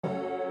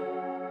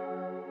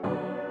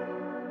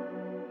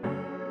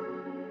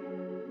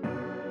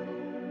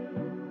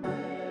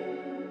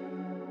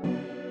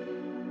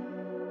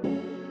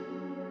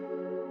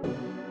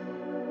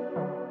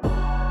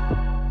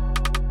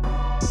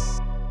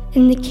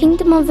In the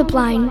kingdom of the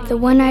blind, the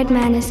one-eyed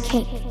man is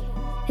king.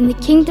 In the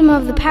kingdom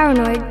of the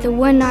paranoid, the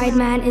one-eyed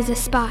man is a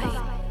spy.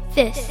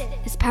 This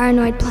is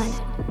Paranoid Planet.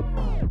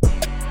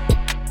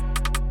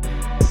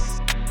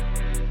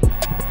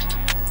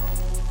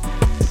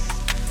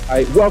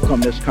 I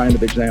welcome this kind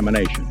of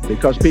examination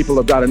because people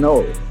have got to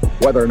know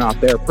whether or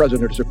not their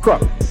president is a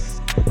crook.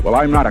 Well,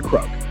 I'm not a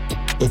crook.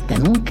 Esta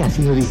nunca ha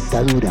sido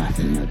dictadura,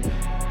 señores.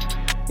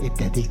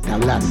 Esta es dicta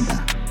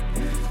blanda.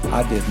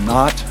 I did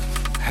not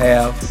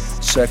have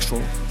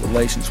sexual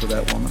relations with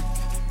that woman.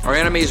 Our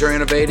enemies are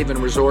innovative and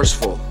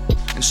resourceful,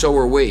 and so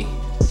are we.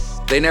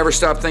 They never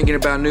stop thinking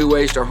about new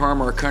ways to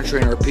harm our country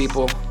and our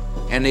people,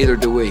 and neither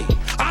do we.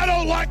 I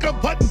don't like them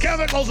putting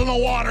chemicals in the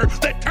water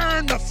that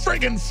turn the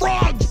friggin'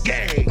 frogs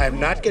gay. I'm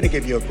not going to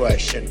give you a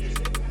question.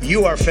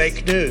 You are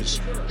fake news.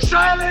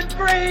 Silent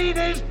Green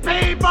is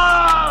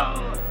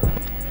people!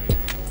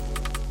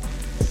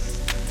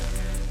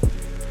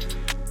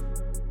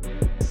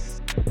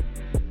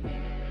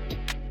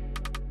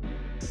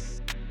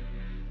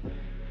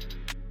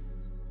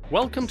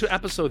 Welcome to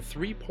episode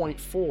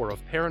 3.4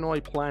 of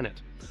Paranoid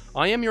Planet.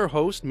 I am your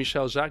host,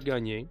 Michel-Jacques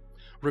Gagné,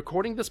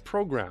 recording this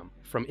program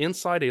from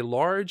inside a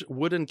large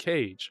wooden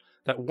cage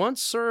that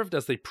once served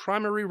as the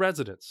primary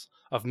residence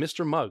of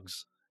Mr.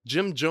 Muggs,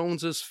 Jim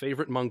Jones's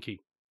favorite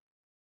monkey.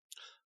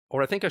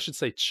 Or I think I should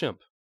say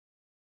chimp.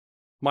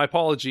 My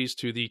apologies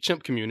to the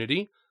chimp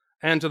community,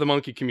 and to the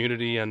monkey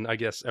community, and I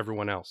guess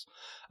everyone else.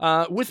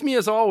 With me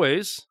as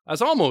always,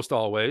 as almost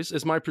always,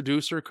 is my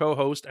producer,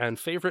 co-host, and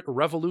favorite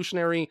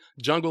revolutionary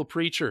jungle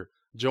preacher,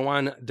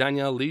 Joan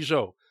Daniel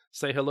Lijo.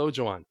 Say hello,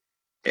 Joan.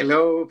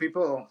 Hello,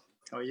 people.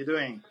 How are you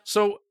doing?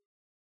 So,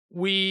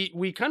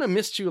 we kind of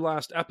missed you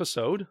last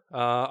episode.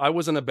 I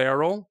was in a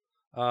barrel,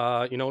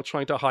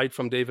 trying to hide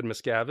from David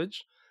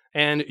Miscavige,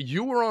 and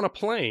you were on a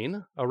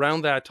plane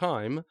around that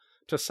time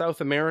to South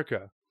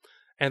America.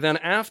 And then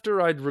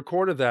after I'd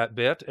recorded that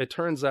bit, it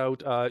turns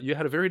out you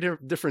had a very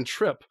different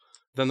trip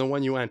than the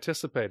one you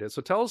anticipated.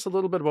 So tell us a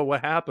little bit about what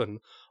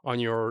happened on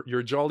your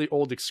jolly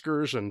old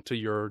excursion to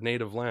your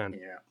native land.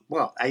 Yeah,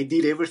 well, I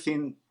did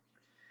everything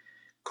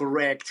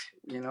correct,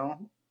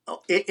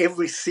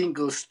 every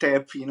single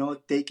step,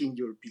 taking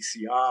your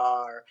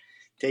PCR,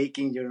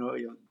 taking,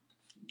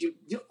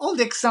 all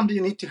the exams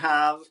you need to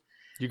have.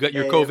 You got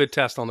your COVID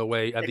test on the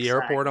way, at the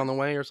airport on the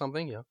way or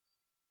something? Yeah.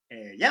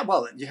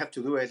 Well, you have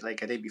to do it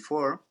like a day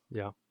before.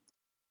 Yeah.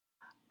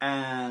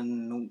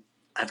 And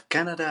at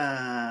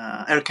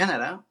Air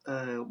Canada,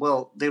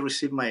 they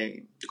received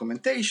my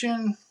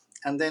documentation,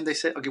 and then they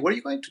said, okay, where are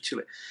you going to?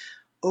 Chile.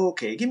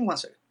 Okay, give me 1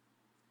 second.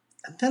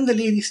 And then the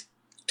ladies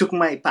took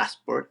my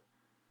passport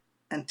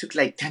and took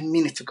like 10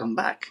 minutes to come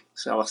back.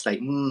 So I was like,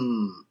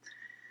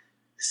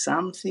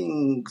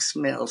 something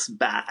smells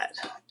bad.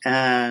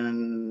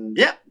 And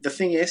yeah, the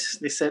thing is,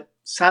 they said,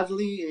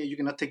 sadly, you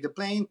cannot take the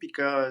plane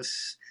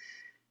because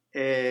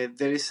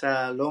there is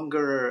a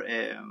longer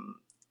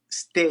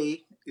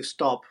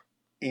stop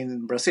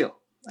in Brazil.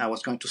 I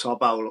was going to Sao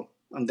Paulo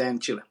and then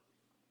Chile.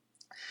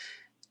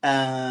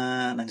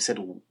 And I said,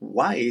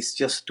 why? It's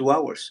just 2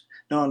 hours.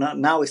 No,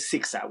 now it's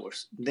 6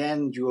 hours.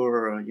 Then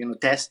your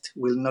test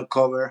will not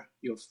cover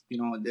your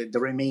the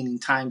remaining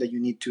time that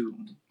you need to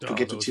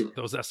get to Chile.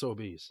 Those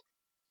SOBs.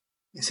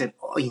 He said,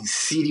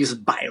 insidious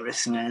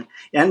virus, man.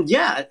 And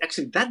yeah,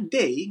 actually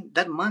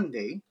that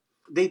Monday,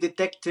 they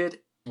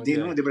detected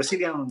the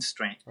Brazilian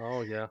strain.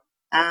 Oh, yeah.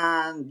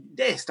 And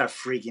they start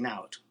freaking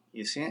out,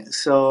 you see.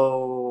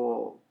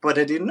 So, but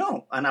I didn't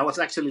know. And I was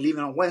actually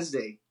leaving on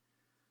Wednesday.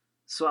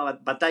 So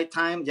by that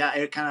time,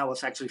 Air Canada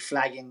was actually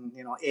flagging,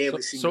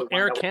 every single So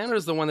Air Canada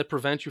is the one that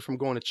prevents you from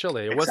going to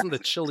Chile. It wasn't the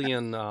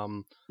Chilean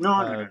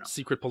no.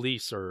 secret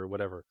police or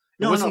whatever.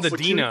 It wasn't the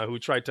DINA who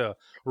tried to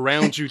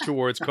round you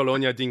towards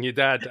Colonia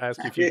Dignidad to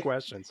ask you a few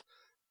questions.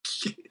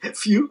 A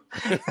few?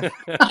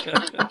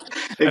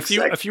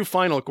 a few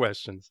final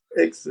questions.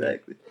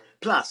 Exactly.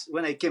 Plus,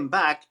 when I came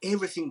back,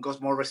 everything got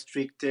more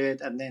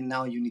restricted, and then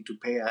now you need to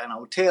pay an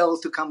hotel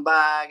to come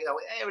back.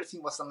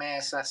 Everything was a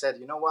mess. I said,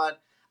 you know what?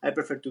 I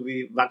prefer to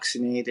be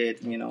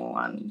vaccinated,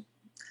 and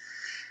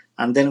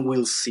then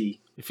we'll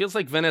see. It feels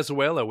like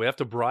Venezuela. We have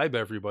to bribe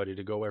everybody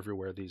to go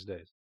everywhere these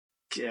days.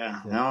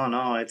 Yeah.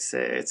 No, it's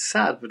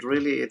sad, but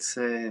really it's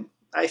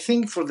I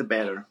think for the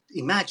better.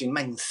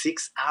 Imagine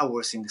 6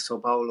 hours in the Sao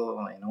Paulo,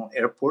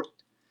 airport.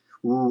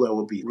 Ooh, I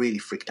would be really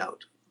freaked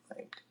out.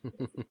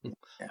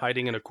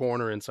 Hiding in a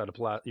corner inside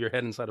your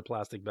head inside a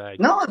plastic bag.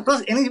 No,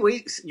 because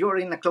anyway, you're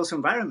in a close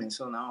environment,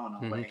 so no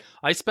way.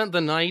 I spent the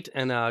night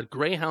in a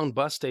Greyhound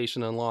bus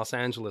station in Los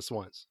Angeles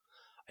once.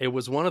 It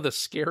was one of the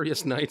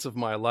scariest nights of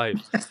my life.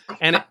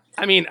 And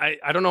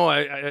I don't know.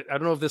 I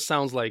don't know if this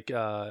sounds like,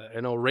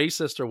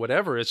 racist or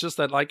whatever. It's just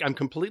that I'm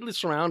completely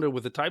surrounded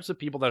with the types of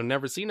people that I've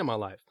never seen in my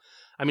life.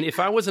 I mean, if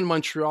I was in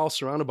Montreal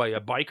surrounded by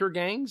biker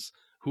gangs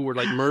who were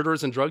like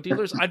murderers and drug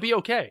dealers, I'd be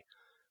okay.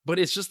 But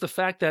it's just the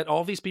fact that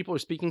all these people are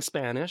speaking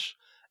Spanish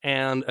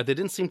and they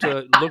didn't seem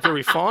to look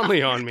very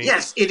fondly on me.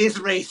 Yes, it is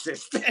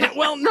racist.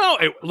 Well, no,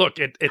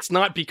 it's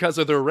not because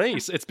of their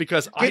race. It's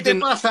because I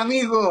didn't.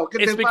 Amigo?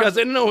 It's because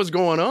I didn't know what was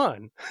going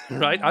on,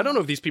 right? I don't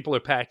know if these people are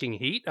packing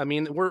heat. I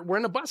mean, we're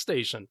in a bus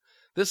station.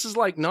 This is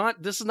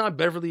not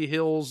Beverly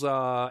Hills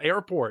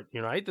Airport,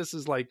 right? This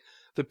is like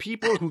the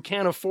people who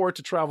can't afford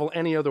to travel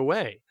any other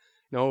way.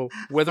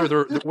 Whether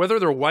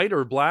they're white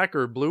or black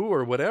or blue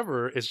or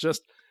whatever, it's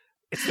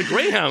the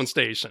Greyhound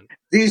station.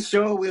 This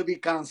show will be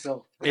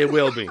canceled. It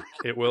will be.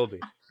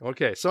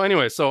 Okay. So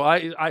anyway,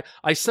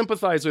 I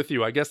sympathize with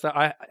you. I guess that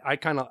I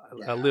kind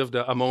of lived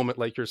a moment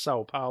like your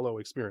Sao Paulo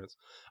experience.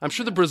 I'm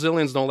sure the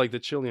Brazilians don't like the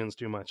Chileans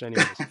too much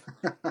anyways.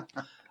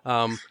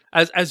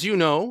 As you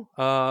know,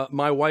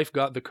 my wife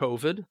got the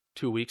COVID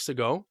 2 weeks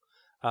ago.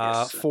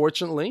 Yes.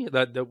 Fortunately,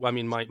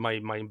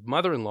 my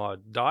mother-in-law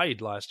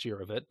died last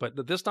year of it,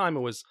 but this time it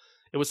was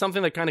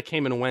something that kind of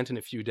came and went in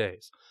a few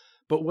days.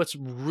 But what's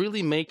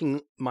really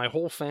making my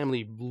whole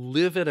family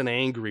livid and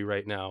angry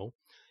right now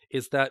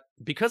is that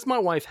because my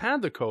wife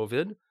had the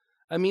COVID,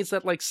 it means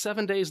that like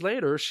 7 days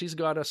later, she's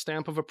got a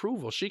stamp of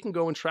approval. She can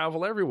go and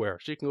travel everywhere.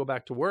 She can go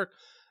back to work.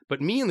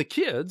 But me and the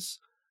kids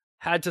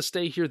had to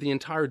stay here the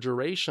entire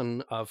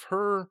duration of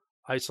her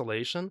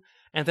isolation.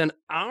 And then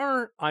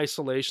our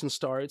isolation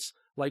starts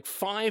like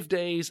 5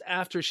 days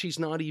after she's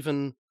not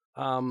even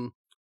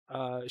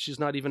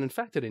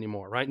infected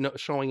anymore, right? No,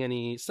 showing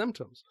any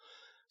symptoms.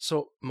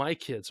 So my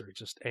kids are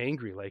just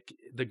angry. Like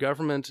the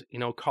government,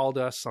 called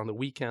us on the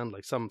weekend,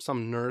 like some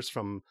nurse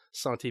from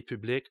Santé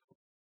Publique,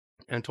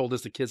 and told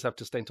us the kids have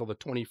to stay until the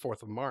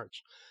 24th of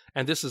March.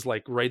 And this is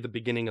like right at the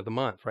beginning of the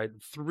month, right?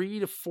 3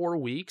 to 4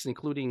 weeks,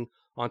 including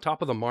on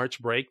top of the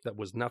March break that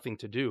was nothing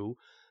to do.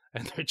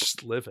 And they're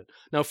just livid.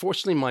 Now,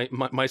 fortunately,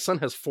 my son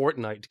has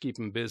Fortnite to keep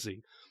him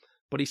busy,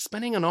 but he's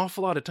spending an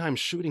awful lot of time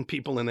shooting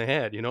people in the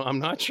head. I'm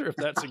not sure if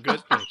that's a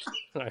good thing,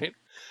 right?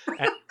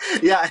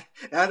 Yeah,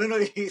 I don't know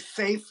if he's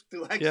safe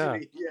to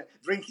actually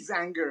drink his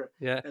anger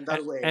in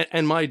that way.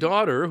 And my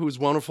daughter, whose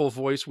wonderful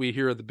voice we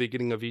hear at the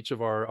beginning of each of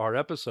our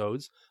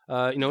episodes,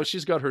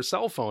 she's got her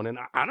cell phone, and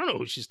I don't know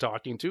who she's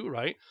talking to,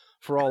 right?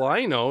 For all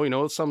I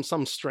know,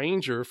 some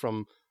stranger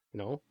from,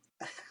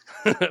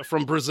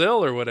 from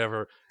Brazil or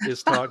whatever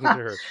is talking to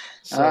her.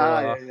 So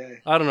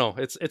I don't know.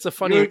 It's a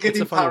funny. You're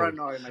getting it's a funny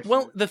paranoid. My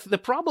well, the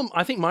problem.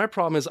 I think my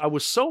problem is I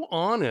was so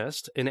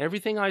honest in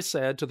everything I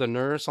said to the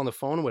nurse on the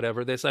phone or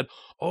whatever. They said,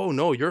 "Oh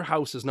no, your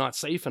house is not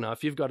safe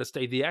enough. You've got to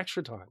stay the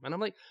extra time." And I'm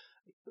like,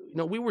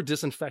 we were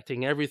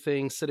disinfecting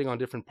everything, sitting on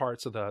different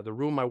parts of the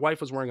room. My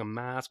wife was wearing a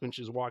mask when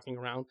she was walking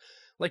around.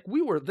 Like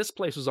this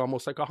place was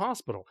almost like a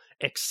hospital,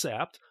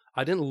 except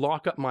I didn't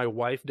lock up my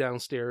wife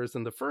downstairs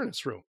in the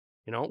furnace room.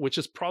 Which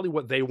is probably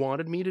what they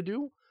wanted me to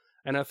do.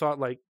 And I thought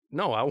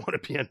no, I want to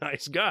be a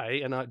nice guy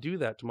and not do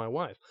that to my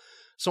wife.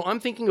 So I'm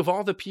thinking of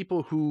all the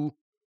people who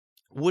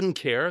wouldn't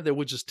care. They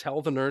would just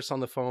tell the nurse on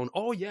the phone,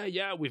 "Oh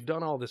yeah, we've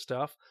done all this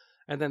stuff."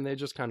 And then they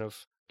just kind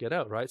of get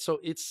out, right? So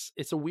it's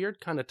a weird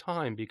kind of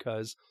time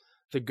because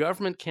the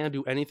government can't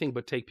do anything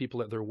but take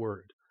people at their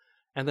word.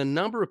 And the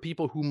number of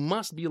people who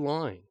must be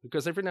lying,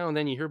 because every now and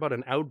then you hear about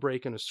an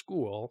outbreak in a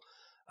school,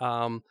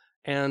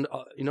 and,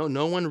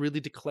 no one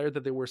really declared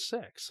that they were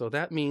sick. So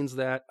that means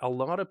that a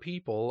lot of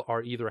people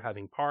are either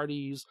having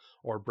parties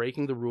or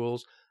breaking the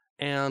rules,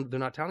 and they're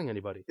not telling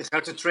anybody. It's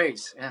hard to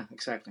trace. Yeah,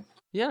 exactly.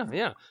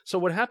 Yeah. So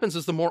what happens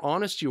is the more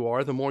honest you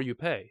are, the more you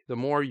pay. The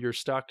more you're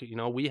stuck.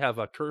 We have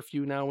a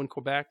curfew now in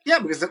Quebec. Yeah,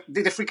 because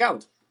they freak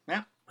out.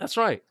 Yeah. That's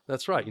right.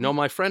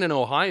 My friend in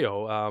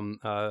Ohio,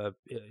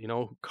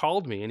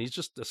 called me, and he's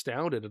just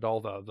astounded at all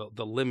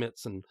the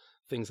limits and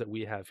things that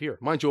we have here.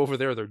 Mind you, over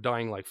there, they're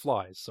dying like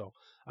flies. So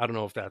I don't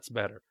know if that's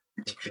better.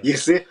 But, you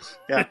see?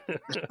 Yeah.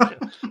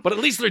 But at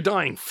least they're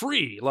dying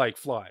free like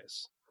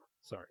flies.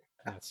 Sorry.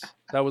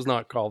 That was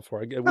not called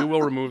for. We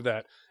will remove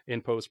that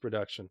in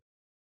post-production.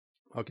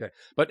 Okay.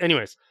 But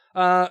anyways,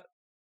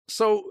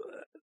 so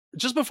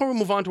just before we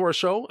move on to our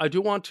show, I do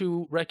want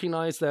to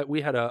recognize that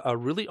we had a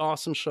really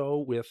awesome show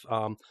with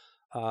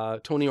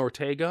Tony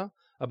Ortega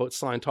about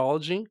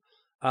Scientology.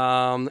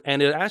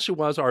 And it actually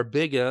was our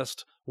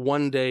biggest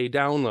one-day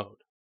download,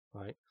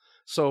 right?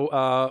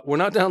 So we're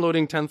not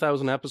downloading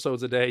 10,000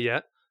 episodes a day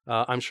yet.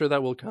 I'm sure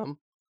that will come.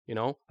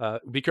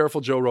 Be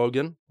careful, Joe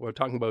Rogan. We're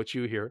talking about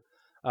you here.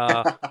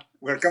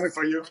 We're coming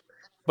for you.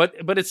 But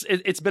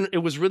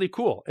it was really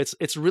cool.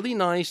 It's really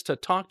nice to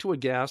talk to a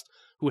guest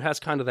who has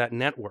kind of that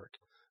network.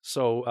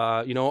 So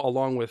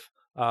along with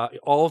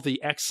all of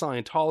the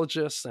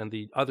ex-Scientologists and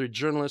the other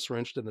journalists who are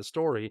interested in the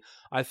story,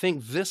 I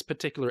think this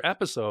particular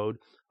episode,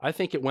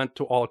 it went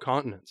to all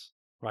continents.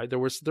 Right, there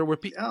were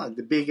people. Yeah,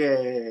 the big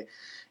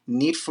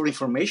need for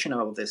information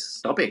about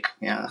this topic.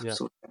 Yeah.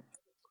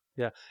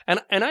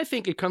 And I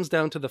think it comes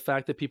down to the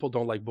fact that people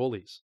don't like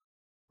bullies,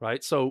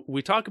 right? So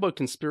we talk about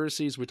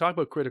conspiracies, we talk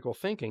about critical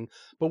thinking,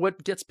 but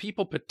what gets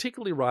people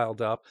particularly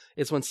riled up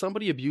is when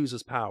somebody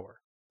abuses power.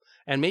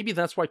 And maybe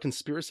that's why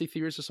conspiracy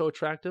theories are so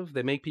attractive.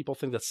 They make people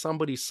think that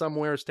somebody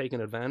somewhere is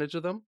taking advantage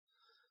of them.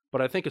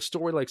 But I think a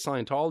story like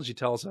Scientology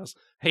tells us,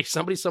 hey,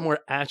 somebody somewhere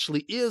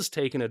actually is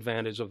taking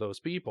advantage of those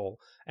people,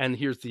 and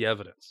here's the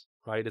evidence,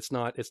 right? It's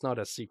not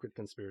a secret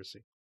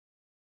conspiracy.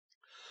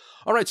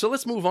 All right, so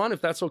let's move on,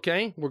 if that's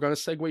okay. We're going to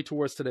segue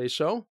towards today's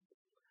show.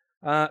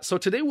 So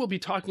today we'll be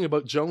talking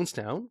about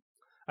Jonestown,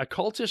 a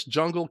cultish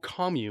jungle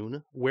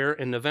commune where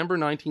in November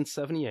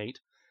 1978,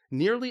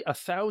 nearly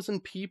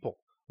 1,000 people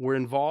were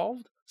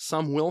involved,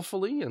 some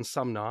willfully and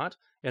some not,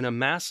 in a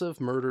massive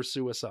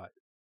murder-suicide.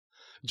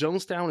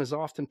 Jonestown is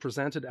often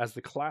presented as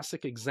the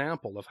classic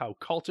example of how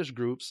cultish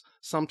groups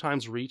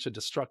sometimes reach a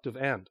destructive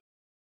end.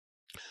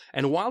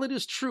 And while it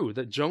is true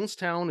that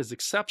Jonestown is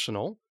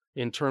exceptional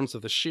in terms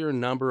of the sheer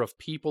number of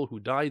people who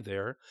died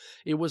there,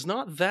 it was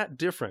not that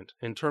different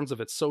in terms of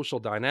its social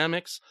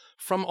dynamics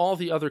from all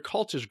the other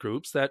cultish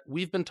groups that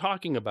we've been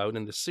talking about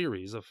in the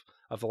series of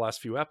the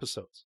last few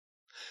episodes.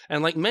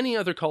 And like many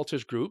other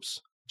cultish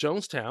groups,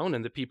 Jonestown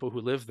and the people who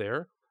live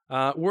there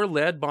were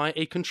led by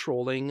a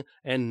controlling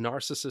and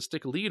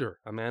narcissistic leader,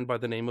 a man by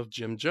the name of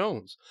Jim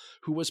Jones,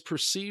 who was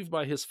perceived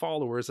by his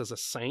followers as a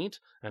saint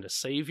and a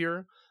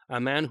savior, a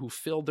man who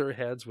filled their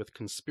heads with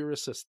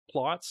conspiracist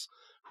plots,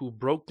 who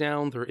broke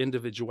down their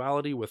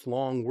individuality with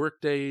long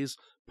workdays,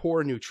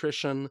 poor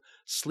nutrition,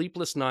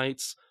 sleepless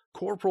nights,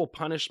 corporal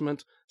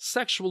punishment,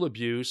 sexual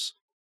abuse,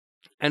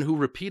 and who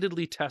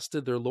repeatedly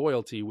tested their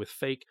loyalty with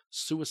fake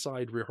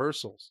suicide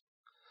rehearsals.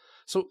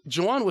 So,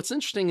 Joanne, what's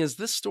interesting is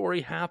this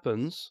story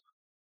happens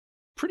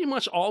pretty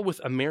much all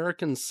with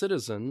American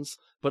citizens,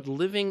 but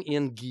living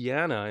in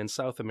Guyana in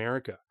South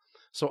America.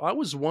 So I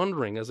was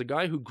wondering, as a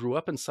guy who grew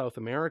up in South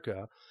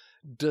America,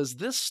 does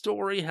this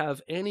story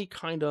have any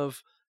kind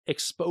of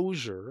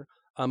exposure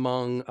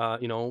among,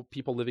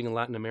 people living in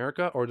Latin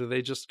America, or do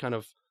they just kind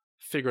of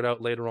figure it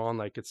out later on,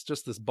 like it's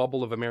just this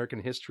bubble of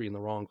American history in the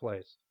wrong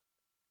place?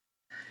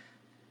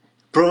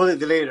 Probably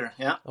the later,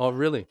 yeah. Oh,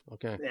 really?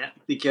 Okay. Yeah,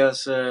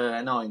 because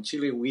no, in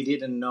Chile we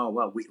didn't know.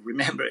 Well, we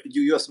remember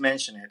you just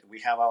mentioned it. We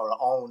have our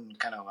own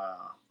kind of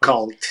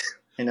cult,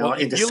 in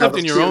the you south lived of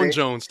in your Chile. own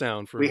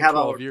Jonestown for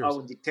 12 years. We have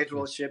our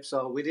dictatorship,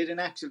 so we didn't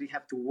actually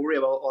have to worry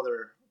about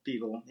other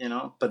people,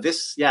 But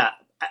this, yeah,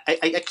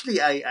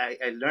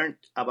 I learned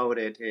about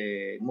it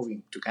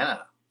moving to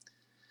Canada.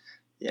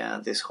 Yeah,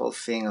 this whole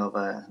thing of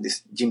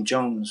this Jim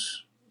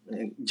Jones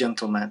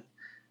gentleman.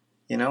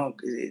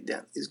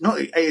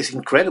 It's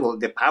incredible,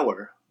 the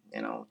power,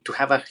 to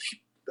have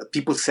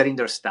people setting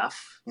their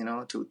stuff,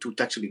 to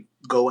actually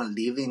go and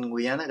live in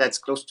Guyana. That's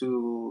close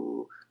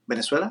to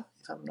Venezuela,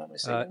 if I'm not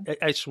mistaken.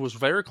 It was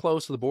very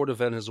close to the border of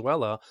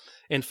Venezuela.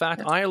 In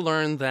fact, I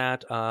learned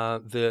that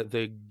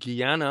the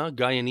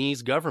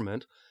Guyanese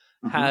government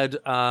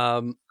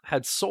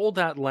had sold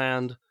that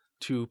land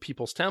to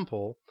People's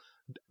Temple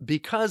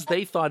because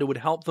they thought it would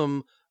help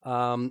them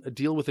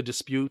deal with a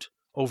dispute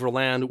over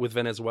land with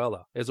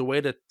Venezuela, as a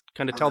way to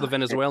kind of tell the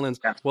Venezuelans,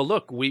 well,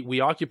 look, we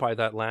occupy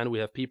that land, we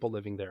have people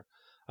living there.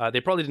 They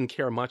probably didn't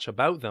care much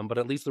about them, but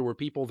at least there were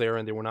people there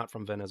and they were not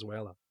from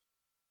Venezuela.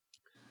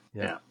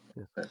 Yeah.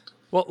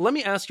 Well, let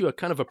me ask you a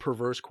kind of a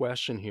perverse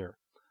question here.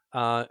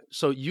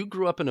 So you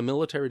grew up in a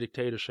military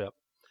dictatorship,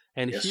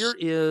 and here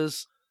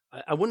is,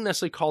 I wouldn't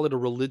necessarily call it a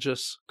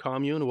religious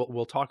commune.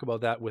 We'll talk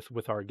about that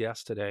with our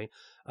guest today.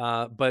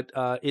 But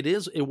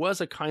it was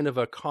a kind of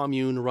a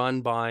commune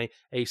run by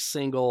a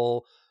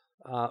single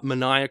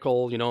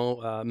maniacal,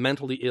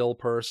 mentally ill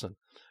person.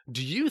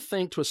 Do you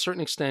think, to a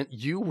certain extent,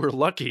 you were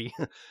lucky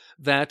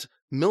that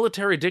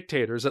military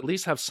dictators at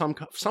least have some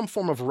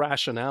form of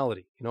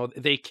rationality?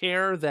 They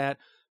care that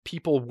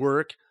people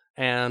work,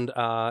 and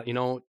they're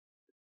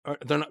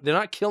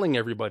not killing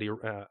everybody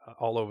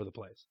all over the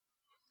place.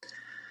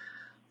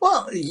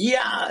 Well,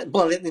 yeah,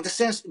 but in the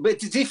sense, but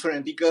it's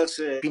different because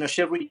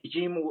Pinochet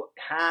regime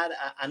had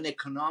an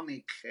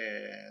economic,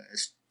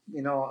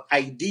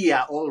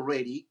 idea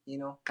already,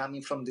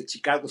 coming from the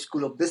Chicago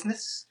School of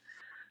Business.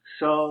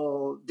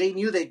 So they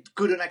knew they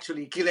couldn't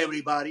actually kill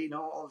everybody,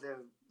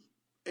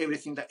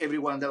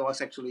 everyone that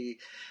was actually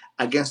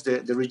against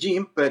the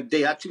regime, but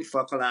they actually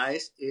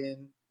focalized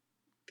in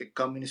the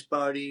Communist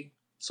Party,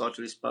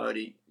 Socialist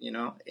Party,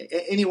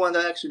 anyone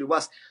that actually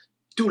was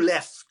too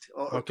left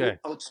or too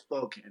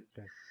outspoken,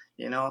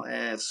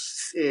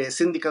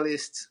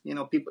 syndicalists,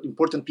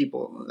 important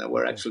people that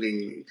were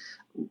actually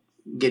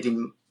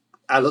getting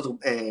a lot of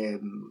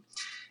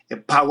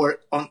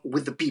power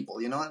with the people,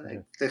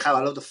 they have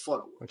a lot of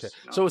followers. Okay,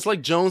 so it's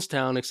like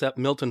Jonestown, except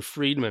Milton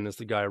Friedman is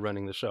the guy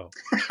running the show.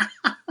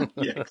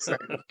 Yeah,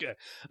 exactly. Okay,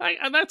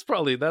 that's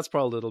probably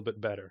a little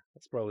bit better.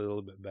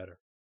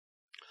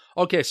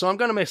 Okay, so I'm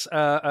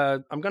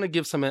gonna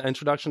give some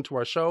introduction to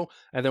our show,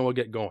 and then we'll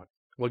get going.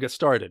 We'll get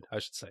started, I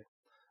should say.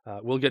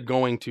 We'll get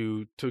going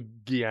to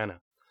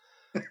Guyana.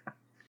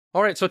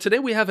 All right, so today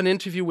we have an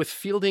interview with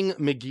Fielding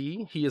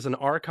McGee. He is an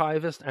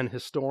archivist and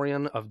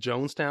historian of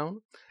Jonestown,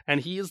 and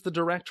he is the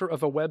director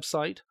of a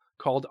website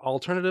called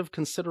Alternative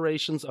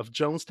Considerations of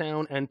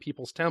Jonestown and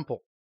People's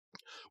Temple,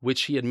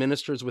 which he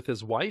administers with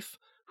his wife,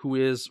 who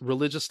is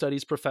religious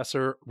studies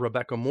professor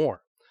Rebecca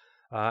Moore.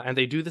 And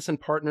they do this in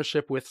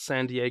partnership with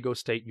San Diego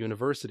State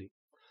University.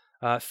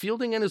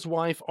 Fielding and his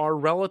wife are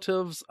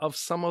relatives of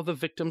some of the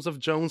victims of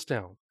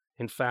Jonestown.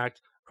 In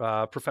fact,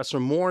 Professor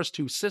Moore's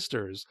 2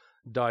 sisters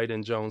died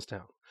in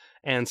Jonestown.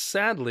 And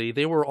sadly,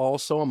 they were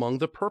also among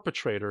the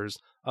perpetrators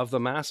of the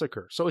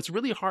massacre. So it's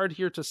really hard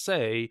here to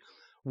say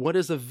what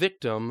is a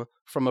victim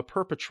from a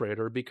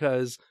perpetrator,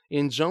 because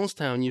in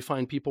Jonestown, you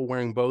find people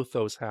wearing both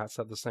those hats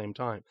at the same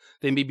time.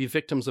 They may be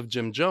victims of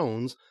Jim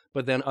Jones,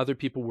 but then other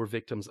people were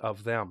victims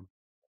of them.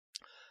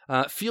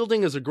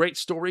 Fielding is a great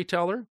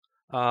storyteller.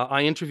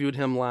 I interviewed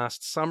him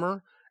last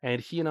summer,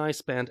 and he and I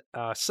spent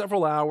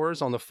several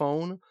hours on the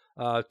phone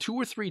 2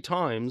 or 3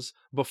 times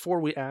before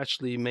we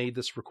actually made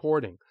this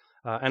recording.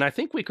 And I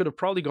think we could have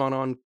probably gone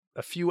on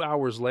a few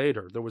hours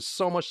later. There was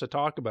so much to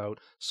talk about,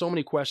 so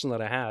many questions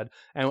that I had,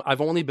 and I've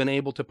only been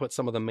able to put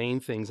some of the main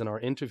things in our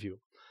interview.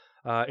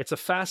 It's a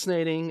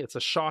fascinating, it's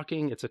a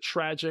shocking, it's a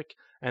tragic,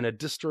 and a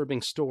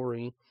disturbing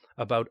story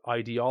about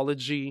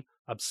ideology,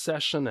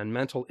 obsession, and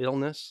mental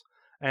illness.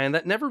 And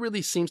that never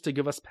really seems to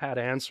give us pat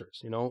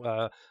answers.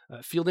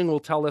 Fielding will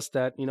tell us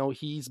that,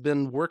 he's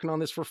been working on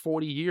this for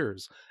 40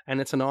 years and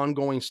it's an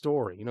ongoing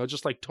story.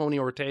 Just like Tony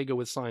Ortega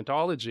with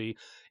Scientology,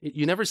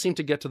 you never seem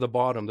to get to the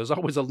bottom. There's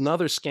always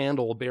another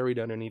scandal buried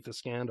underneath the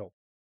scandal.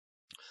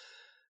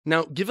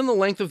 Now, given the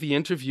length of the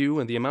interview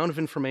and the amount of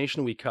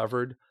information we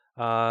covered,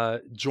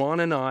 John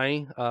and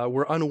I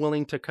were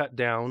unwilling to cut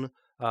down,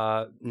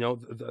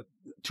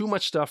 too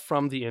much stuff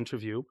from the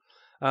interview.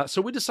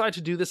 So we decided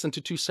to do this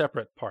into 2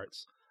 separate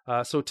parts.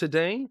 So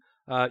today,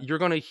 you're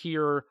going to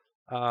hear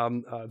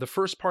the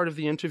first part of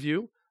the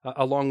interview,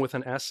 along with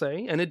an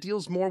essay, and it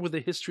deals more with the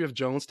history of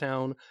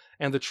Jonestown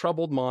and the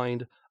troubled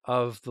mind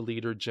of the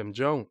leader Jim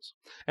Jones.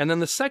 And then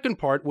the second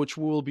part, which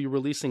we will be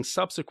releasing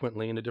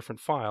subsequently in a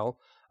different file,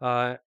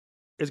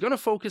 is going to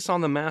focus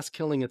on the mass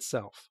killing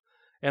itself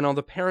and on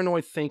the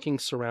paranoid thinking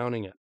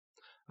surrounding it.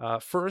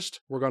 First,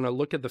 we're going to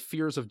look at the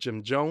fears of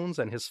Jim Jones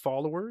and his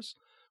followers,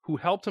 who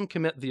helped him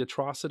commit the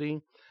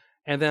atrocity.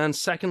 And then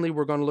secondly,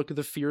 we're going to look at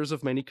the fears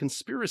of many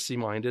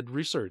conspiracy-minded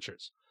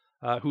researchers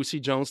who see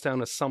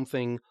Jonestown as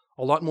something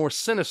a lot more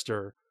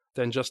sinister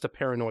than just a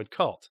paranoid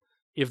cult,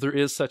 if there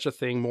is such a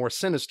thing more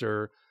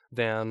sinister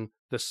than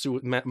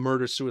the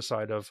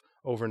murder-suicide of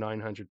over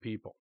 900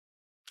 people.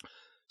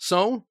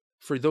 So,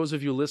 for those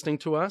of you listening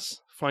to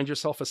us, find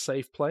yourself a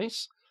safe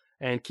place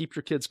and keep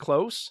your kids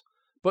close,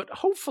 but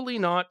hopefully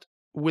not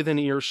within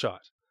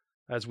earshot,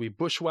 as we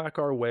bushwhack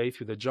our way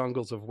through the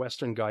jungles of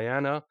Western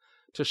Guyana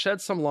to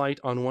shed some light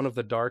on one of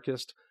the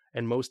darkest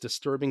and most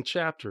disturbing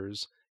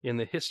chapters in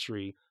the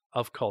history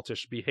of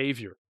cultish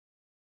behavior.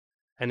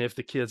 And if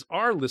the kids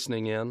are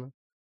listening in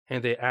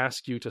and they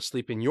ask you to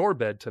sleep in your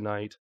bed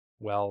tonight,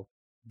 well,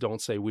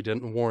 don't say we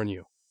didn't warn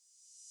you.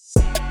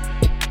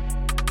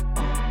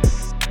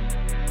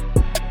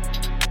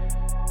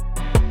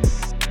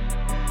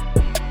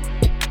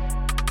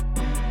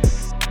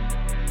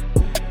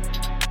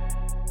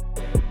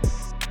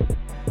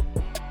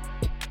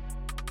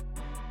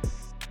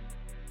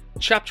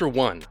 Chapter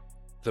 1.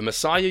 The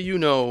Messiah you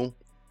know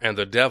and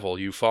the devil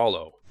you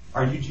follow.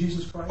 Are you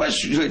Jesus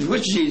Christ?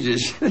 Which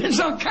Jesus? There's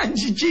all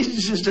kinds of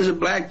Jesuses. There's a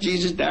black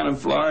Jesus down in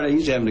Florida.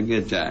 He's having a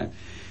good time.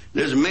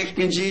 There's a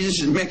Mexican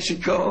Jesus in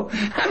Mexico.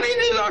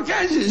 There's all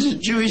kinds of... There's a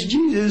Jewish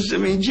Jesus.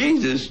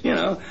 Jesus,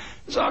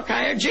 There's all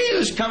kinds of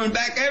Jesus coming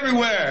back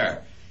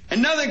everywhere.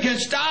 And nothing can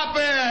stop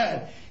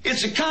it.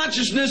 It's a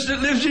consciousness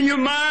that lives in your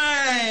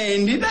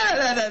mind.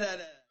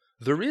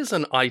 There is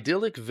an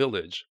idyllic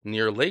village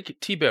near Lake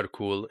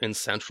Tiberkul in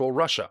central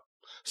Russia,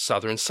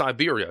 southern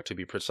Siberia to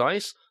be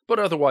precise, but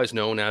otherwise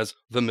known as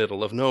the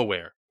middle of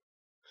nowhere.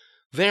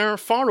 There,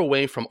 far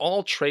away from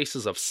all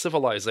traces of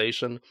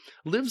civilization,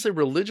 lives a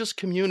religious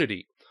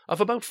community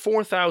of about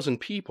 4,000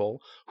 people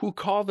who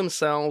call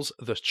themselves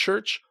the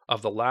Church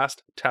of the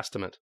Last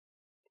Testament.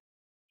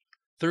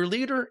 Their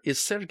leader is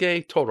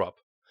Sergei Torop,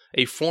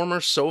 a former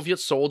Soviet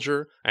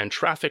soldier and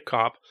traffic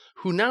cop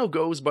who now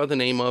goes by the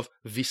name of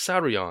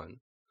Vissarion,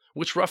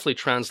 which roughly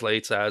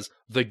translates as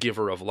the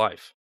giver of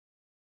life.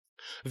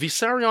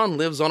 Vissarion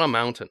lives on a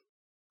mountain,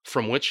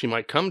 from which he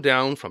might come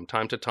down from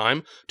time to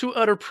time to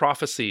utter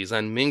prophecies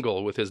and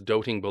mingle with his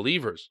doting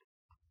believers.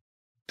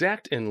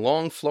 Decked in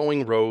long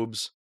flowing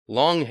robes,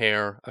 long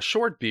hair, a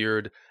short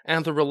beard,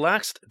 and the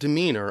relaxed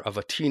demeanor of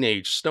a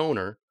teenage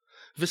stoner,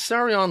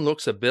 Vissarion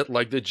looks a bit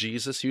like the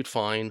Jesus you'd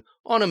find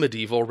on a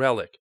medieval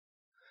relic,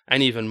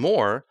 and even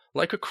more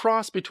like a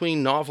cross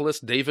between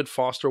novelist David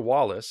Foster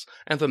Wallace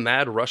and the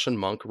mad Russian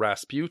monk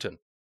Rasputin.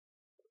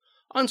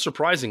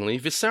 Unsurprisingly,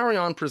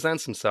 Vissarion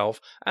presents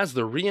himself as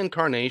the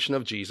reincarnation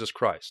of Jesus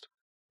Christ.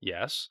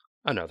 Yes,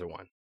 another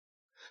one.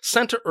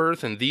 Sent to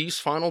Earth in these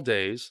final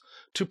days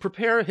to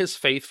prepare his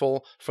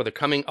faithful for the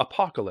coming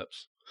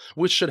apocalypse,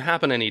 which should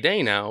happen any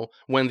day now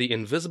when the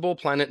invisible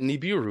planet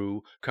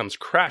Nibiru comes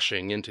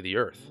crashing into the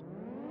Earth.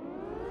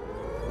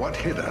 What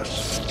hit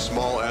us?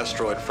 Small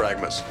asteroid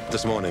fragments.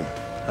 This morning.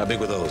 How big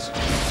were those?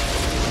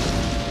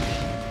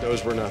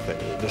 Those were nothing.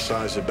 The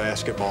size of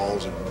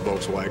basketballs and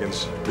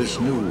Volkswagens. This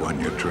new one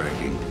you're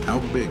tracking, how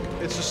big?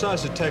 It's the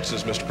size of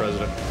Texas, Mr.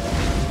 President.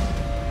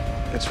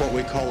 It's what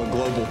we call a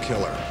global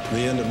killer, the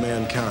end of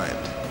mankind.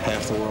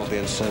 Half the world will be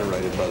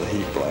incinerated by the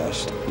heat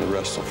blast, and the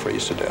rest will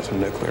freeze to death in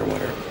nuclear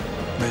winter.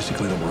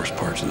 Basically the worst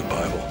parts of the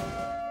Bible.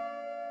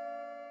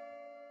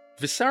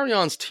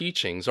 Vissarion's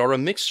teachings are a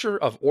mixture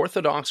of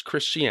Orthodox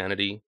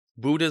Christianity,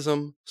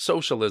 Buddhism,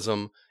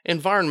 socialism,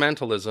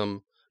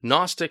 environmentalism,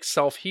 Gnostic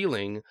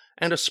self-healing,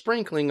 and a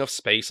sprinkling of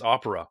space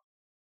opera.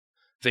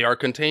 They are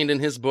contained in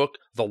his book,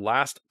 The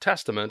Last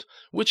Testament,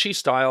 which he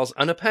styles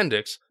an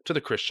appendix to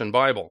the Christian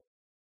Bible.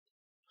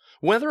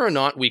 Whether or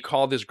not we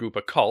call this group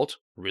a cult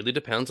really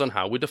depends on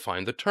how we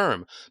define the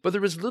term, but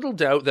there is little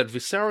doubt that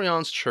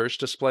Vissarion's church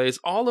displays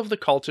all of the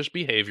cultish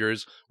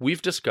behaviors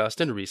we've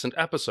discussed in recent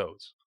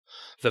episodes.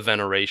 The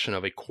veneration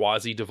of a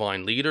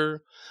quasi-divine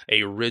leader,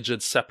 a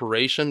rigid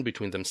separation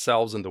between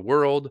themselves and the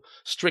world,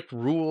 strict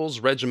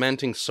rules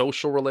regimenting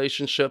social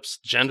relationships,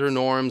 gender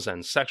norms,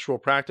 and sexual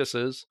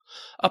practices,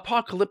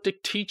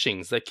 apocalyptic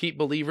teachings that keep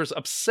believers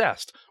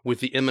obsessed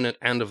with the imminent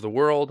end of the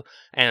world,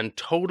 and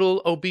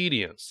total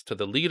obedience to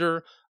the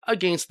leader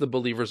against the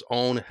believer's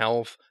own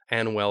health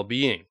and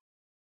well-being.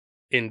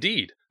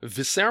 Indeed,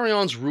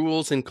 Vissarion's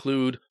rules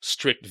include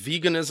strict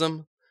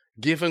veganism,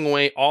 giving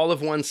away all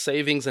of one's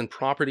savings and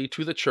property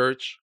to the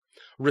church,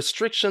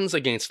 restrictions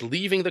against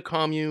leaving the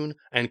commune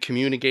and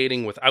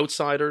communicating with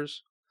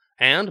outsiders,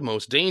 and,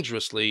 most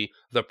dangerously,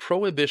 the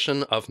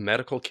prohibition of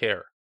medical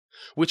care,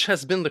 which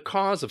has been the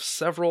cause of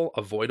several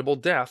avoidable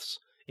deaths,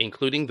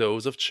 including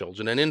those of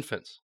children and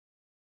infants.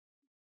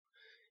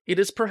 It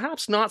is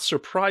perhaps not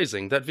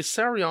surprising that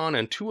Vissarion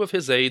and 2 of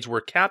his aides were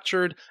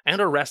captured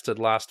and arrested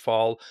last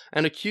fall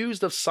and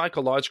accused of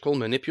psychological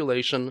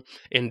manipulation,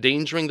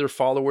 endangering their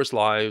followers'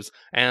 lives,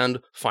 and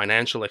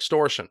financial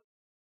extortion.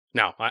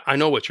 Now, I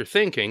know what you're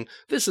thinking.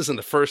 This isn't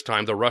the first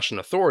time the Russian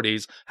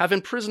authorities have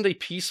imprisoned a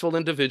peaceful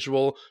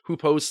individual who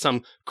posed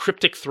some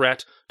cryptic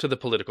threat to the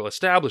political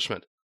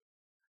establishment.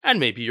 And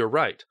maybe you're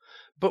right.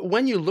 But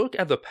when you look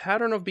at the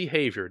pattern of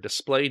behavior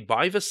displayed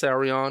by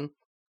Vissarion,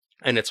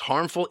 and its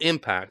harmful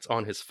impacts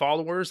on his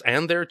followers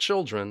and their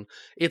children,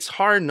 it's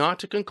hard not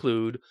to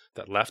conclude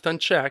that, left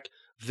unchecked,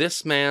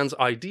 this man's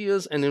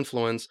ideas and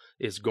influence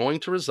is going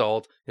to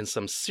result in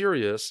some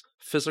serious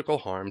physical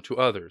harm to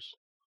others.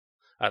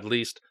 At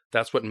least,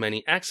 that's what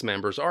many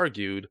ex-members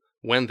argued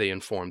when they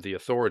informed the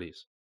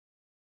authorities.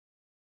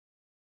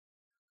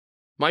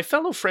 My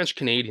fellow French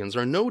Canadians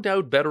are no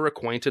doubt better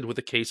acquainted with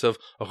the case of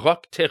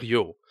Roch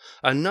Thériault,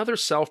 another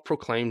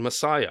self-proclaimed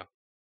messiah.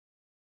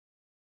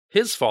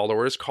 His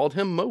followers called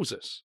him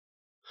Moses.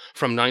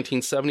 From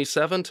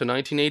 1977 to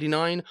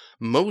 1989,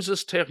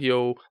 Moses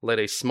Thériault led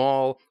a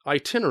small,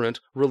 itinerant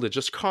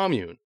religious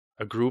commune,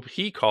 a group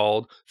he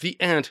called the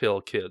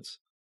Anthill Kids.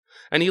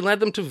 And he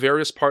led them to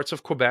various parts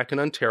of Quebec and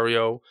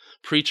Ontario,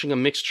 preaching a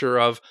mixture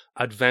of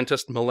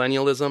Adventist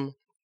millennialism,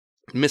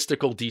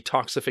 mystical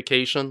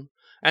detoxification,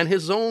 and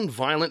his own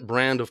violent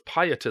brand of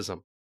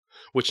pietism,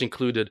 which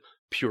included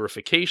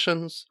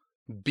purifications,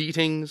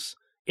 beatings,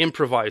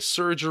 improvised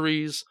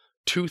surgeries,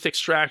 tooth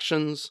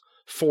extractions,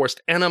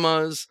 forced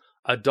enemas,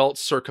 adult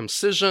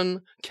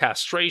circumcision,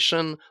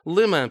 castration,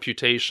 limb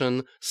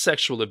amputation,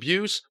 sexual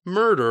abuse,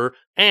 murder,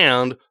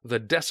 and the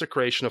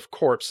desecration of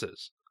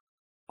corpses.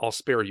 I'll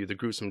spare you the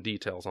gruesome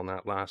details on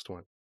that last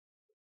one.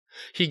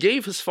 He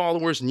gave his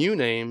followers new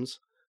names,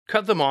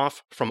 cut them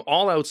off from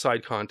all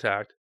outside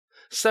contact,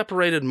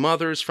 separated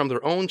mothers from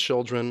their own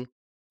children,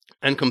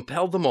 and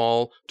compelled them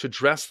all to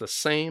dress the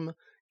same,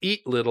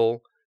 eat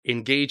little,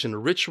 engage in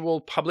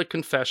ritual public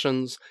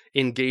confessions,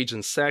 engage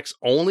in sex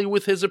only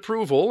with his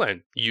approval,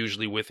 and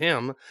usually with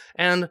him,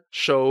 and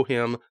show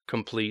him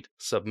complete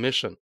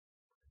submission.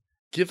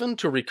 Given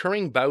to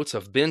recurring bouts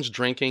of binge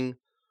drinking,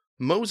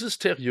 Moses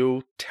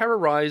Thériault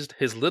terrorized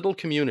his little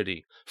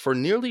community for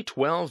nearly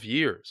 12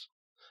 years,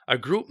 a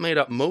group made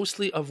up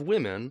mostly of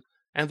women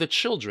and the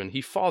children he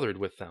fathered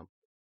with them.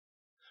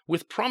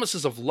 With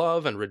promises of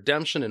love and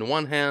redemption in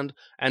one hand,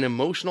 and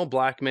emotional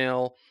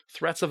blackmail,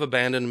 threats of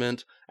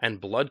abandonment, and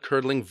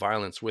blood-curdling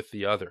violence with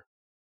the other.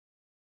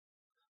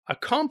 A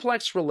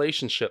complex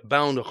relationship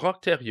bound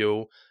Roch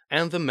Thériault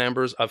and the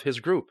members of his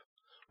group,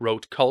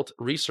 wrote cult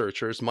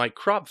researchers Mike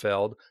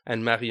Kropfeld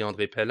and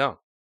Marie-André Pellan.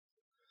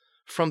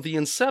 From the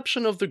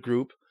inception of the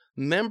group,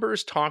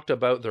 members talked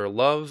about their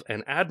love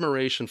and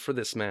admiration for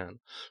this man,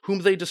 whom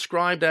they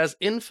described as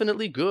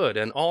infinitely good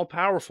and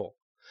all-powerful.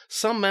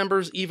 Some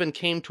members even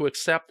came to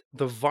accept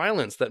the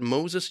violence that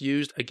Moses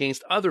used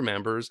against other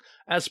members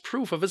as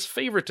proof of his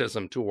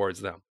favoritism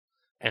towards them.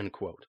 End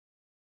quote.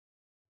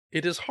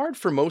 It is hard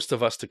for most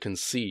of us to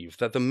conceive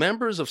that the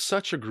members of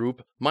such a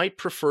group might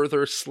prefer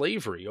their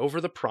slavery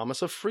over the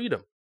promise of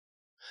freedom,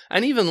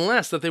 and even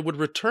less that they would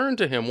return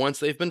to him once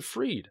they've been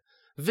freed,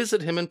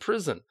 visit him in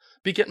prison,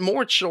 beget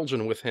more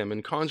children with him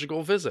in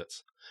conjugal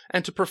visits,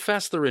 and to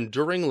profess their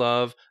enduring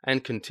love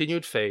and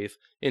continued faith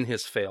in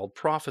his failed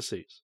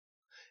prophecies.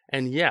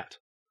 And yet,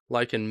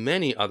 like in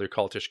many other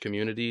cultish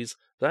communities,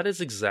 that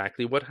is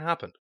exactly what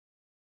happened.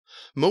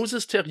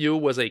 Moses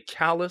Thériault was a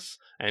callous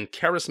and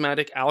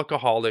charismatic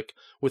alcoholic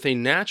with a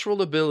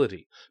natural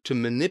ability to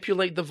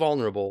manipulate the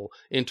vulnerable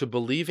into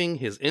believing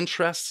his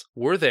interests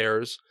were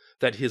theirs,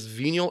 that his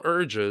venial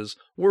urges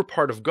were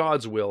part of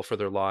God's will for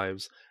their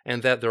lives,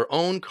 and that their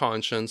own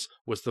conscience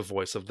was the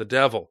voice of the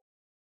devil.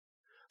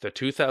 The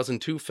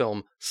 2002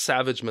 film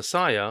Savage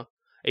Messiah,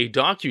 a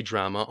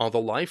docudrama on the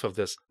life of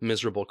this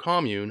miserable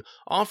commune,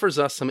 offers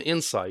us some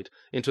insight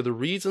into the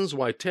reasons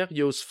why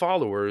Thériault's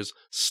followers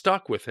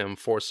stuck with him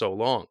for so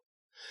long.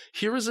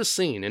 Here is a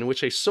scene in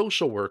which a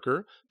social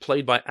worker,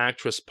 played by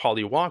actress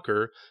Polly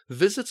Walker,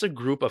 visits a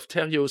group of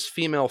Thériault's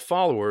female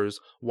followers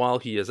while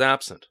he is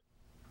absent.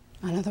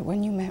 I know that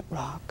when you met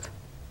Rock,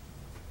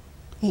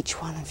 each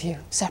one of you,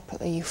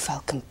 separately, you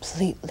fell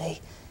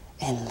completely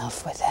in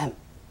love with him.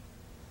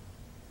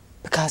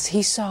 Because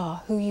he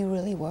saw who you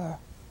really were.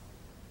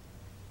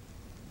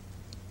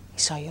 He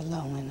saw your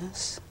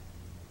loneliness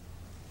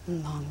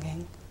and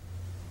longing,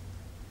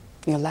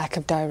 your lack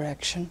of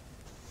direction,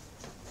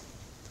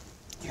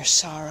 your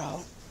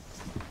sorrow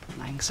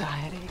and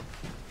anxiety.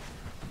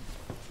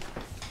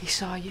 He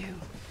saw you,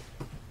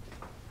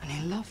 and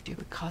he loved you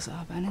because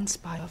of and in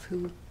spite of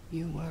who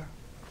you were.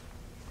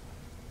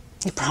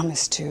 He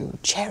promised to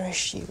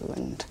cherish you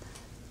and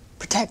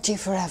protect you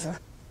forever.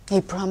 He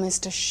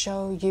promised to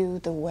show you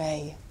the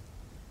way,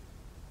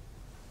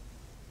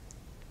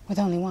 with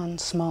only one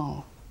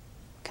small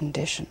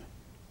condition: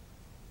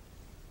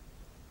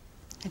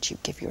 that you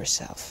give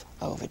yourself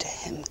over to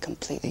him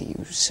completely.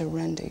 You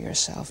surrender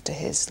yourself to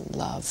his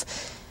love,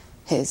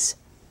 his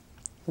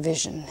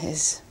vision,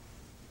 his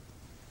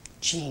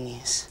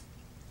genius.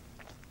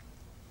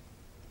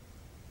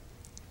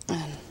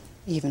 And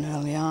even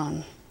early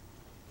on,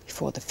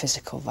 before the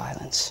physical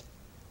violence,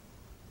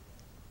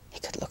 he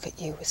could look at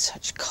you with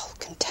such cold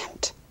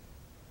contempt.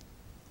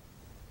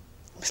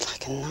 It was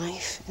like a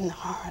knife in the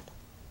heart.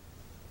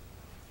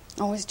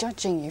 Always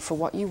judging you for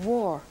what you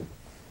wore.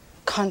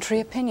 Contrary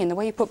opinion, the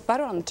way you put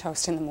butter on the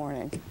toast in the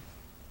morning.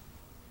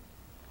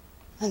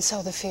 And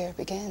so the fear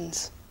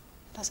begins,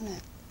 doesn't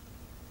it?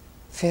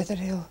 Fear that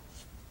he'll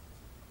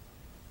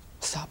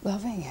stop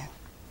loving you.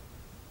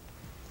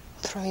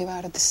 Throw you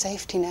out of the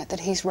safety net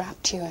that he's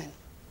wrapped you in.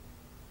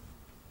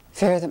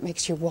 Fear that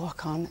makes you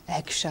walk on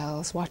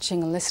eggshells,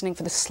 watching and listening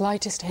for the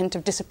slightest hint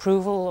of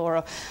disapproval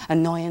or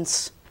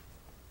annoyance.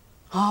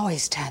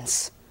 Always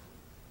tense.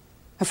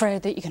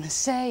 Afraid that you're going to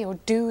say or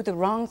do the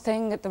wrong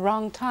thing at the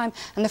wrong time.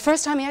 And the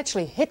first time he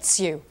actually hits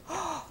you,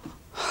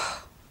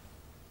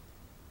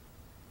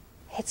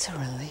 it's a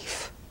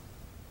relief.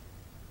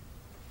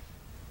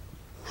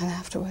 And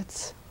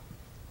afterwards,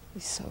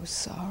 he's so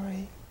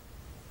sorry.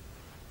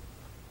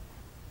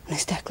 And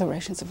his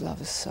declarations of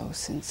love are so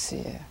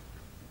sincere.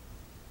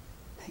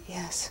 That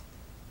yes,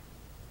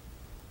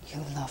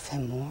 you love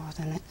him more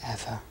than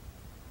ever.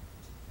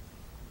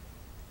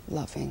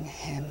 Loving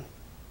him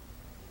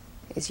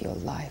is your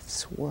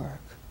life's work.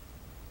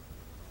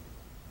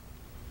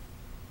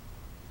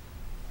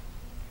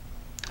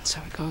 And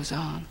so it goes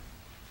on.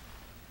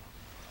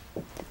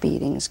 The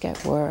beatings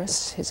get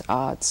worse, his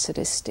odd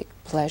sadistic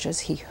pleasures.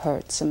 He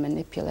hurts and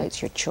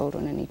manipulates your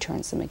children, and he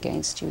turns them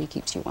against you. He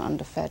keeps you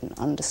underfed and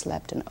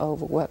underslept and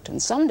overworked,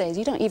 and some days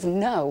you don't even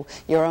know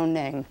your own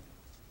name.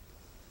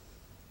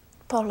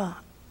 Paula,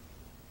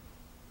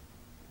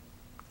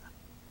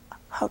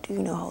 how do you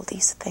know all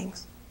these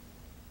things?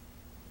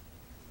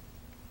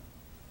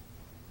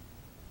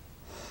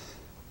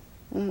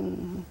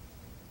 I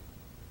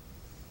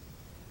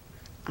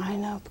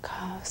know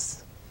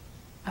because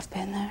I've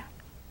been there.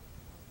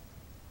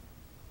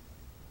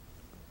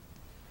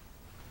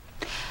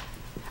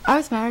 I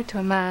was married to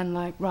a man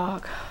like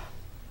Rock.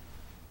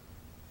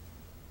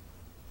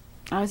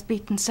 I was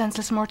beaten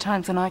senseless more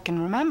times than I can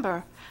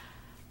remember.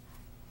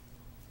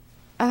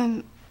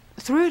 And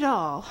through it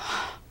all,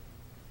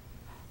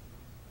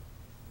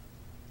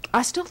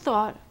 I still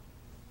thought,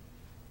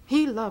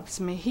 he loves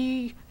me.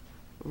 He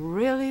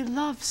really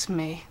loves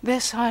me.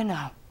 This I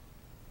know.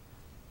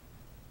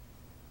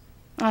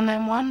 And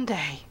then one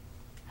day,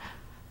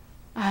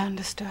 I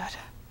understood.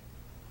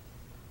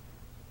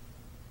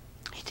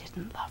 He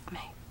didn't love me.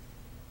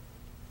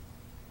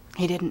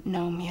 He didn't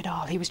know me at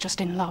all. He was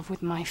just in love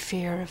with my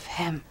fear of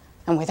him.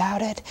 And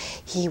without it,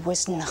 he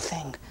was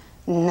nothing.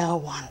 No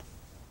one.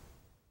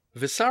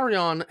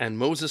 Vissarion and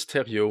Moses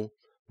Thériault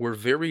were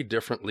very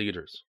different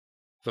leaders.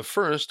 The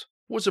first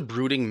was a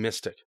brooding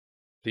mystic,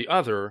 the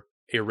other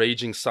a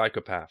raging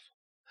psychopath.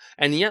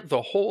 And yet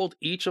the hold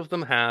each of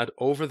them had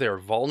over their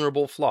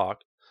vulnerable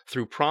flock,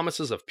 through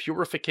promises of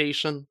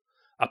purification,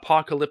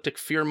 apocalyptic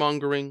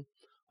fear-mongering,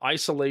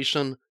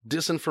 isolation,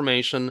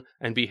 disinformation,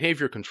 and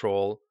behavior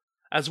control,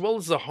 as well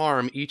as the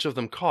harm each of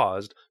them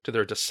caused to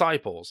their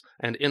disciples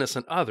and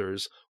innocent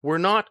others, were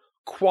not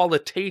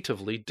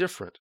qualitatively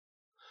different.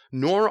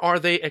 Nor are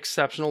they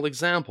exceptional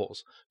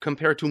examples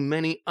compared to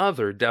many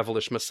other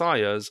devilish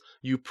messiahs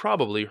you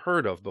probably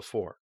heard of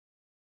before.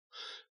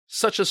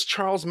 such as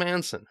Charles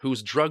Manson,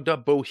 whose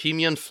drugged-up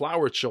bohemian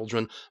flower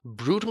children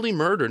brutally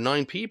murdered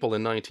 9 people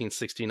in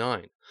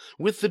 1969,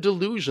 with the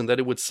delusion that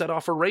it would set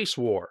off a race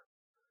war.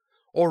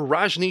 Or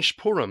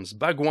Rajneeshpuram's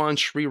Bhagwan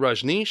Sri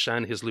Rajneesh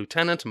and his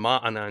lieutenant Ma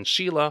Anand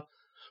Sheela,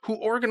 who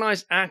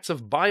organized acts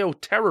of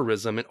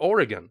bioterrorism in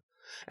Oregon,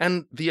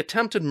 and the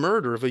attempted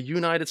murder of a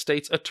United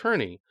States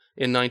attorney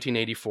in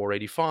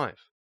 1984-85.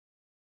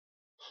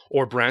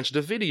 Or Branch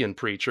Davidian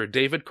preacher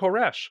David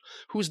Koresh,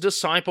 whose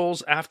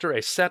disciples, after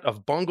a set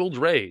of bungled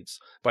raids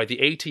by the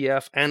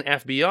ATF and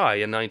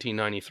FBI in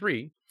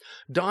 1993,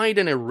 died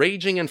in a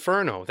raging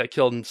inferno that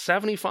killed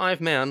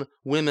 75 men,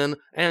 women,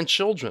 and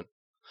children,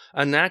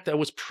 an act that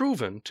was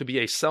proven to be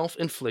a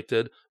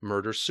self-inflicted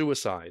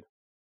murder-suicide.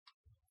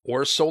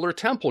 Or Solar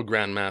Temple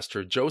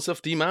Grandmaster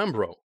Joseph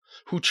DiMambro,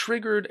 who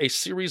triggered a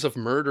series of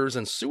murders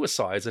and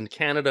suicides in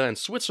Canada and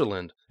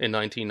Switzerland in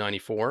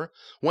 1994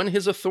 when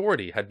his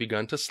authority had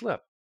begun to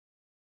slip.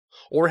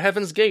 Or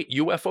Heaven's Gate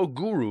UFO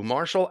guru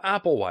Marshall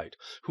Applewhite,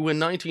 who in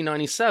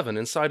 1997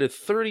 incited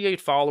 38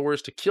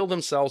 followers to kill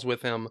themselves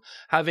with him,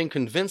 having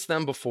convinced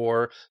them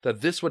before that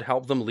this would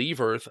help them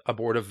leave Earth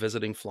aboard a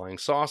visiting flying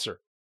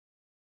saucer.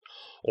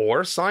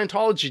 Or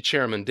Scientology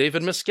chairman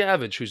David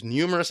Miscavige, whose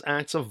numerous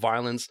acts of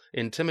violence,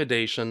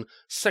 intimidation,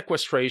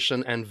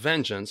 sequestration, and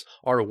vengeance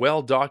are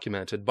well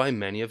documented by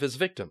many of his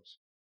victims.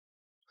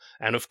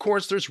 And of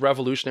course there's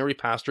revolutionary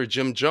pastor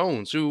Jim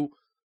Jones, who,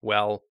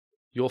 well,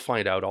 you'll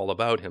find out all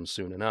about him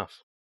soon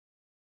enough.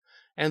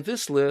 And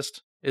this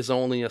list is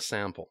only a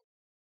sample.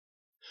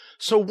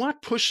 So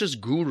what pushes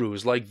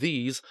gurus like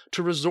these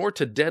to resort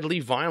to deadly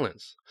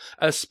violence,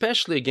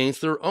 especially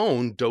against their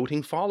own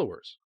doting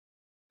followers?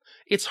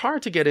 It's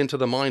hard to get into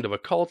the mind of a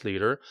cult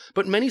leader,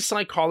 but many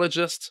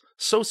psychologists,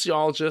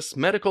 sociologists,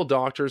 medical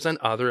doctors, and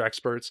other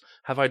experts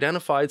have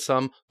identified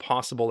some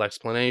possible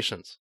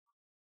explanations.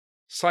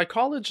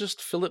 Psychologist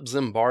Philip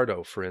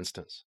Zimbardo, for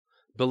instance,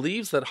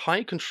 believes that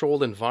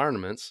high-controlled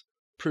environments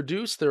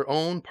produce their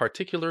own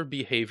particular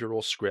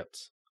behavioral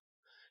scripts.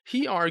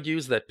 He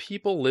argues that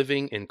people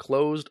living in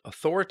closed,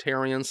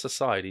 authoritarian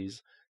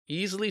societies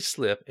easily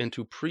slip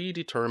into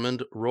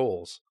predetermined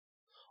roles.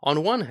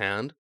 On one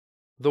hand,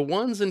 the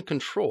ones in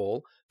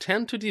control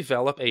tend to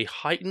develop a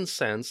heightened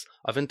sense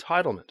of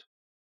entitlement,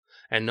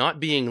 and not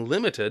being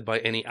limited by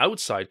any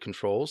outside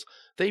controls,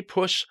 they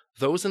push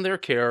those in their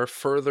care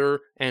further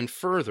and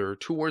further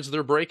towards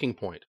their breaking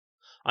point,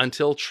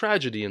 until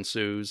tragedy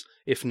ensues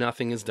if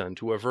nothing is done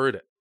to avert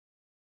it.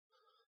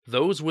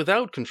 Those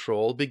without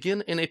control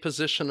begin in a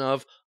position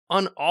of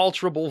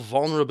unalterable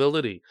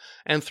vulnerability,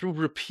 and through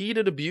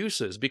repeated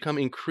abuses become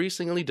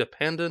increasingly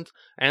dependent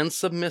and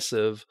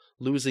submissive,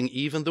 losing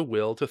even the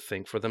will to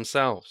think for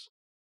themselves.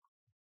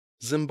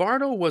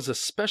 Zimbardo was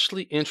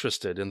especially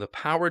interested in the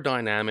power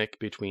dynamic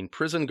between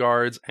prison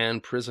guards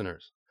and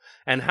prisoners,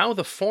 and how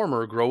the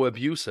former grow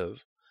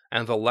abusive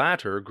and the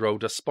latter grow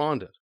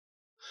despondent.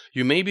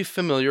 You may be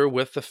familiar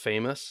with the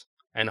famous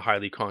and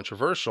highly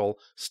controversial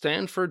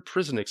Stanford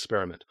Prison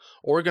Experiment,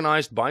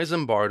 organized by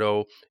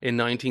Zimbardo in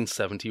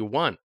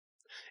 1971,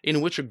 in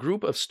which a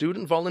group of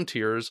student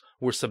volunteers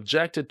were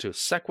subjected to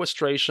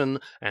sequestration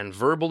and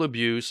verbal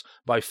abuse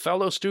by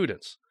fellow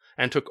students,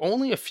 and took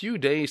only a few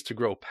days to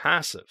grow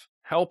passive,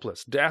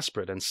 helpless,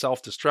 desperate, and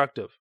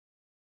self-destructive.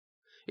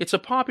 It's a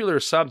popular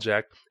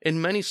subject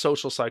in many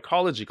social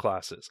psychology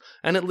classes,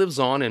 and it lives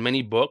on in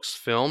many books,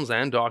 films,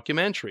 and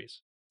documentaries.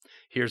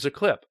 Here's a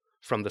clip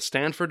from the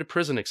Stanford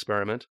Prison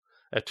Experiment,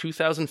 a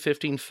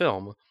 2015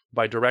 film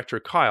by director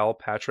Kyle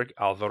Patrick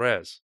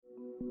Alvarez.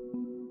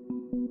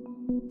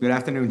 Good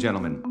afternoon,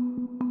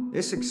 gentlemen.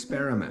 This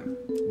experiment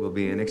will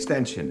be an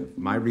extension of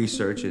my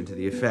research into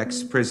the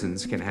effects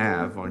prisons can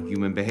have on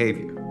human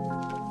behavior.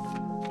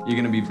 You're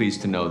going to be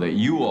pleased to know that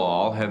you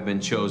all have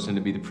been chosen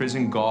to be the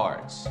prison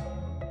guards.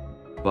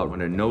 But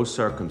under no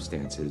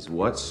circumstances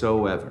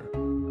whatsoever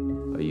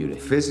are you to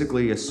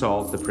physically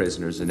assault the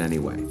prisoners in any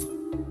way.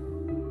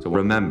 So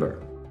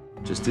remember,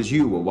 just as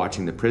you were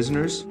watching the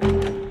prisoners,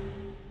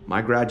 my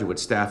graduate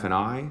staff and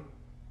I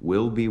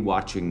will be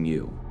watching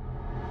you.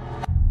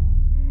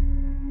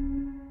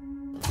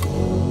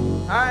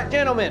 All right,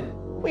 gentlemen,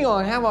 we're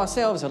gonna have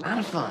ourselves a lot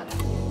of fun.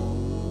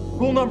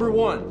 Rule number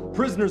 1,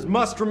 prisoners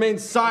must remain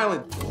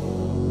silent.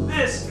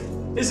 This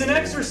is an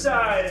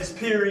exercise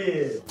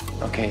period.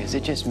 Okay, is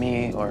it just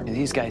me, or are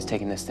these guys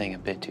taking this thing a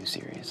bit too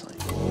seriously?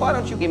 Why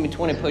don't you give me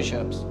 20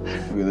 push-ups? Look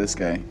at this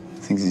guy.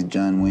 Thinks he's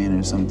John Wayne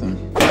or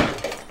something.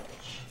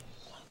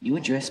 You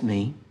address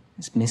me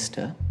as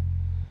Mr.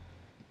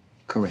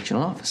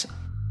 Correctional Officer.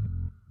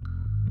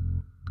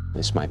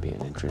 This might be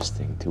an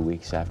interesting 2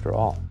 weeks after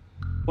all.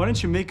 Why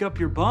didn't you make up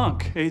your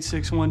bunk,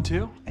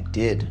 8612? I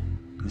did,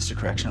 Mr.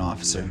 Correctional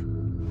Officer.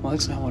 Well,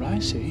 that's not what I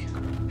see.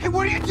 Hey,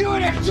 what are you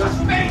doing? It's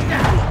just me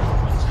now!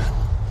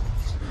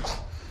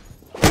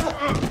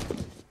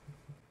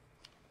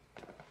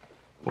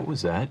 What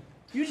was that?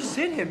 You just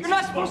hit him. You're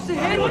not supposed to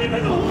hit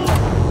him.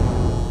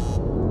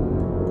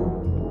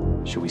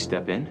 Should we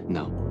step in?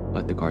 No.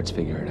 Let the guards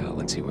figure it out.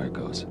 Let's see where it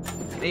goes.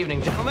 Good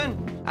evening,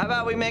 gentlemen. How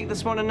about we make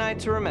this one a night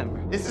to remember?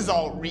 This is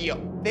all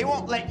real. They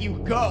won't let you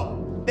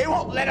go. They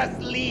won't let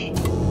us leave.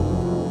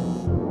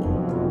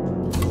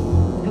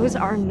 Those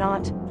are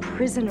not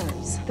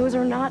prisoners. Those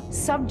are not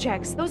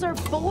subjects. Those are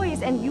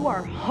boys, and you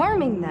are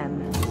harming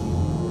them.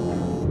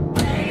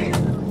 Please!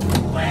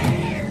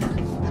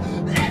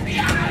 Let me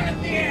out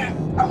of here!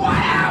 I want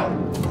out!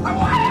 I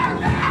want out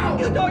now!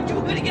 You thought you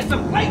were gonna get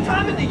some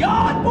playtime in the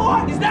yard,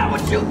 boy? Is that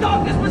what you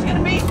thought this was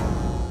gonna be?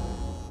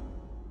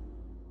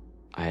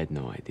 I had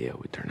no idea it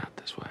would turn out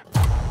this way.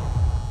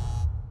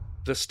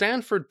 The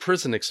Stanford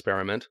Prison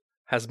Experiment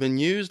has been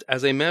used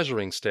as a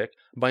measuring stick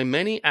by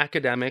many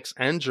academics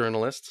and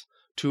journalists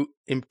to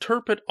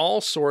interpret all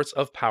sorts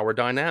of power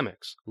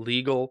dynamics,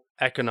 legal,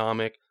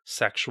 economic,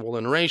 sexual,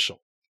 and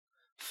racial.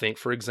 Think,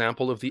 for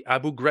example, of the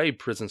Abu Ghraib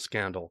prison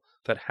scandal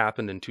that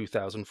happened in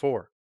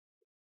 2004.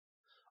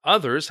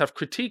 Others have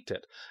critiqued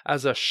it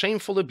as a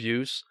shameful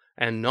abuse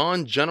and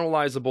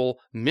non-generalizable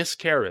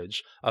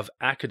miscarriage of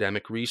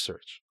academic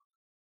research.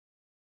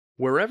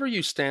 Wherever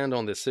you stand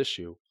on this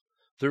issue,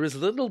 there is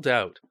little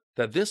doubt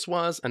that this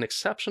was an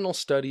exceptional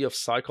study of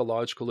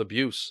psychological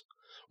abuse,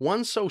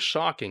 one so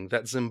shocking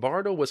that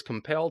Zimbardo was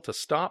compelled to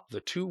stop the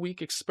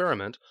 2-week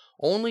experiment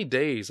only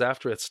days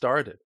after it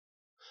started.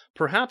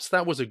 Perhaps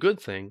that was a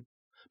good thing,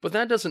 but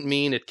that doesn't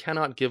mean it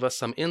cannot give us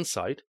some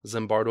insight,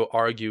 Zimbardo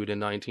argued in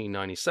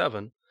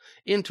 1997,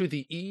 into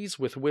the ease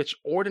with which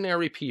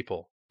ordinary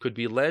people could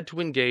be led to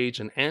engage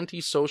in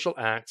antisocial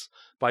acts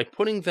by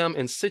putting them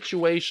in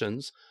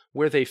situations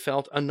where they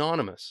felt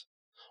anonymous,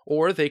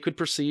 or they could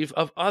perceive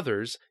of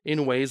others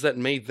in ways that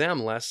made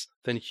them less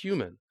than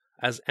human,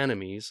 as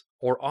enemies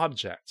or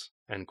objects."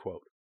 End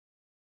quote.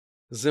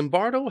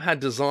 Zimbardo had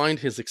designed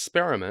his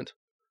experiment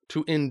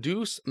to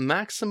induce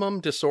maximum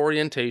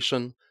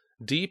disorientation,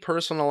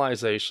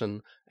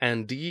 depersonalization,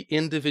 and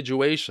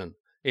de-individuation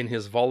in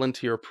his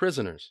volunteer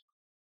prisoners.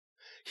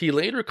 He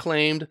later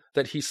claimed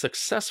that he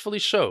successfully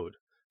showed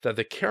that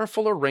the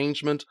careful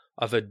arrangement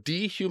of a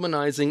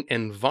dehumanizing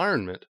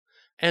environment,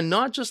 and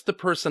not just the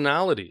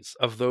personalities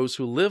of those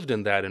who lived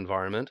in that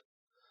environment,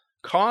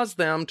 caused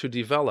them to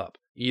develop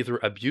either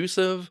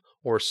abusive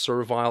or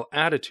servile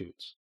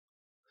attitudes.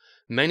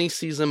 Many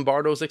see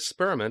Zimbardo's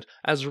experiment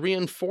as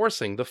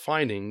reinforcing the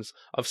findings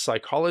of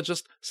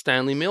psychologist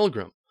Stanley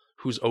Milgram,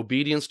 whose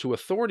obedience to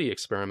authority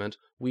experiment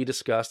we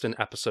discussed in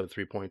episode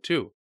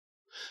 3.2,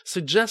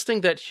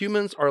 suggesting that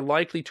humans are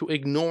likely to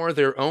ignore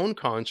their own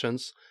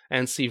conscience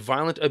and see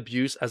violent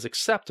abuse as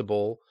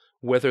acceptable,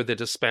 whether they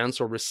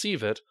dispense or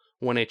receive it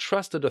when a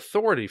trusted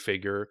authority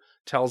figure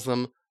tells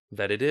them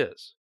that it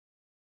is.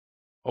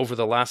 Over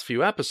the last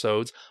few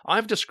episodes,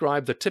 I've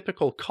described the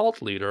typical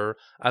cult leader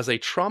as a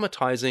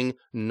traumatizing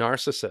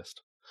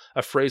narcissist,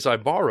 a phrase I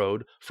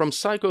borrowed from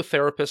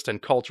psychotherapist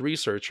and cult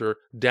researcher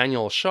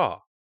Daniel Shaw,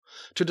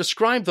 to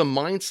describe the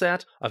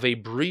mindset of a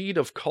breed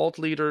of cult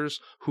leaders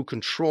who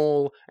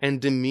control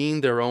and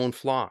demean their own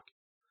flock,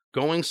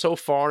 going so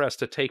far as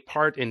to take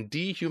part in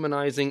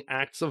dehumanizing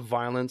acts of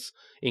violence,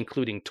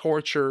 including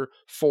torture,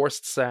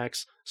 forced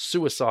sex,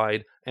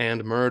 suicide,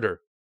 and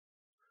murder.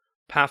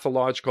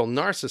 Pathological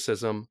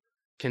narcissism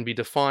can be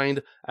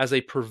defined as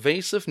a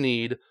pervasive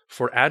need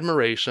for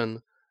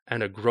admiration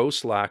and a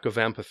gross lack of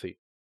empathy,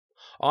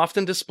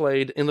 often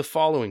displayed in the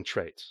following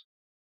traits.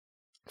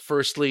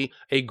 Firstly,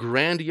 a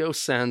grandiose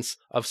sense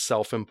of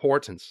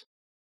self-importance.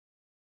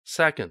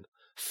 Second,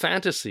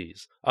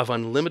 fantasies of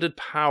unlimited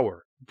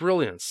power,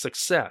 brilliance,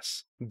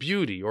 success,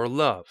 beauty, or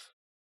love.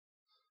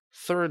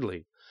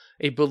 Thirdly,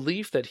 a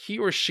belief that he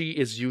or she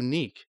is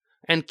unique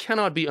and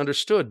cannot be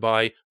understood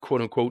by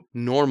quote-unquote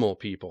normal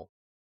people.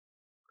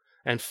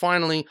 And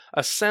finally,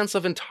 a sense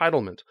of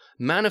entitlement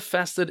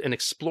manifested in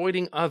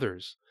exploiting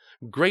others,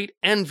 great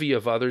envy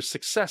of others'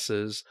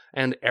 successes,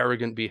 and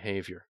arrogant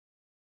behavior.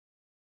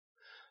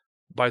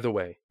 By the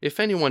way, if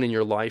anyone in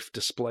your life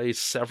displays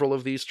several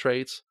of these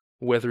traits,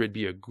 whether it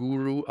be a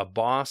guru, a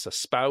boss, a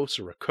spouse,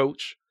 or a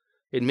coach,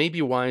 it may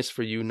be wise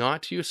for you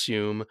not to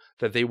assume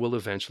that they will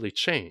eventually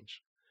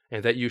change,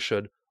 and that you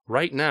should,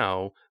 right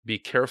now, be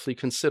carefully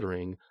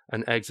considering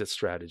an exit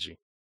strategy.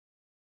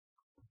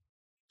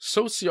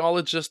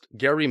 Sociologist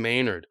Gary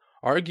Maynard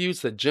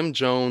argues that Jim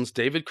Jones,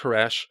 David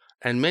Koresh,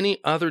 and many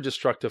other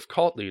destructive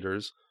cult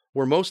leaders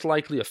were most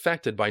likely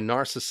affected by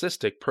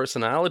narcissistic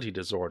personality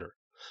disorder,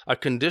 a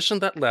condition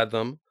that led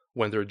them,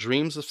 when their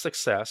dreams of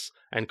success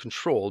and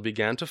control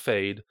began to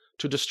fade,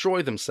 to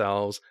destroy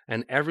themselves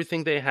and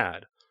everything they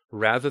had,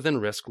 rather than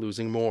risk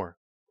losing more.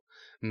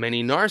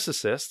 Many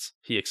narcissists,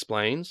 he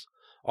explains,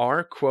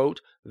 are,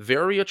 quote,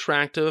 very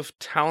attractive,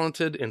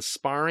 talented,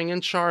 inspiring,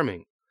 and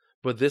charming,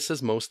 but this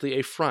is mostly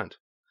a front,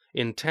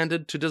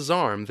 intended to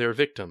disarm their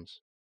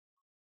victims.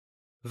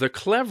 The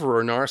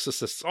cleverer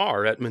narcissists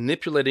are at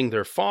manipulating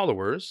their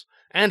followers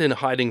and in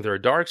hiding their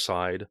dark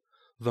side,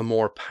 the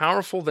more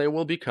powerful they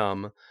will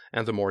become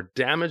and the more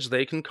damage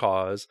they can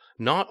cause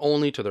not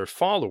only to their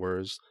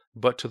followers,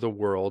 but to the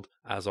world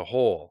as a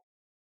whole.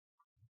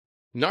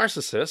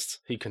 Narcissists,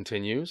 he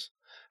continues,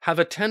 have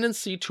a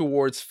tendency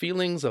towards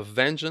feelings of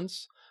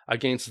vengeance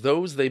against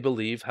those they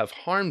believe have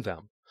harmed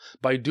them,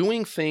 by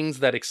doing things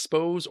that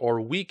expose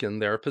or weaken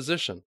their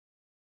position.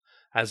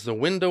 As the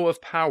window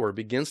of power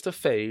begins to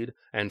fade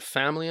and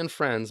family and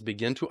friends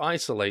begin to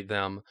isolate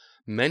them,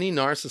 many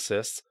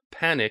narcissists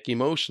panic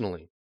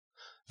emotionally.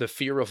 The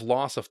fear of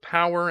loss of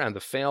power and the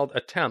failed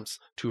attempts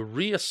to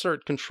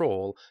reassert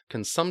control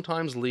can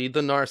sometimes lead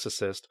the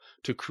narcissist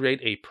to create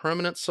a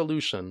permanent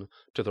solution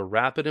to the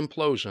rapid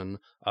implosion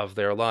of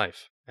their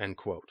life." End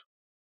quote.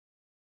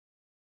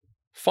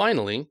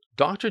 Finally,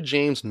 Dr.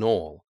 James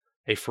Knoll,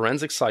 a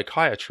forensic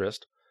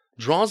psychiatrist,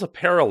 draws a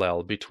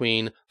parallel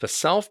between the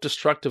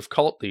self-destructive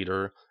cult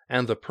leader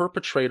and the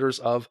perpetrators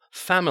of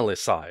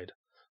familicide,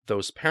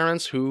 those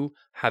parents who,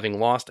 having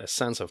lost a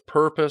sense of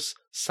purpose,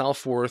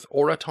 self-worth,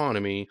 or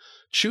autonomy,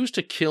 choose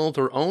to kill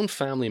their own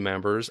family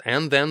members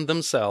and then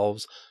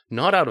themselves,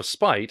 not out of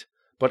spite,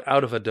 but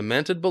out of a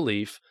demented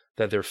belief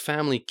that their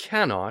family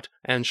cannot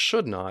and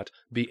should not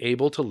be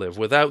able to live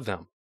without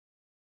them.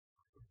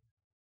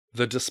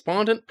 The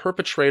despondent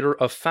perpetrator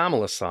of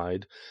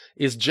familicide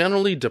is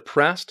generally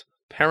depressed,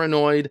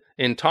 paranoid,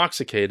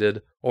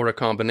 intoxicated, or a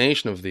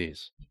combination of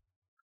these.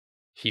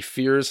 He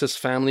fears his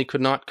family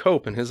could not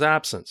cope in his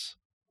absence,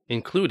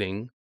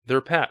 including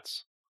their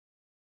pets.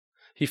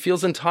 He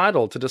feels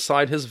entitled to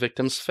decide his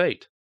victim's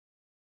fate,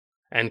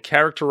 and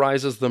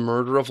characterizes the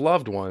murder of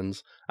loved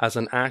ones as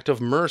an act of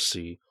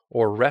mercy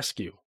or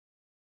rescue.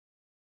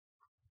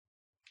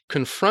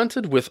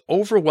 Confronted with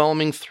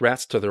overwhelming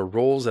threats to their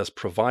roles as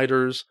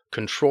providers,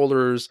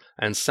 controllers,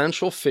 and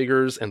central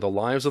figures in the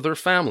lives of their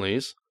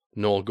families,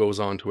 Knoll goes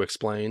on to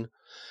explain,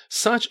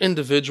 such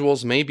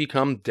individuals may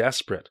become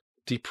desperate,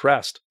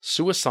 depressed,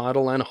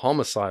 suicidal, and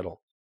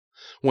homicidal.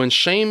 When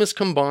shame is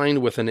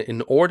combined with an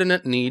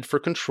inordinate need for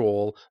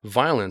control,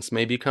 violence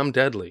may become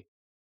deadly.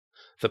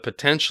 The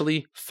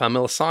potentially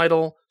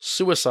familicidal,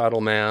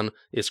 suicidal man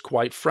is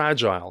quite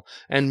fragile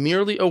and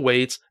merely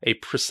awaits a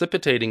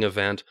precipitating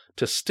event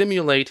to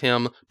stimulate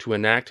him to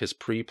enact his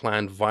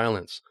pre-planned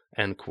violence.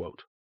 End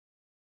quote.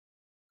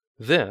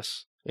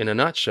 This, in a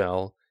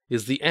nutshell,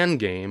 is the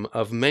endgame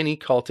of many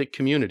cultic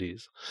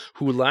communities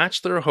who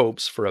latch their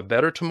hopes for a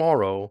better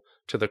tomorrow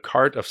to the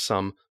cart of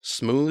some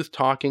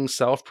smooth-talking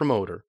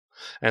self-promoter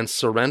and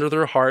surrender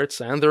their hearts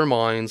and their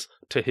minds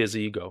to his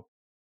ego.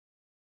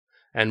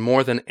 And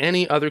more than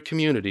any other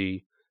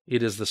community,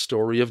 it is the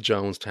story of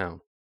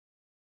Jonestown.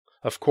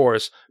 Of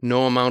course,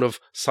 no amount of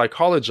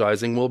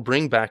psychologizing will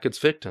bring back its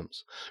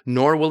victims,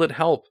 nor will it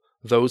help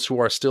those who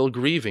are still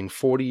grieving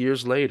 40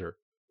 years later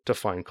to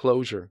find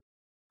closure.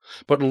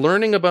 But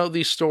learning about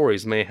these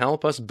stories may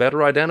help us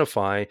better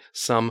identify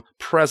some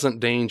present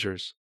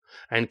dangers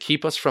and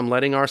keep us from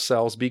letting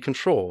ourselves be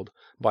controlled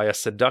by a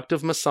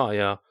seductive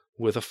messiah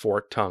with a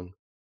forked tongue.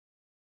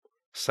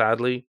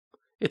 Sadly,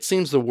 it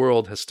seems the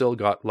world has still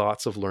got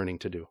lots of learning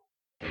to do.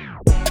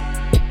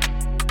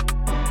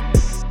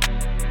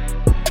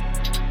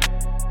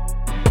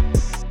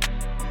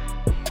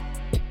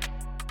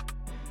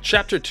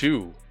 Chapter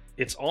 2.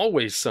 It's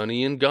Always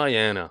Sunny in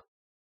Guyana.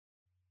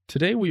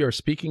 Today we are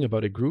speaking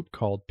about a group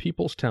called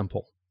People's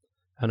Temple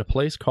and a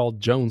place called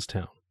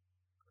Jonestown.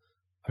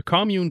 A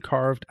commune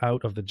carved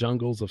out of the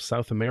jungles of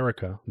South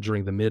America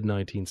during the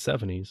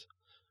mid-1970s,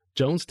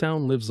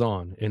 Jonestown lives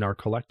on in our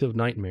collective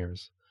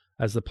nightmares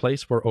as the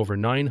place where over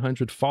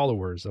 900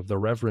 followers of the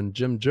Reverend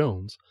Jim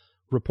Jones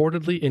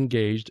reportedly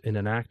engaged in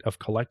an act of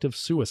collective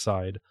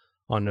suicide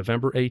on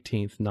November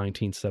 18,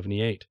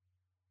 1978.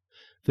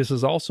 This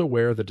is also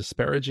where the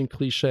disparaging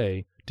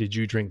cliché, "Did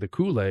you drink the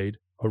Kool-Aid?"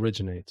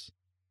 originates.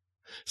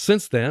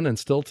 Since then, and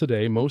still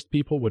today, most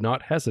people would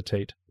not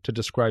hesitate to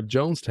describe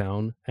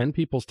Jonestown and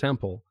People's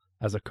Temple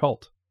as a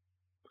cult.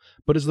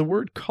 But is the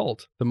word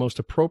cult the most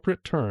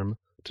appropriate term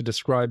to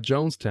describe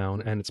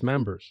Jonestown and its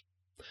members?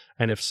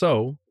 And if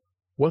so,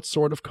 what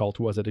sort of cult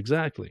was it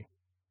exactly?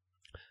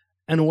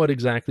 And what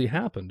exactly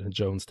happened in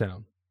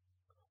Jonestown?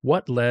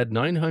 What led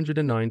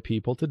 909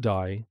 people to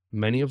die,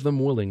 many of them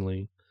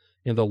willingly,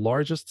 in the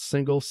largest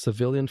single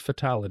civilian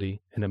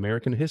fatality in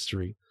American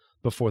history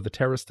before the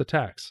terrorist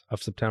attacks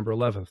of September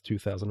 11,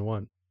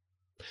 2001?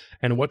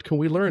 And what can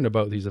we learn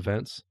about these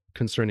events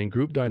concerning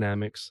group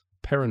dynamics,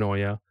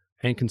 paranoia,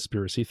 and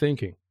conspiracy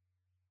thinking?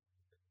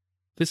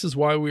 This is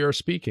why we are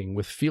speaking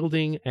with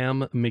Fielding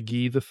M.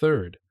 McGee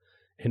III.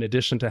 In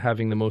addition to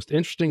having the most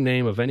interesting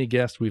name of any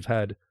guest we've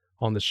had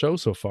on the show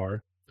so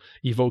far,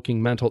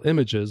 evoking mental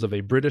images of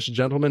a British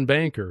gentleman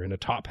banker in a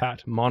top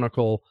hat,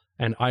 monocle,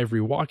 and ivory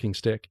walking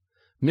stick,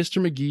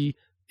 Mr. McGee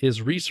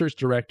is research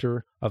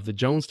director of the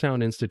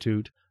Jonestown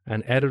Institute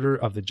and editor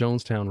of the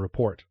Jonestown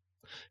Report.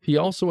 He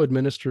also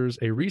administers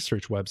a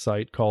research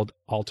website called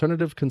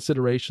Alternative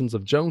Considerations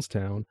of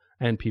Jonestown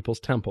and People's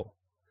Temple.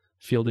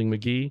 Fielding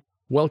McGee,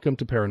 welcome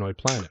to Paranoid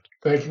Planet.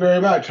 Thank you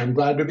very much. I'm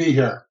glad to be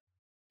here.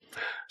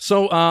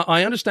 So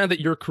I understand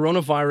that your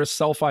coronavirus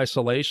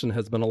self-isolation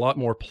has been a lot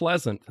more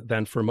pleasant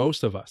than for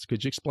most of us.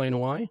 Could you explain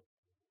why?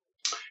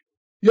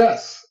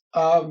 Yes.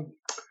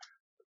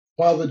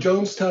 While the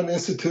Jonestown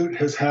Institute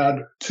has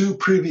had 2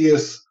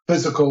 previous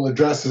physical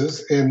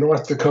addresses in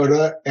North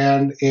Dakota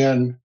and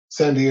in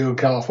San Diego,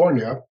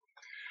 California,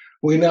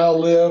 We now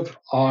live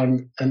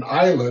on an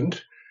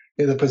island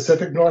in the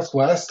Pacific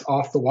Northwest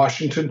off the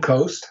Washington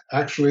coast.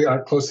 Actually,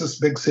 our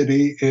closest big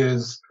city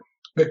is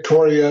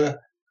Victoria,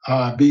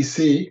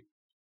 BC.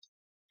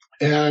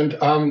 And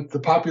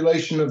the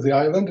population of the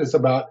island is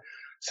about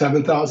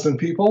 7,000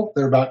 people.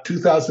 There are about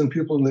 2,000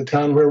 people in the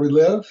town where we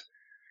live.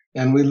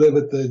 And we live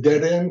at the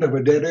dead end of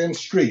a dead-end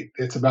street.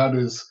 It's about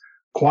as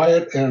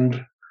quiet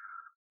and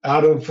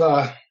out of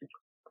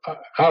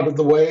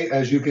the way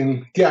as you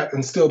can get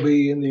and still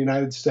be in the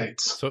United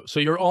States. So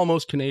you're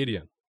almost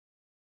Canadian.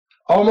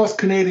 Almost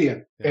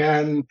Canadian. Yeah.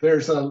 And there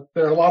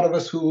are a lot of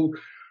us who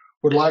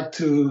would like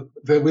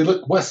that we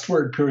look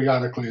westward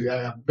periodically.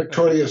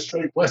 Victoria is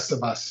straight west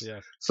of us.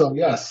 Yes. So,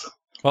 yes.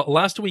 Well,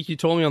 last week you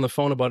told me on the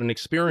phone about an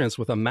experience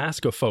with a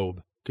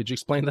maskophobe. Could you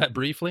explain that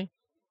briefly?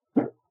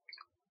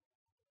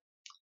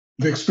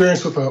 The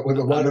experience with a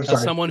what? I'm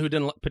sorry. Someone who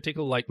didn't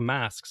particularly like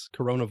masks,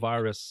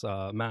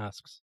 coronavirus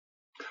masks.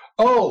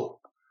 Oh,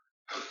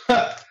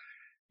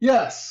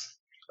 yes.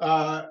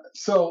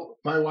 So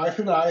my wife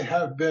and I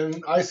have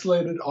been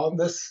isolated on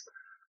this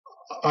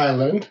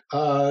island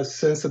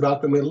since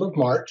about the middle of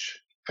March.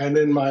 And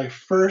in my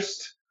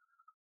first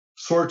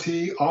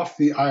sortie off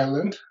the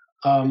island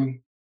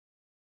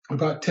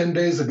about 10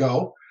 days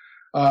ago,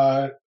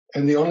 and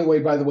the only way,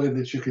 by the way,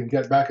 that you can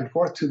get back and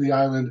forth to the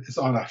island is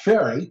on a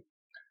ferry.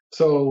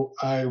 So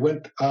I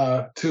went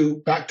back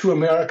to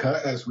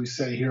America, as we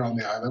say here on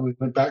the island. We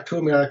went back to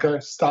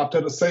America, stopped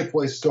at a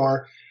Safeway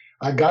store.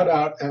 I got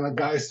out, and a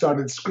guy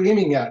started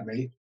screaming at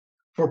me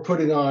for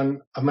putting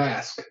on a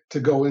mask to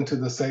go into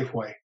the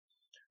Safeway.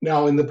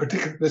 Now, in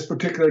this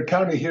particular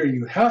county here,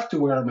 you have to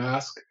wear a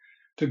mask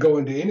to go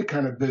into any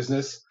kind of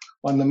business.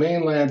 On the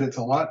mainland, it's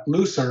a lot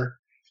looser.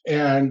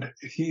 And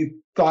he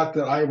thought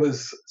that I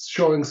was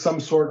showing some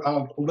sort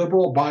of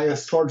liberal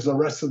bias towards the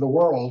rest of the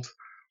world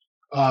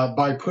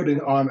by putting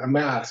on a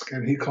mask.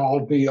 And he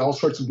called me all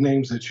sorts of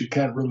names that you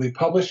can't really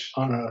publish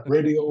on a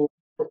radio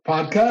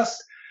podcast.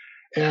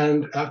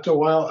 And after a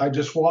while, I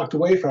just walked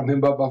away from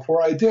him. But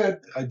before I did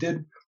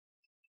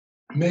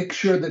make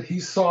sure that he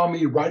saw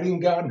me writing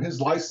down his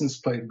license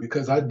plate,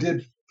 because I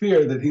did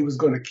fear that he was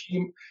going to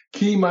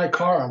key my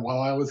car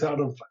while I was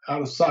out of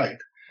sight.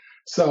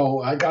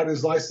 So I got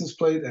his license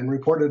plate and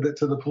reported it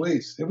to the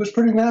police. It was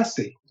pretty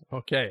nasty.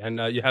 Okay. And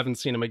you haven't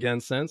seen him again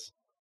since?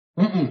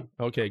 Mm-mm.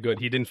 Okay, good.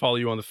 He didn't follow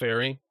you on the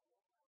ferry?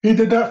 He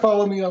did not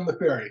follow me on the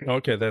ferry.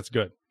 Okay, that's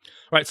good.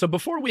 All right, so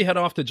before we head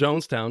off to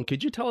Jonestown,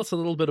 could you tell us a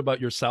little bit about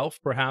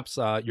yourself, perhaps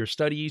your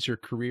studies, your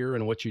career,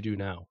 and what you do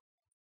now?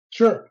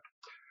 Sure.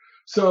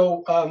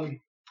 So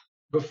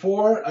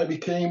before I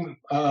became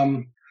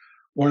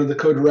one of the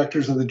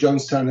co-directors of the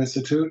Jonestown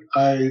Institute,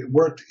 I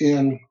worked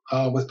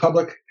with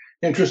public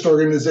interest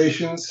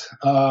organizations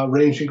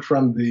ranging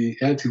from the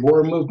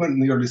anti-war movement in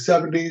the early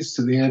 70s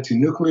to the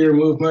anti-nuclear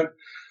movement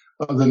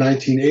of the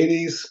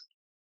 1980s,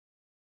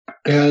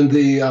 and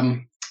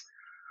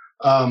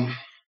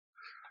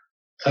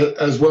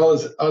as well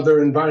as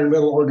other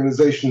environmental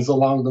organizations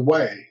along the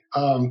way.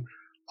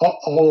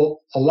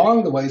 All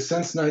along the way,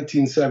 since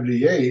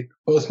 1978,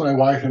 both my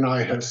wife and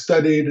I have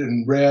studied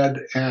and read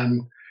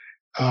and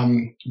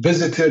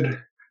visited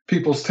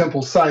People's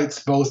Temple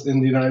sites, both in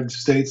the United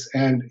States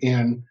and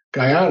in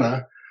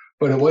Guyana.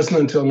 But it wasn't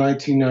until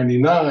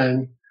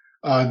 1999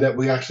 that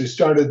we actually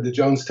started the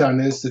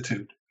Jonestown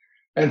Institute.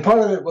 And part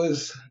of it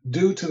was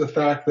due to the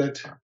fact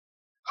that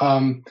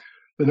in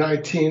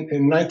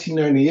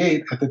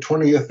 1998, at the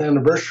 20th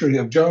anniversary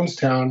of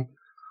Jonestown,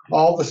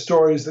 all the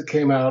stories that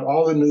came out,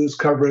 all the news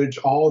coverage,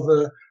 all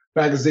the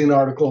magazine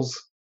articles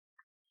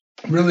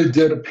really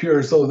did appear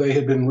as though they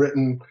had been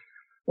written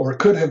or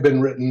could have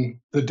been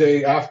written the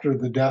day after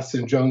the deaths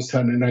in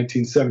Jonestown in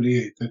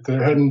 1978, that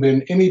there hadn't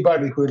been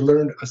anybody who had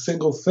learned a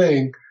single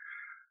thing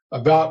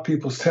about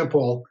People's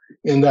Temple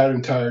in that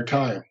entire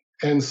time.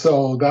 And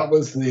so that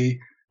was the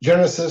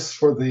genesis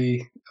for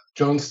the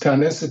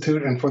Jonestown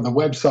Institute and for the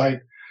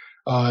website.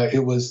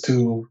 It was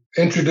to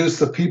introduce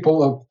the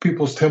people of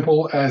People's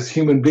Temple as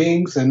human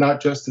beings and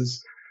not just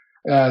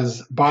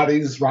as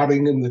bodies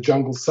rotting in the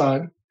jungle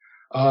sun.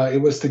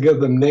 It was to give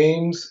them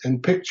names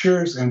and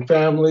pictures and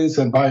families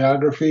and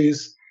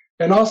biographies,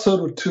 and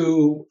also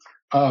to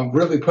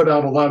really put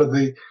out a lot of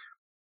the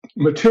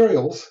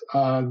materials,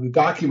 the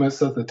documents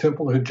that the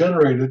temple had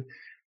generated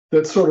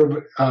that sort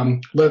of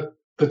let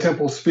the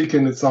temple speak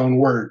in its own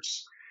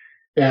words.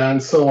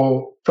 And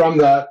so from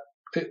that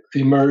it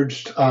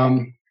emerged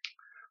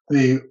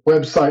the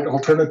website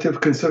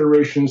Alternative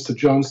Considerations to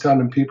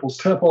Jonestown and People's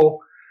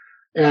Temple.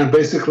 And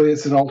basically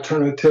it's an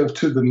alternative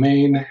to the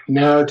main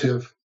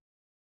narrative.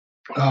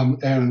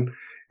 And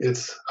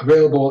it's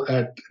available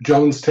at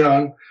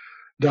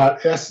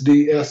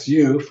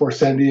jonestown.sdsu for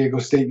San Diego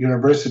State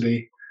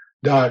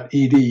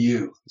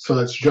University.edu. So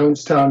that's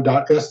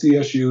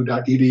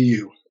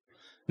jonestown.sdsu.edu.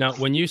 Now,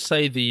 when you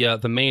say the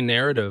main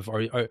narrative,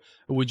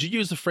 would you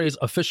use the phrase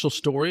official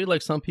story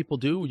like some people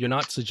do? You're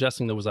not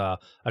suggesting there was a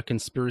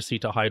conspiracy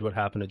to hide what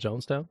happened at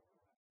Jonestown?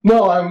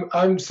 No,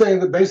 I'm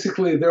saying that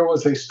basically there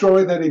was a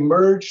story that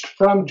emerged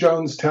from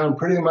Jonestown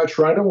pretty much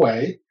right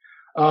away.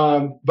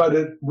 But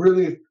it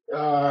really,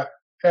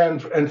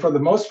 and for the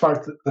most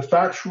part, the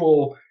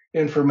factual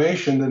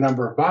information, the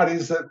number of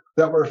bodies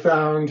that were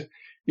found,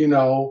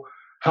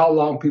 how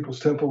long People's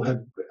Temple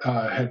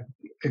had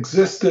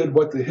existed,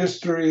 what the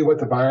history, what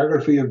the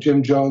biography of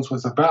Jim Jones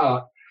was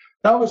about,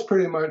 that was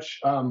pretty much,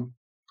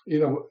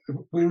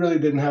 we really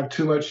didn't have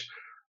too much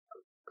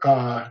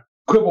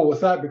quibble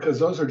with that, because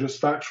those are just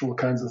factual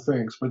kinds of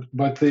things.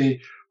 But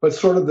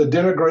sort of the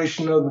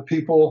denigration of the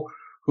people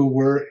who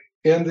were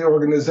in the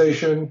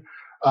organization,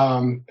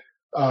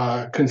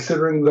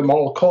 considering them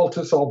all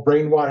cultists, all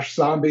brainwashed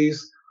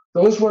zombies,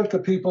 those weren't the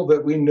people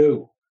that we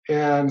knew.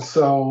 And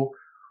so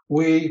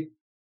we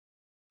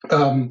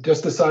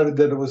just decided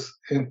that it was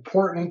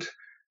important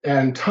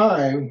and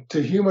time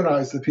to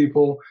humanize the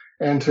people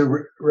and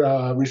to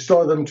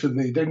restore them to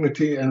the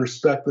dignity and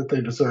respect that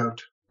they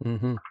deserved.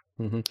 Mm-hmm.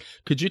 Mm-hmm.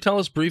 Could you tell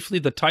us briefly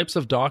the types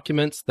of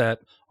documents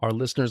that our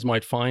listeners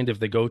might find if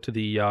they go to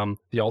the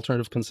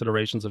Alternative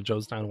Considerations of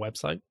Jonestown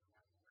website?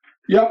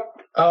 Yep.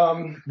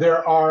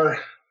 There are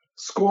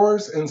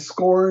scores and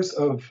scores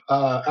of,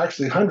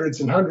 actually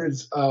hundreds and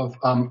hundreds of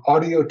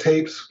audio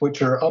tapes,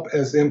 which are up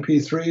as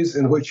MP3s,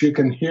 in which you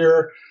can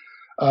hear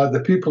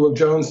the people of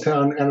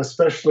Jonestown, and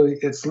especially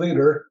its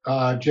leader,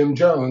 Jim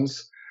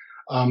Jones,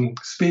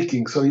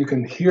 speaking. So you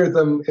can hear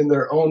them in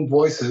their own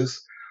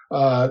voices.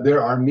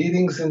 There are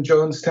meetings in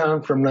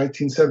Jonestown from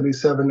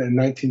 1977 and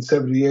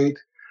 1978.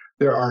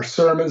 There are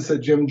sermons that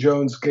Jim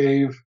Jones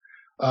gave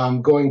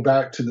going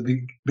back to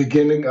the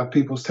beginning of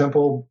People's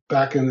Temple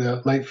back in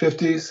the late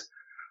 50s.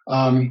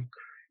 In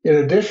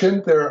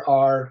addition, there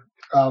are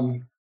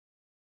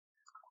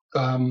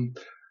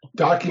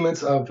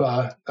documents of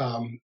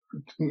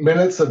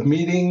minutes of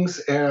meetings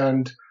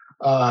and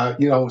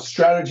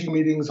strategy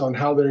meetings on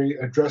how they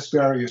address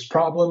various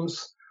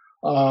problems,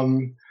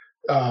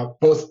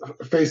 both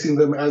facing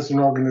them as an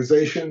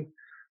organization.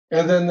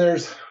 And then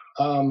there's,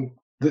 and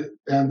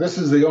this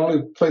is the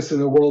only place in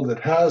the world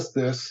that has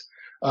this,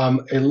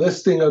 a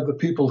listing of the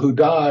people who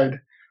died.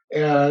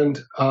 And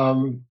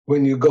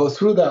when you go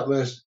through that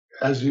list,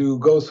 as you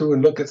go through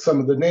and look at some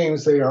of the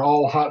names, they are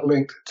all hot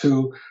linked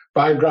to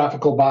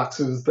biographical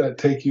boxes that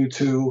take you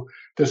to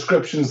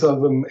descriptions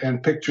of them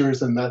and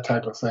pictures and that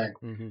type of thing.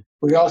 Mm-hmm.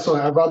 We also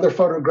have other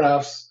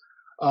photographs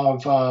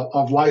of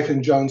life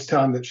in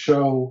Jonestown that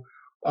show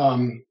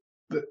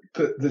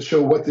that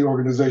show what the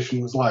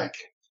organization was like.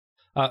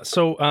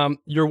 So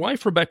your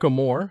wife, Rebecca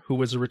Moore, who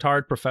was a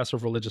retired professor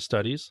of religious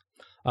studies,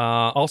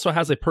 also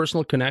has a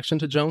personal connection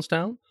to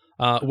Jonestown.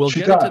 We'll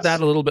get into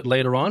that a little bit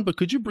later on, but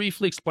could you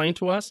briefly explain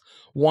to us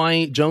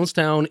why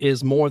Jonestown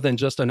is more than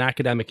just an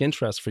academic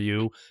interest for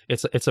you?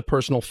 It's a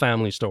personal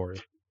family story.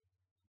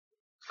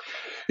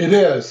 It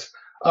is.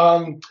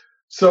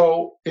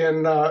 So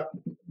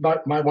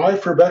my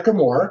wife, Rebecca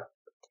Moore,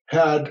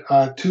 had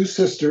two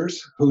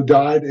sisters who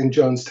died in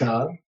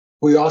Jonestown.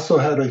 We also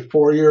had a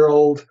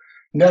 4-year-old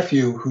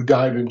nephew who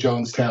died in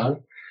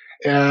Jonestown.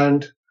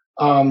 And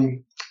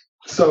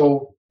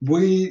so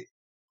we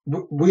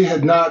knew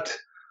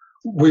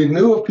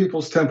of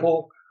People's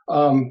Temple.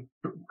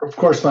 Of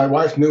course, my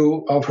wife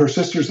knew of her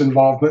sister's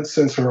involvement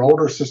since her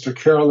older sister,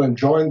 Carolyn,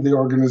 joined the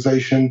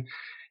organization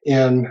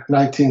in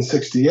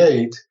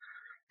 1968.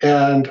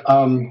 And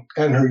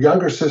her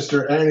younger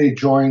sister, Annie,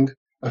 joined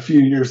a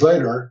few years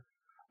later.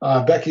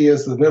 Rebecca,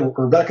 as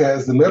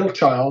the middle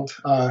child,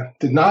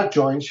 did not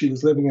join. She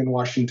was living in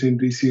Washington,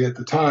 D.C. at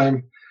the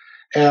time.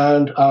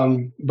 And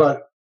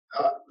but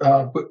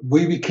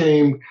we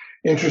became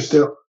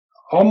interested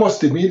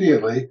almost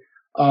immediately,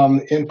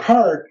 in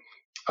part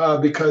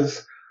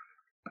because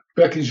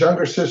Becky's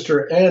younger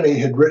sister, Annie,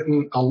 had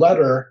written a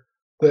letter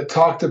that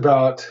talked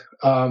about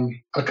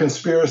a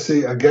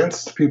conspiracy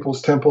against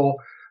People's Temple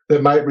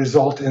that might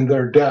result in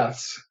their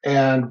deaths.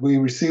 And we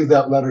received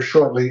that letter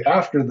shortly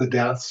after the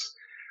deaths,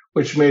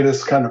 which made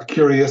us kind of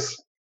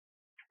curious,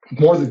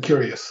 more than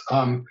curious,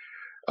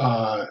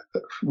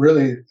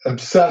 really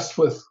obsessed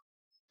with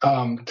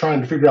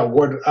trying to figure out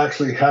what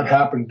actually had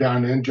happened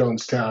down in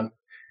Jonestown.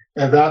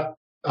 And that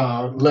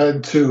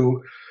led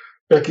to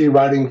Becky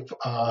writing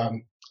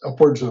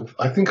upwards of,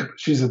 I think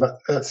she's about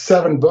at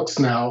 7 books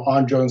now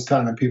on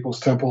Jonestown and People's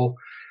Temple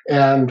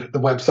and the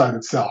website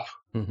itself.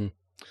 Mm-hmm.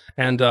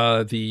 And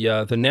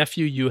the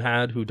nephew you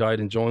had who died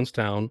in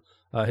Jonestown,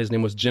 his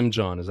name was Jim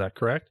John, is that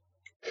correct?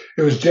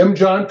 It was Jim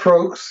John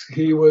Prokes.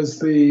 He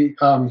was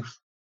and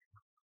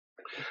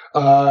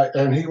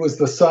he was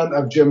the son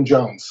of Jim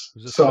Jones.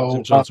 So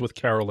Jim Jones with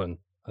Carolyn,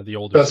 the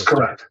older that's sister.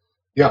 Correct.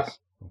 Yeah.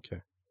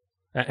 Okay.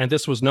 And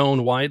this was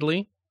known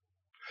widely?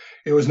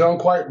 It was known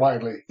quite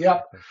widely.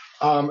 Yep.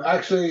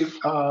 Actually,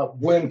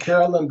 when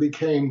Carolyn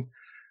became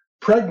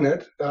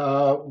pregnant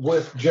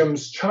with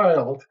Jim's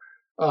child,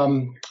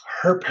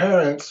 her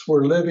parents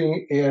were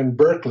living in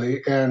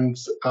Berkeley, and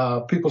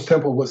People's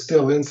Temple was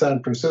still in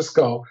San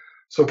Francisco.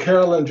 So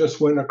Carolyn just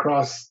went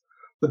across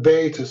the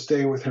bay to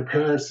stay with her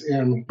parents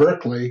in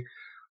Berkeley.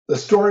 The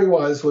story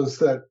was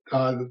that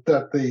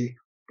the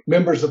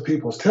members of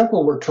People's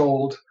Temple were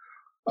told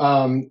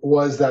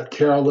was that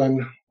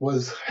Carolyn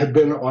had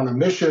been on a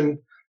mission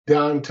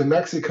down to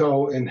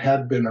Mexico and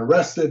had been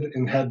arrested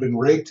and had been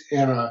raped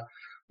in a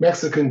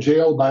Mexican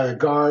jail by a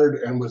guard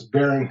and was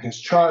bearing his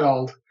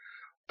child.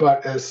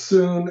 But as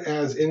soon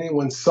as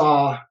anyone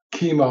saw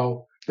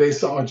Chemo, they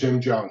saw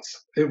Jim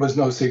Jones. It was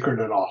no secret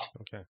at all.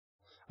 Okay.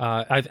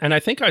 I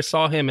think I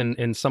saw him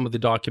in some of the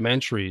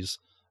documentaries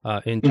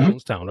in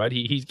Jonestown, right?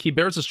 He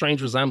bears a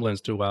strange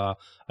resemblance to a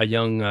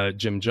young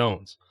Jim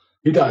Jones.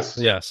 He does.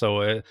 Yeah.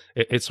 So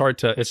it's hard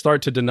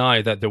to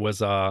deny that there was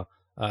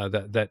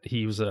that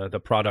he was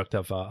the product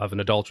of an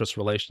adulterous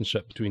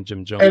relationship between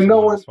Jim Jones and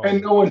no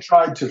one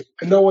tried to.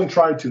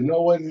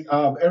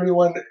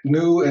 Everyone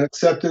knew and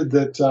accepted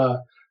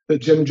that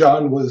Jim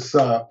John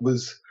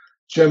was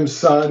Jim's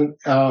son.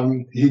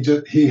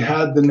 He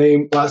had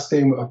the last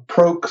name of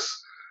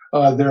Prokes.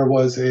 There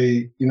was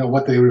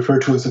what they refer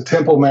to as a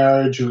temple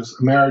marriage. It was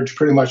a marriage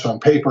pretty much on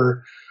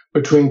paper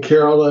between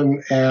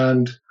Carolyn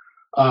and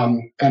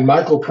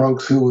Michael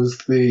Prokes, who was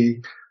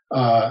the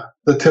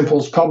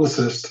temple's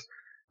publicist.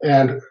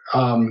 And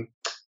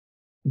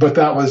but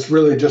that was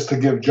really just to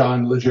give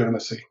John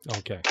legitimacy.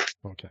 Okay.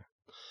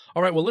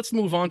 All right. Well, let's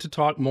move on to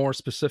talk more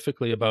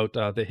specifically about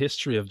the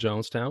history of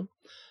Jonestown.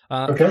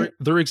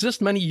 There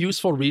exist many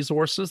useful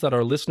resources that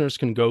our listeners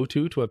can go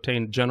to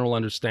obtain general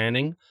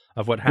understanding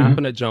of what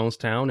happened at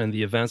Jonestown and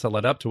the events that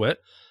led up to it.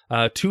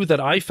 Two that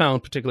I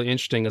found particularly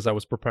interesting as I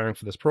was preparing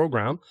for this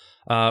program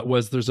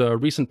there's a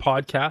recent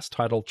podcast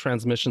titled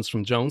Transmissions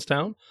from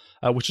Jonestown,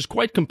 which is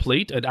quite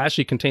complete. It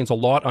actually contains a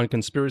lot on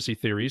conspiracy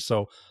theories,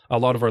 so a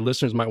lot of our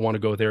listeners might want to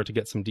go there to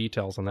get some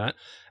details on that.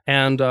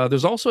 And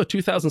there's also a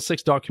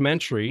 2006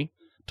 documentary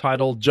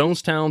titled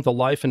Jonestown, The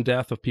Life and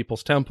Death of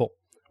People's Temple,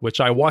 which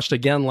I watched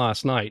again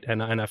last night,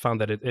 and I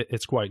found that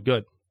it's quite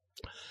good.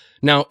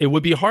 Now, it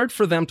would be hard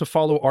for them to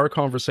follow our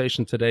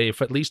conversation today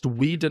if at least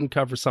we didn't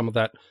cover some of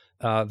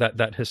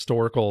that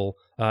historical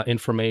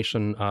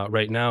information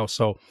right now.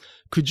 So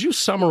could you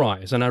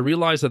summarize, and I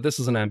realize that this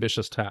is an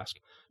ambitious task,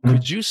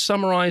 could you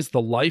summarize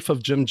the life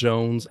of Jim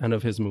Jones and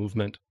of his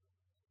movement?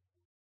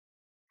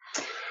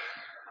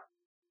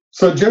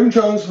 So Jim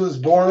Jones was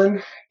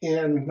born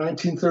in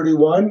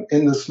 1931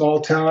 in the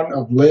small town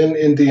of Lynn,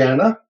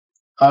 Indiana.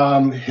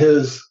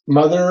 His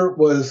mother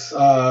was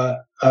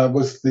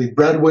the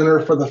breadwinner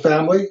for the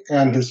family,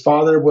 and his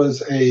father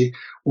was a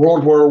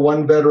World War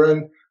I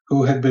veteran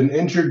who had been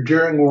injured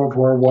during World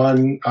War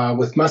I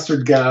with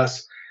mustard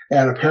gas,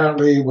 and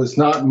apparently was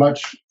not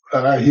much.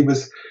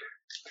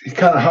 He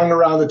kind of hung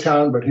around the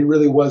town, but he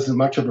really wasn't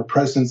much of a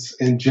presence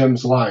in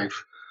Jim's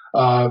life.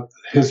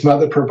 His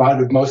mother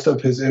provided most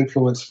of his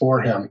influence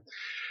for him.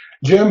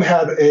 Jim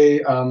had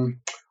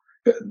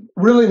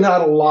really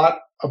not a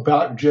lot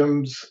about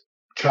Jim's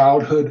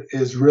childhood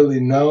is really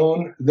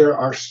known. There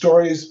are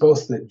stories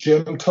both that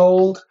Jim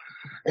told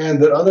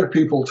and that other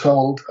people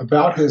told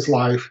about his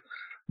life,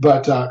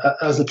 but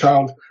as a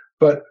child,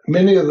 but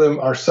many of them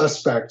are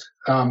suspect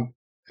on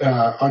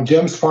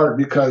Jim's part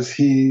because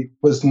he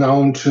was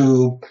known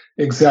to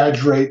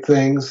exaggerate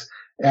things,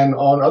 and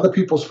on other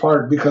people's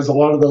part because a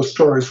lot of those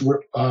stories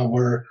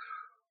were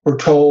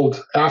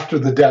told after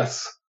the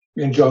deaths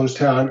in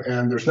Jonestown,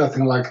 and there's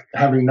nothing like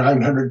having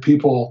 900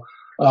 people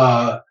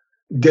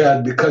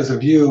dead because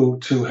of you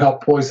to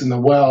help poison the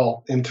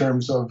well in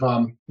terms of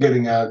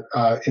getting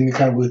any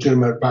kind of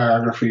legitimate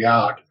biography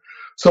out.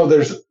 So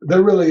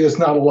there really is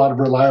not a lot of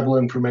reliable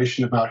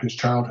information about his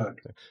childhood.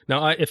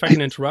 Now, if I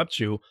can interrupt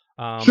you,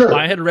 sure.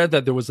 I had read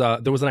that there was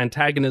an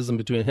antagonism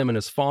between him and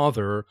his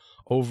father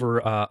over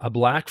a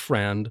black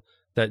friend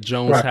that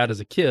Jones had as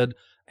a kid,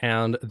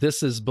 and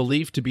this is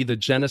believed to be the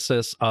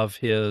genesis of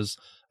his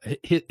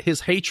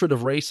hatred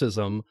of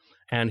racism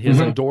and his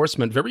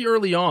endorsement very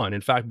early on.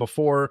 In fact,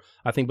 before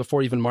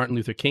even Martin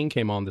Luther King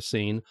came on the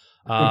scene,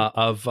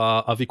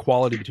 of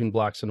equality between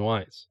blacks and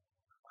whites.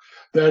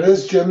 That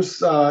is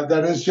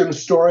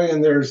Jim's story,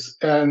 and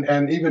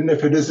and even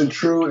if it isn't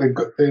true,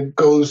 it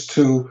goes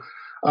to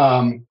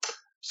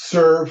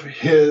serve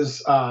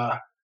his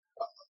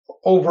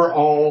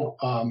overall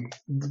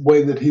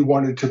way that he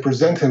wanted to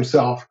present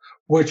himself,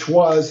 which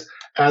was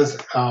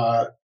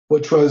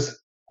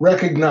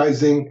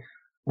recognizing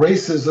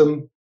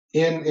racism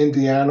in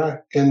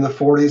Indiana in the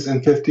 40s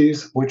and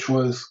 50s, which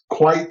was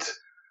quite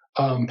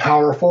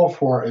powerful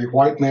for a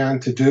white man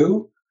to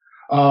do.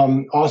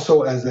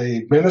 Also, as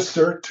a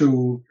minister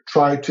to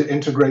try to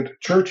integrate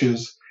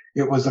churches,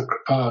 it was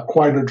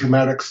quite a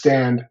dramatic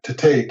stand to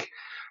take.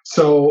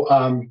 So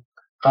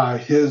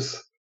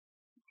his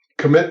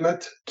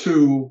commitment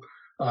to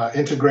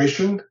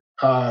integration,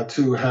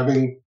 to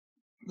having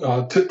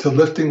to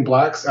lifting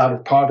blacks out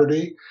of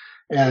poverty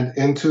and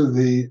into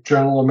the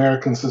general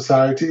American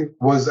society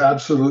was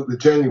absolutely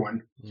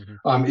genuine,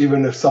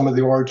 even if some of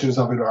the origins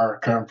of it are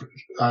kind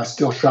of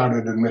still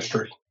shrouded in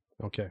mystery.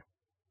 Okay.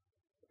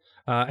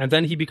 And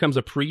then he becomes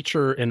a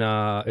preacher in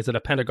is it a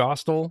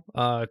Pentecostal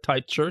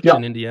type church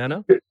in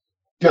Indiana?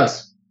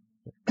 Yes.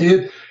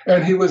 He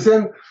was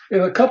in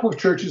a couple of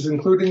churches,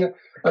 including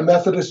a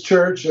Methodist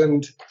church,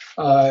 and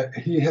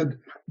he had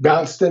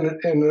bounced in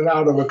and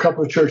out of a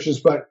couple of churches,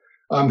 but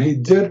he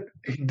did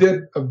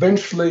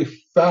eventually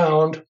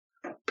found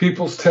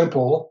People's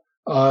Temple,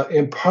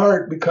 in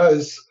part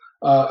because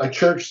a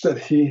church that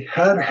he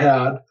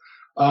had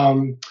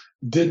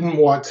didn't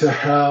want to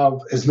have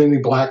as many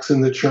blacks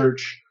in the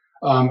church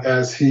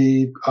as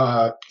he,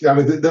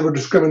 they were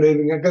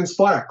discriminating against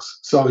blacks.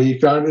 So he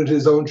founded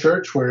his own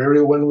church where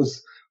everyone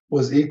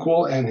was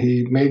equal, and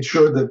he made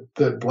sure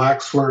that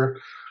blacks were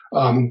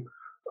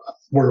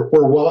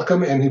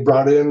welcome, and he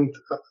brought in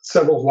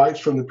several whites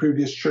from the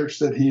previous church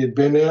that he had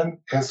been in.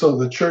 And so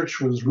the church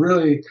was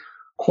really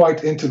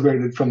quite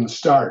integrated from the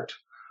start.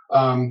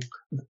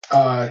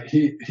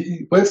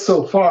 He went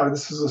so far,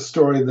 this is a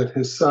story that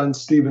his son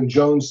Stephen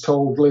Jones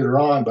told later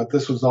on, but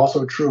this was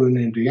also true in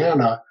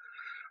Indiana,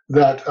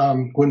 that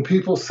when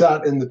people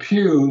sat in the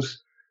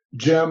pews,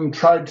 Jim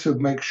tried to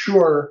make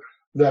sure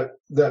that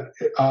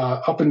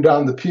up and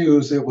down the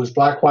pews it was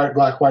black, white,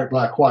 black, white,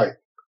 black, white,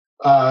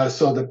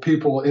 so that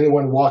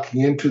anyone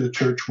walking into the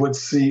church would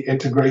see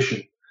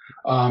integration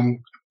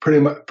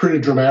pretty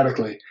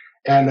dramatically.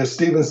 And as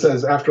Stephen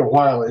says, after a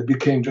while, it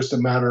became just a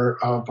matter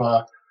of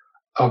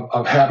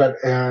habit,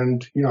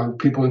 and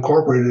people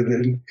incorporated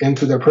it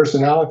into their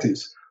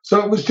personalities.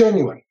 So it was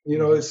genuine.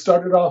 It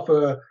started off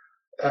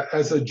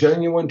as a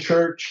genuine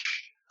church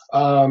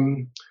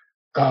in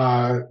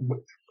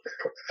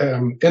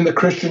the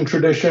Christian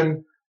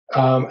tradition,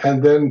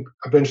 and then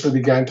eventually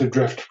began to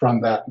drift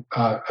from that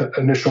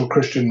initial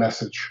Christian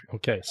message.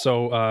 Okay,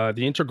 so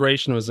the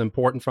integration was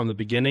important from the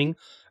beginning.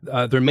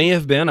 There may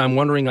have been, I'm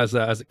wondering, as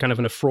kind of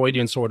in a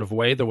Freudian sort of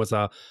way, there was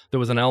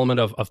an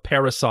element of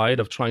parasite,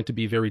 of trying to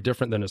be very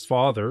different than his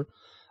father.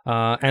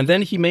 And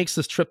then he makes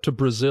this trip to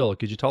Brazil.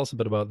 Could you tell us a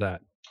bit about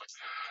that?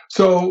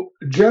 So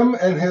Jim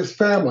and his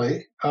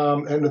family,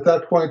 and at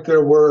that point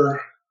there were,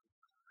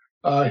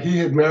 he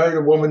had married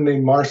a woman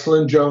named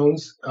Marcelyn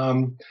Jones,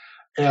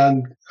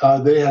 and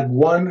they had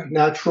one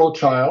natural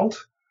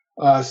child,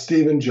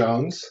 Stephen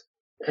Jones,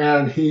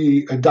 and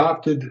he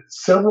adopted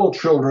several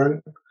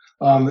children,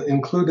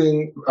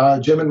 including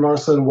Jim and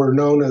Marcelyn were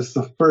known as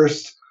the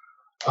first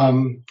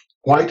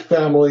white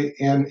family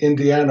in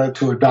Indiana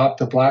to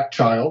adopt a black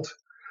child,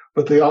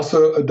 but they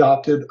also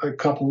adopted a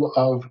couple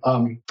of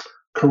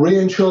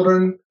Korean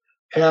children,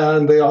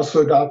 and they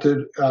also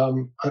adopted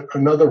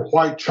another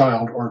white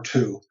child or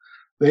two.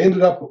 They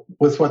ended up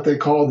with what they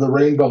called the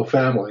Rainbow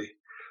family.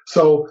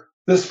 So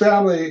this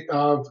family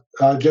of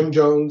Jim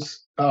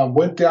Jones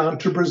went down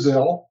to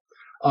Brazil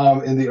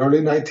in the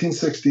early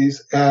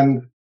 1960s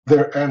and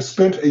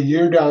spent a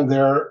year down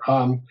there,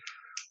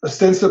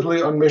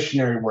 ostensibly on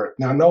missionary work.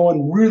 Now, no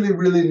one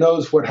really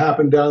knows what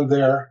happened down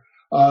there.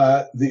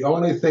 The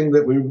only thing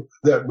that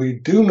we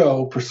do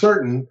know for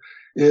certain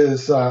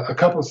is a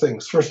couple of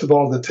things. First of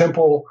all, the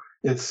temple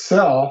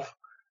itself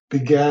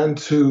began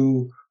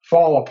to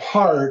fall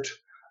apart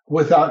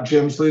without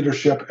Jim's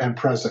leadership and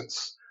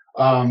presence.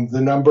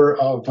 The number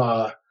of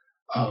the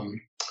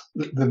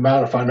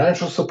amount of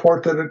financial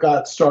support that it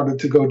got started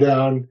to go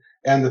down,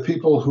 and the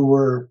people who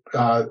were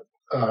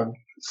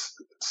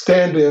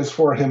stand-ins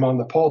for him on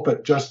the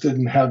pulpit just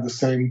didn't have the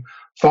same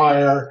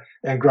fire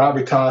and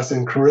gravitas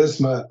and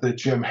charisma that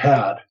Jim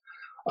had.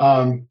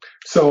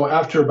 So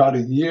after about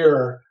a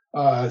year,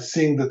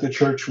 seeing that the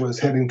church was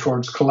heading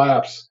towards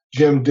collapse,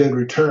 Jim did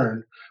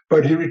return,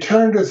 but he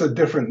returned as a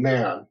different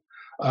man.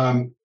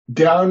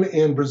 Down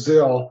in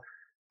Brazil,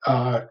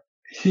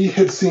 he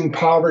had seen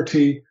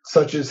poverty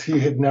such as he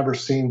had never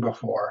seen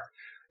before.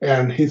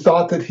 And he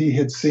thought that he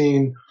had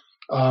seen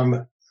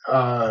that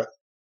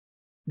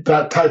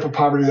type of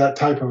poverty, that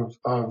type of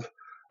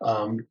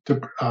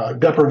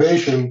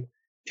deprivation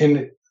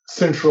in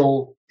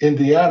central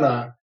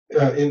Indiana,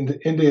 in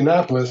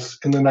Indianapolis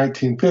in the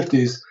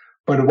 1950s,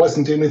 but it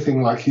wasn't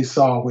anything like he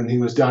saw when he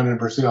was down in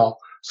Brazil.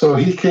 So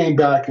he came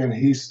back and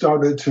he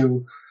started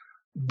to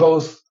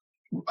both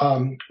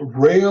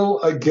rail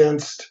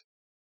against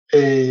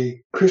a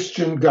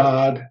Christian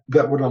God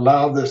that would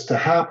allow this to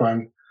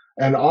happen,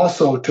 and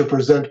also to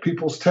present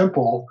People's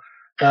Temple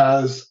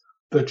as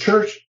the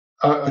church,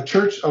 a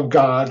church of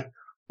God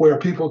where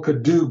people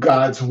could do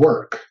God's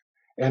work.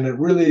 And it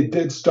really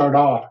did start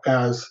off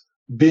as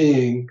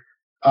being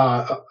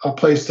a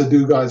place to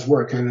do God's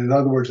work. And in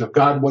other words, if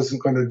God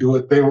wasn't going to do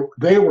it, they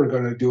were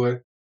going to do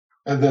it.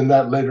 And then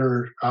that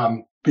later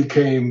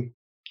became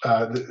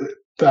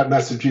that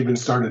message even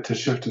started to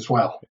shift as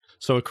well.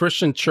 So a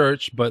Christian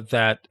church, but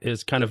that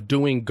is kind of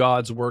doing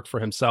God's work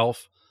for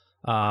himself,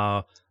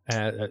 and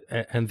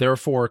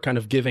therefore kind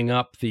of giving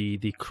up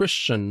the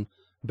Christian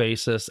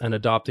basis and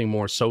adopting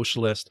more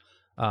socialist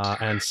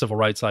and civil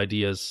rights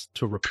ideas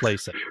to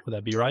replace it. Would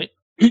that be right?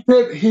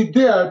 He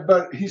did,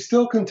 but he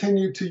still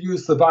continued to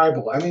use the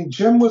Bible. I mean,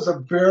 Jim was a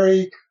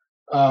very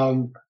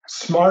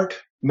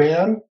smart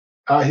man.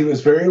 He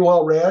was very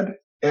well read,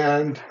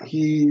 and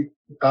he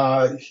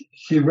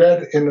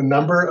read in a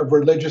number of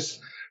religious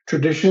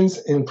traditions,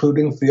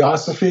 including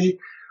theosophy,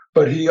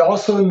 but he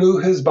also knew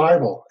his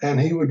Bible, and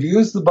he would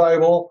use the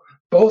Bible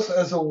both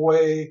as a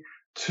way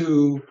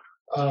to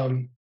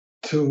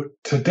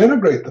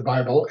denigrate the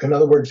Bible. In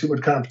other words, he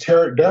would kind of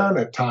tear it down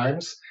at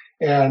times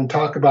and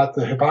talk about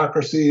the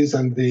hypocrisies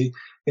and the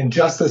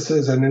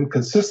injustices and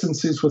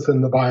inconsistencies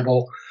within the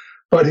Bible,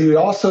 but he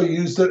also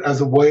used it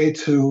as a way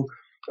to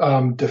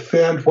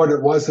defend what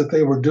it was that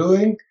they were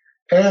doing.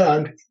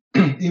 And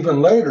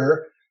even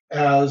later,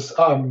 as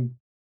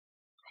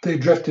they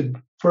drifted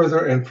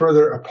further and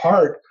further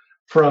apart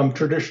from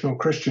traditional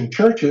Christian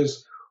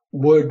churches,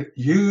 would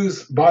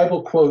use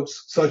Bible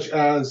quotes such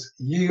as,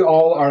 "Ye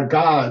all are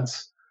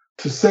gods,"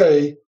 to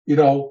say,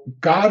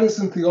 God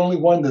isn't the only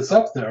one that's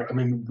up there. I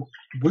mean,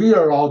 we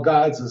are all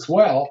gods as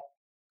well.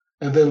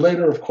 And then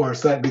later, of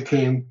course, that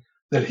became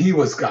that he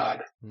was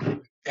God.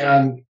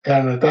 And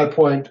at that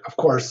point, of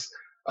course,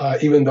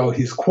 even though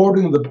he's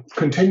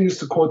continues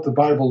to quote the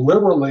Bible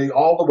liberally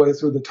all the way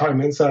through the time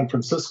in San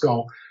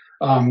Francisco,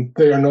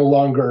 they are no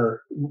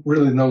longer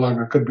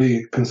could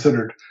be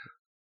considered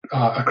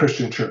a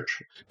Christian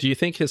church. Do you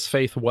think his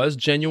faith was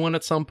genuine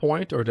at some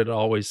point, or did it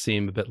always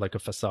seem a bit like a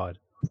facade?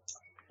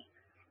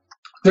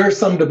 There's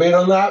some debate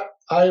on that.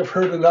 I have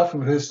heard enough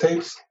of his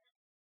tapes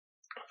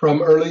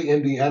from early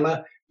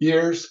Indiana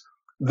years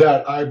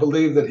that I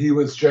believe that he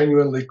was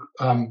genuinely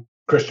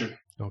Christian.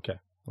 Okay.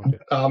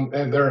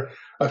 And there are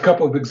a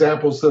couple of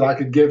examples that I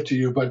could give to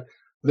you, but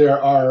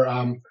there are,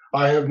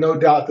 I have no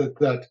doubt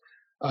that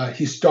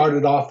he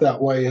started off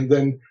that way and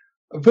then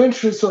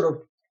eventually sort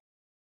of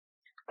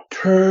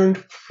turned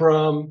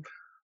from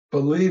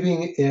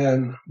believing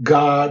in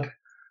God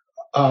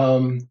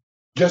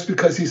just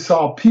because he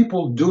saw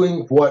people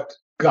doing what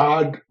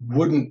God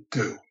wouldn't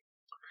do.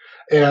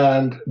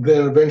 And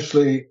then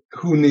eventually,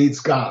 who needs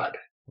God?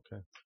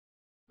 Okay.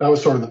 That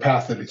was sort of the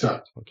path that he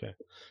took. Okay.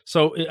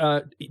 So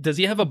does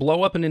he have a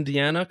blow up in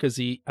Indiana? Because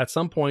at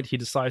some point he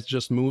decides to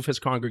just move his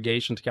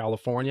congregation to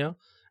California,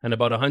 and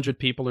about 100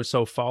 people or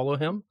so follow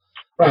him.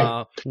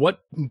 Right.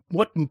 What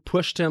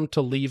pushed him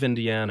to leave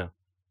Indiana?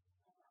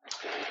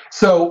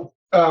 So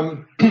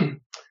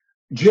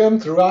Jim,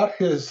 throughout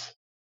his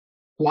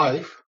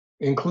life,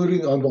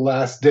 including on the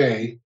last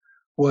day,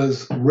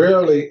 was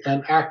rarely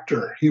an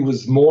actor. He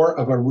was more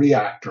of a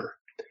reactor.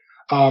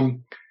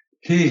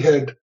 He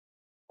had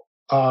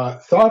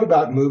thought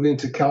about moving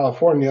to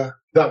California.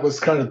 That was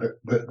kind of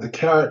the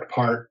carrot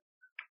part,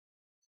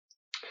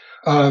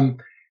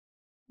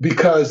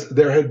 because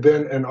there had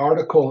been an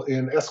article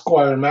in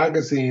Esquire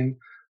magazine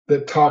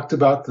that talked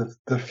about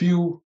the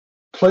few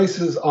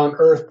places on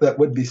Earth that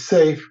would be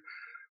safe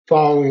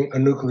following a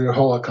nuclear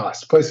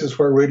holocaust, places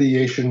where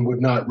radiation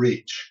would not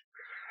reach.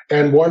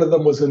 And one of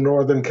them was in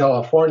Northern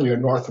California,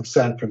 north of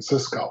San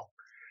Francisco.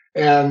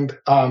 And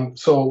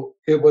so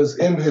it was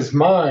in his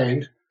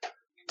mind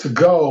to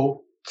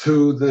go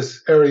to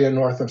this area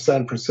north of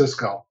San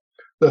Francisco.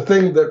 The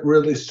thing that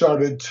really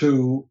started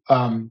to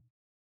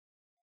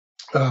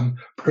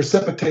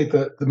precipitate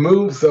the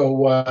move, though,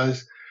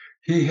 was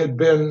he had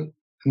been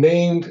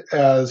named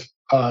as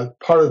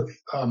part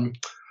of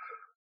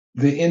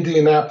the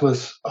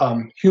Indianapolis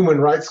Human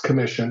Rights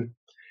Commission,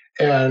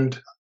 and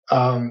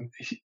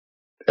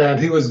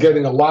he was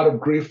getting a lot of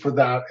grief for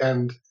that,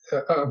 and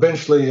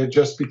eventually it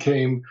just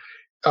became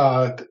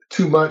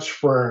too much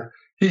for.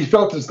 He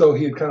felt as though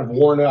he had kind of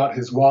worn out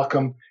his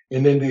welcome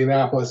in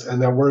Indianapolis, and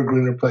there were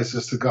greener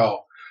places to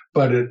go.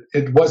 But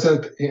it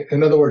wasn't.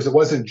 In other words, it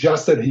wasn't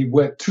just that he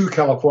went to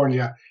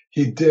California.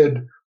 He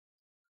did.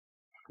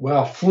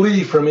 Well,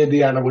 flee from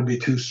Indiana would be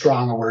too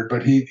strong a word,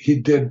 but he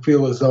did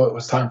feel as though it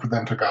was time for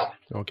them to go.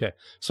 Okay.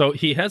 So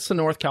he heads to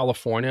North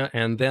California,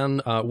 and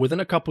then within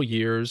a couple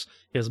years,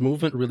 his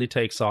movement really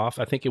takes off.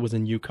 I think it was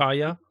in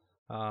Ukiah.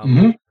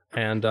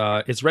 And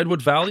is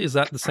Redwood Valley, is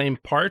that the same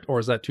part, or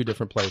is that two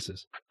different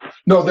places?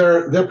 No,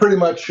 they're pretty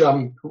much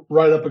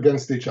right up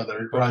against each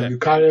other. Okay.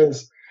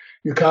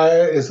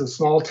 Ukiah is a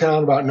small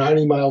town about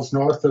 90 miles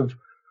north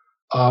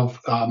of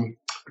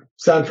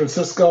San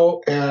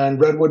Francisco, and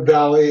Redwood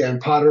Valley and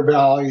Potter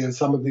Valley and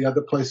some of the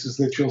other places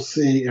that you'll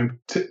see in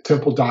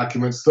temple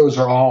documents, those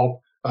are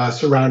all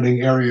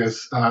surrounding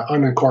areas,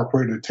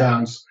 unincorporated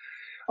towns.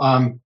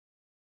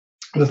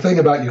 The thing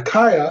about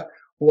Ukiah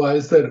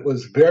was that it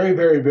was very,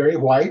 very, very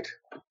white.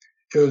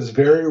 It was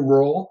very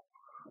rural.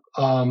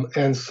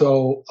 And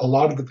so a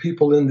lot of the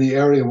people in the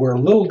area were a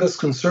little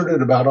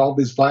disconcerted about all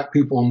these black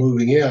people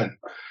moving in.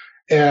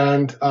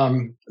 And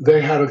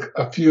they had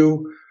a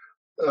few,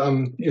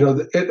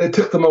 it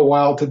took them a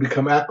while to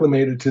become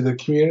acclimated to the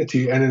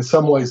community. And in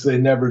some ways they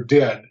never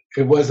did.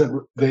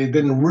 They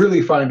didn't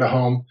really find a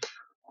home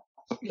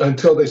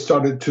until they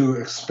started to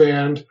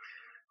expand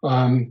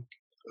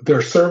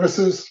their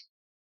services,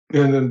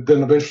 and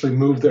then eventually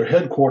moved their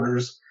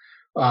headquarters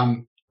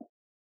to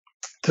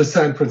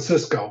San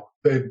Francisco.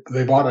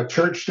 They bought a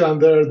church down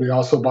there. They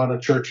also bought a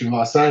church in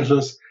Los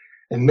Angeles,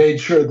 and made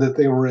sure that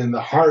they were in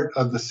the heart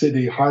of the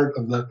city, heart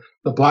of the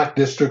black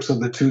districts of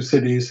the two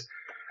cities.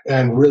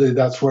 And really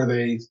that's where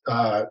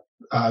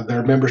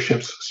their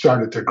memberships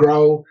started to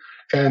grow,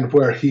 and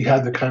where he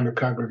had the kind of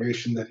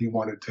congregation that he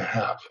wanted to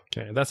have.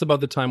 Okay, that's about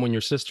the time when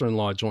your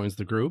sister-in-law joins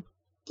the group.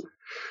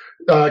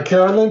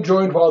 Carolyn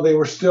joined while they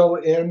were still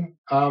in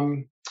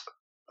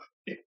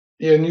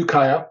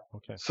Ukiah.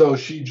 Okay. So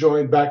she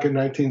joined back in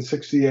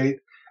 1968.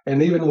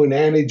 And even when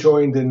Annie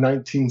joined in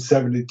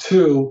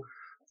 1972,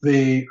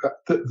 the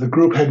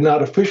group had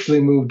not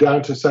officially moved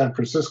down to San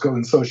Francisco,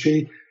 and so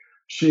she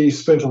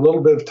spent a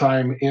little bit of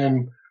time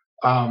in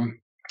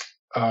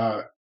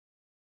the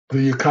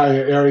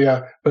Ukiah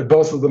area, but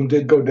both of them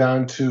did go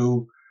down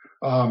to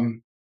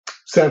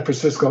San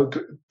Francisco.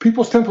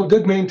 People's Temple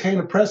did maintain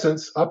a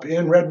presence up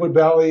in Redwood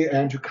Valley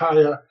and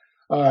Ukiah,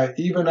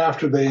 even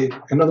after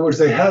in other words,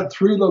 they had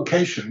 3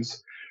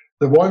 locations.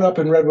 The one up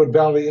in Redwood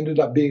Valley ended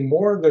up being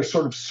more their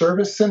sort of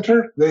service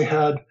center. They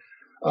had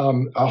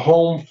a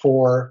home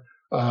for,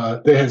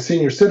 they had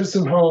senior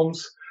citizen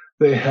homes.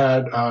 They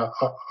had a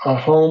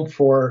home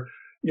for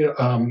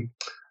young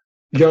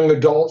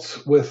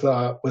adults with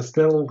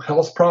mental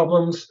health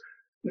problems.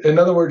 In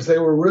other words, they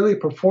were really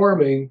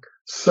performing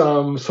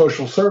some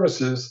social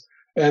services,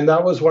 and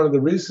that was one of the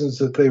reasons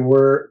that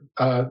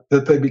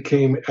they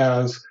became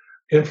as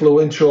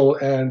influential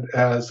and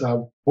as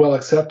well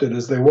accepted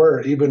as they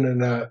were, even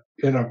in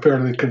a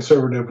fairly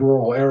conservative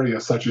rural area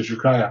such as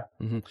Ukiah.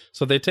 Mm-hmm.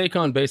 So they take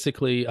on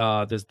basically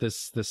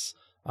this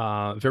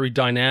very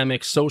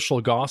dynamic social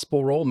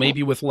gospel role,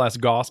 maybe with less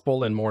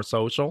gospel and more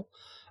social,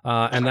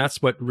 and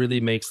that's what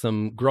really makes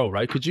them grow,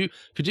 right? Could you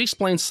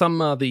explain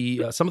some of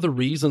the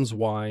reasons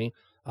why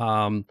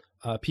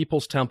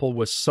People's Temple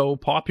was so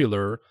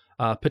popular,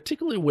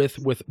 particularly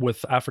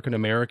with African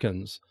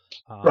Americans?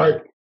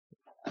 Right.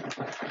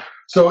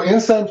 So in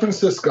San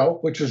Francisco,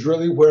 which is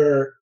really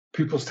where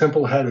People's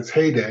Temple had its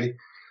heyday,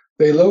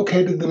 they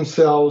located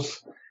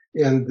themselves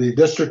in the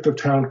district of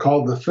town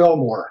called the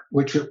Fillmore,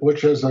 which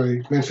as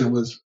I mentioned,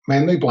 was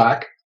mainly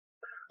Black.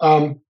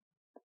 And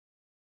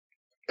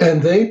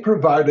they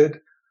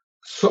provided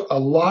a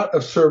lot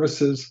of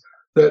services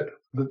that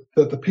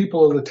the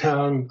people of the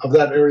town of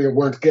that area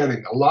weren't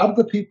getting. A lot of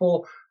the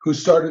people who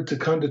started to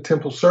come to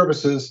temple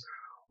services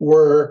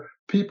were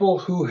people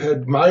who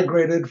had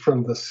migrated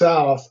from the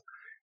South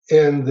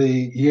in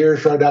the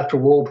years right after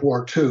World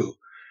War II.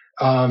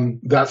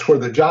 That's where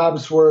the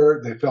jobs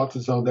were. They felt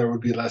as though there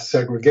would be less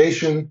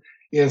segregation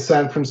in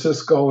San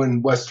Francisco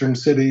and Western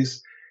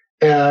cities.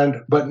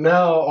 But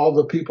now all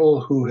the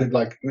people who had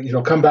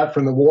come back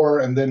from the war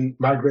and then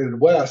migrated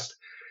west,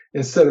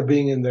 instead of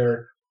being in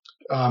their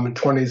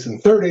 20s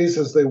and 30s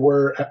as they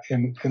were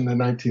in the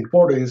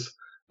 1940s,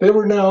 they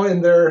were now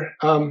in their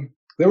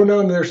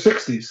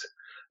 60s,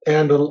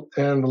 and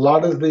a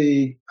lot of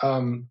the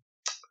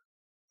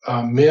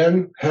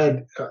men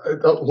had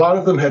a lot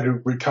of them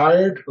had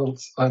retired.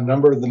 A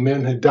number of the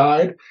men had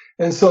died,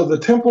 and so the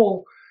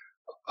temple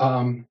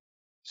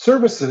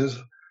services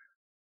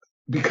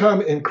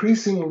become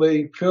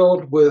increasingly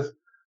filled with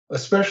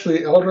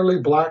especially elderly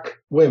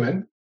Black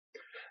women,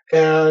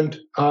 and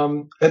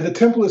the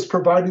temple is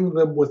providing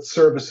them with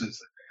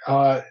services.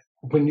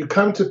 When you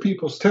come to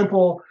People's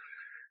Temple,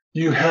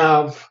 you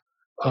have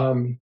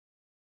a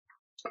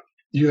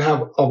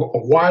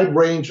wide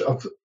range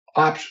of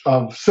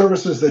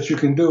services that you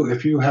can do.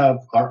 If you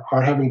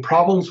are having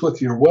problems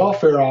with your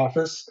welfare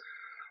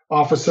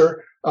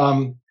officer,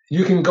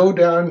 you can go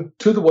down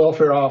to the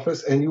welfare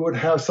office and you would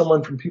have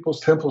someone from People's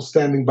Temple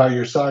standing by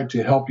your side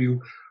to help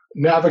you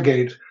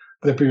navigate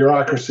the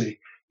bureaucracy.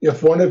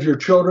 If one of your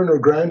children or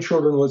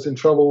grandchildren was in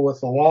trouble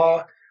with the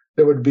law,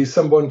 there would be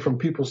someone from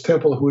People's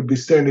Temple who would be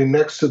standing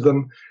next to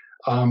them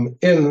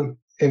in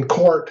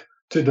court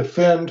to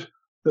defend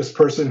this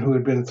person who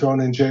had been thrown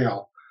in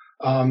jail.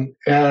 And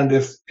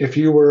if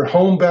you were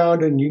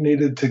homebound and you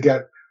needed to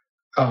get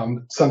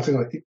something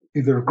like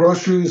either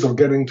groceries or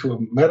getting to a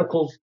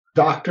medical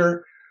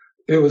doctor,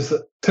 it was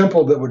the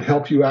temple that would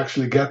help you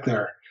actually get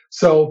there.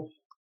 So,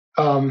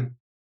 and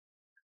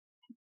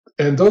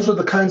those are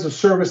the kinds of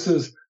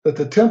services that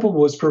the temple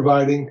was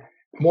providing.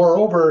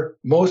 Moreover,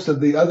 most of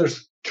the other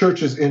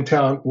churches in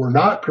town were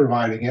not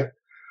providing it.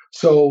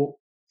 So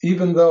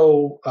even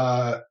though,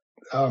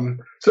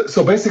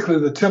 so basically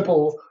the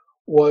temple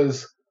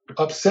was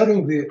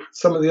upsetting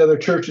some of the other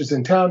churches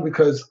in town,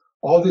 because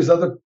all these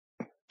other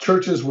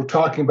churches were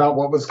talking about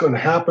what was going to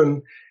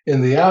happen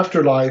in the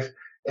afterlife,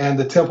 and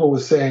the temple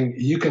was saying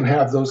you can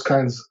have those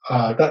kinds,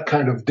 that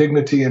kind of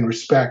dignity and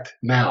respect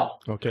now.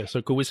 Okay, so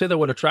could we say that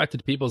what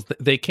attracted people?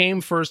 They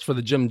came first for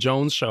the Jim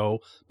Jones show,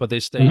 but they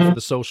stayed for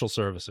the social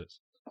services.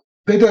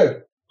 They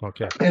did.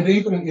 Okay, and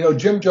even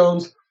Jim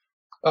Jones,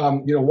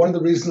 one of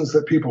the reasons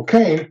that people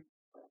came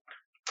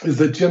is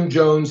that Jim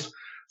Jones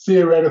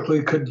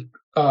theoretically could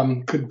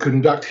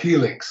conduct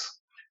healings,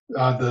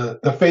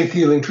 the faith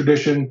healing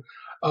tradition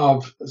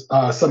of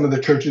some of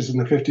the churches in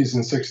the 50s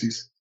and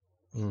 60s.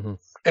 Mm-hmm.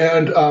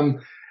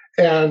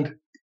 And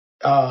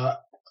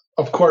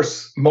of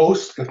course,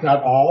 most, if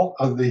not all,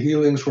 of the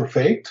healings were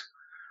faked.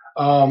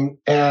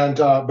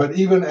 But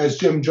even as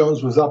Jim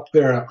Jones was up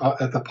there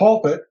at the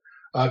pulpit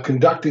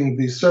conducting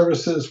these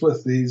services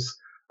with these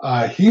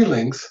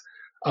healings,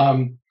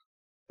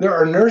 there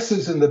are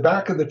nurses in the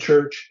back of the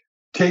church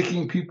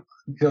taking people,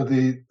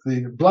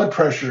 the blood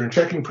pressure and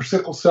checking for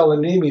sickle cell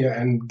anemia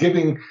and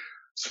giving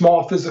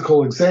small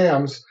physical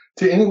exams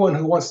to anyone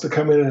who wants to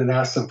come in and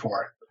ask them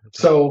for it. Okay.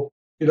 So,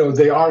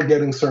 they are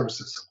getting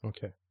services.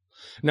 Okay.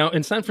 Now,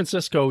 in San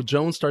Francisco,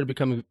 Jones started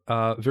becoming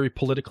very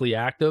politically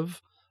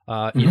active.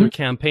 either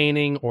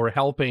campaigning or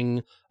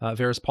helping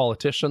various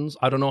politicians.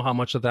 I don't know how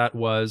much of that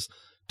was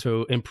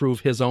to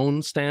improve his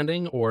own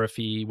standing or if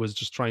he was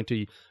just trying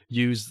to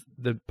use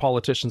the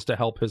politicians to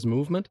help his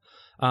movement.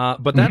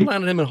 But that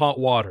landed him in hot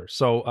water.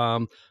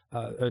 So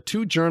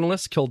two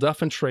journalists,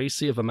 Kilduff and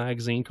Tracy of a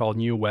magazine called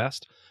New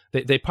West,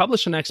 they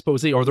published an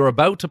expose, or they're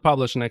about to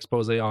publish an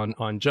expose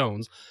on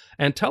Jones.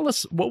 And tell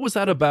us, what was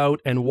that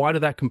about and why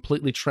did that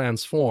completely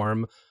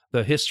transform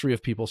the history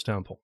of People's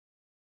Temple?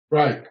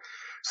 Right.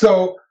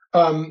 So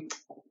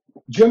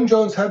Jim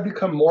Jones had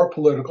become more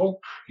political.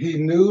 He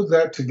knew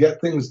that to get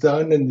things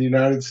done in the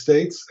United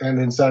States and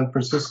in San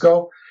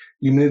Francisco,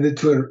 you needed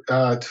to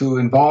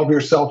involve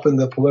yourself in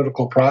the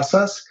political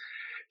process.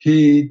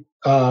 He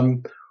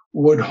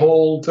would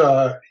hold,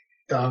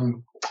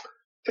 helped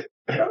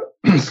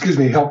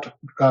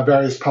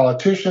various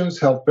politicians,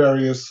 helped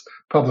various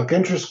public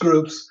interest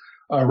groups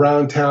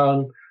around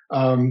town,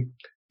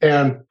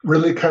 and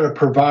really kind of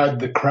provide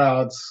the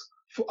crowds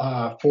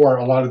for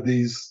a lot of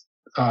these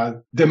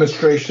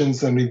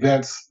demonstrations and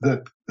events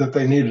that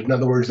they needed. In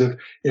other words,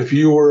 if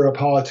you were a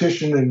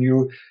politician and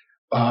you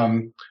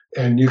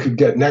could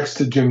get next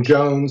to Jim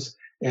Jones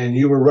and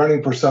you were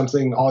running for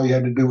something, all you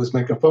had to do was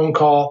make a phone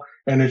call,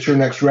 and at your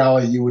next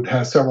rally, you would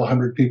have several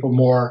hundred people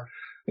more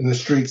in the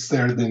streets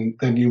there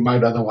than you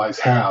might otherwise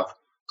have.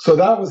 So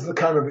that was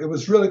it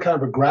was really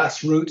kind of a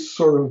grassroots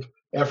sort of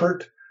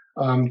effort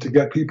to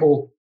get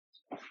people.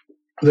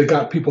 They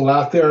got people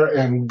out there,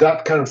 and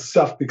that kind of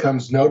stuff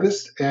becomes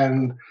noticed,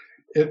 and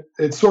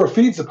it sort of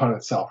feeds upon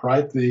itself,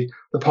 right? The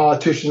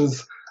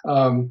politicians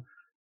end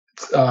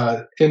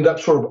up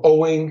sort of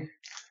owing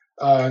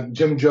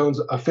Jim Jones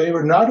a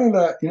favor, not in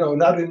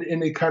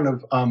any kind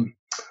of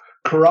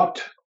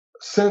corrupt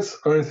sense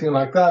or anything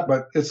like that,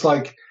 but it's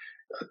like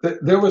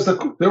there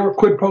were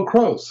quid pro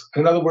quos.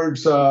 In other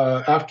words,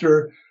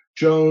 after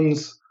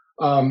Jones,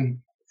 in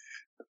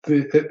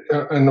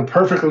a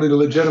perfectly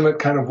legitimate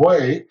kind of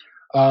way,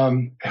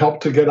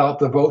 helped to get out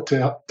the vote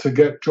to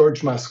get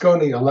George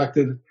Moscone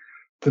elected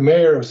the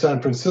mayor of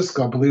San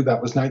Francisco. I believe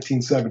that was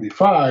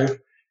 1975.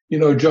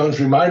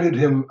 Jones reminded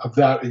him of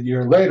that a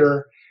year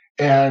later,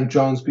 and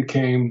Jones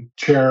became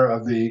chair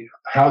of the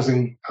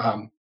housing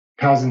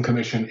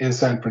commission in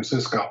San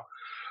Francisco.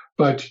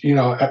 But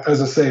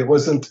as I say, it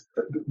was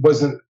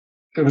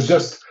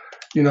just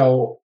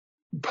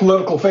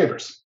political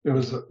favors. It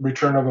was a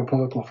return of a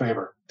political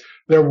favor.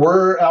 There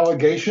were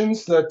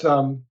allegations that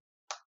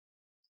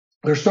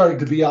there started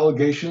to be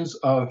allegations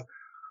of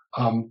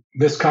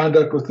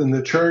misconduct within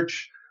the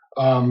church.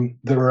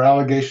 There were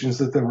allegations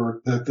that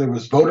there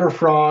was voter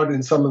fraud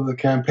in some of the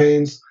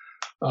campaigns.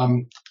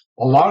 A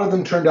lot of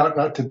them turned out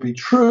not to be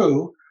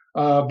true,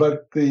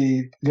 but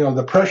the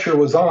pressure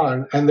was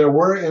on, and there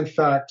were in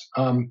fact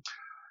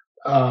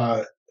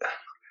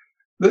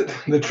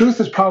the truth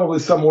is probably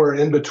somewhere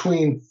in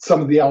between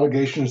some of the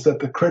allegations that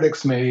the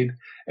critics made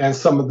and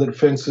some of the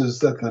defenses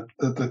that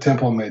the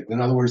temple made. In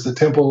other words, the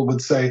temple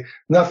would say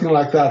nothing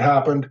like that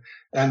happened,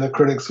 and the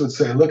critics would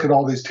say, look at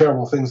all these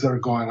terrible things that are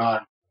going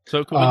on.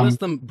 So could we list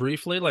them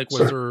briefly? Like,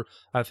 was there,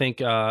 I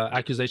think,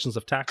 accusations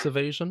of tax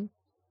evasion?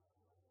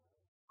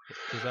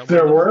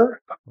 There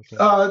were.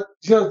 Okay.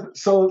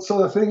 So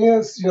the thing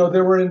is,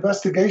 there were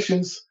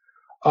investigations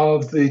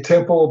of the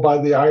temple by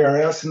the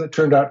IRS, and it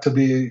turned out to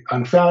be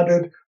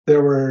unfounded.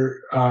 There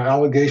were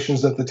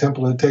allegations that the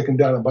temple had taken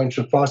down a bunch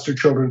of foster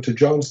children to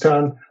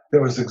Jonestown.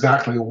 There was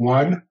exactly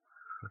one.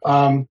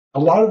 A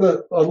lot of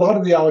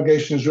the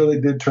allegations really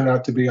did turn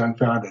out to be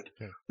unfounded.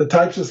 Okay. The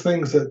types of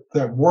things that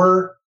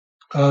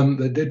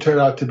did turn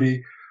out to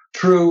be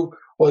true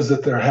was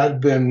that there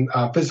had been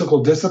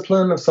physical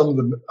discipline of some of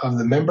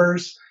the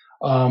members.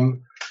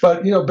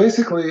 But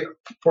basically,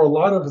 for a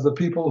lot of the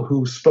people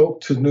who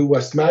spoke to New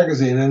West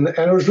magazine, and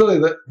it was really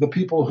the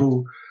people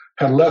who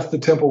had left the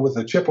temple with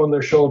a chip on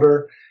their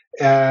shoulder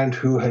and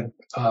who had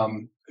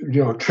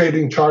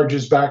trading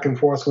charges back and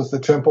forth with the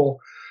temple.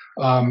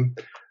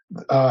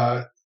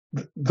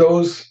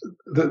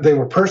 They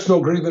were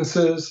personal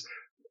grievances.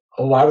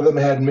 A lot of them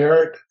had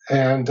merit,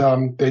 and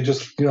they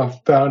just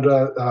found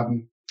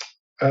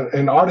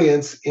an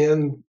audience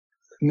in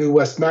New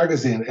West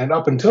magazine. And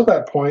up until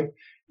that point,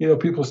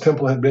 People's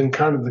Temple had been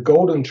kind of the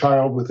golden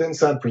child within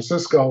San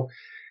Francisco,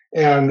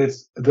 and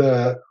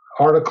the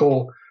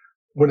article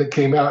when it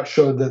came out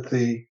showed that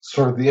the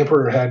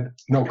emperor had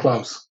no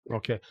clothes.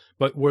 Okay,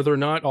 but were there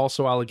not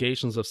also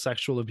allegations of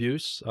sexual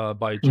abuse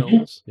by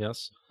Jones? Mm-hmm.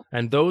 Yes,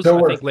 and those I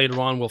think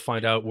later on we'll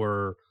find out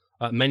were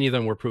many of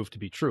them were proved to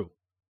be true.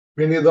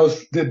 Many of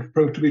those did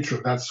prove to be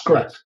true. That's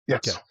correct.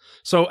 Yes. Okay.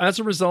 So as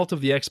a result of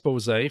the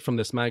expose from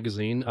this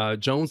magazine,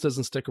 Jones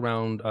doesn't stick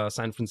around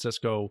San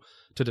Francisco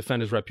to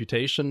defend his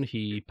reputation.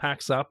 He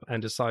packs up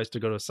and decides to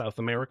go to South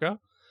America,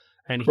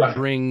 and he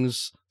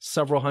brings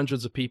several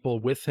hundreds of people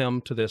with him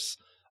to this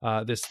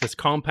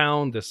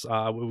compound,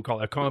 what we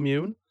call a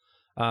commune,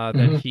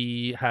 that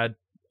he had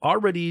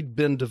already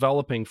been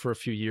developing for a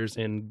few years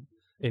in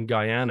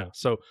Guyana.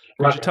 So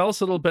could you tell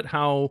us a little bit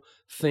how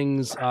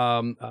things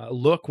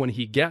look when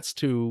he gets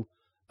to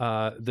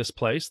this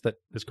place that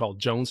is called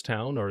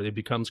Jonestown, or it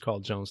becomes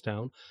called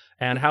Jonestown,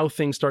 and how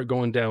things start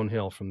going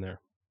downhill from there.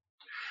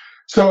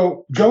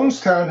 So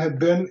Jonestown had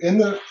been in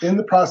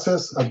the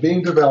process of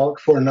being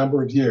developed for a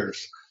number of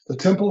years. The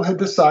temple had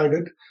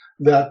decided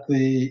that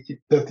the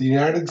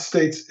United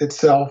States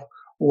itself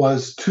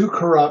was too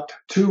corrupt,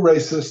 too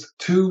racist,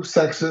 too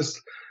sexist,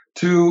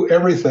 too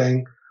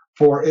everything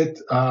for it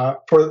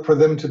for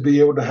them to be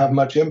able to have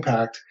much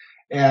impact,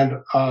 and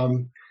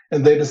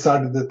they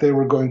decided that they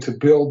were going to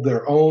build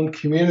their own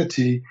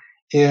community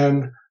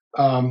in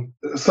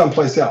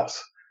someplace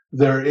else.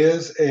 There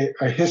is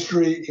a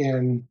history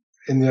in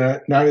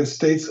the United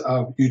States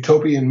of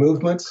utopian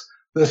movements.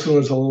 This one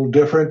was a little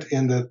different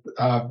in that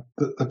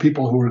the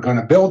people who were going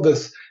to build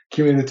this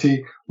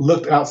community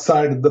looked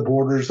outside of the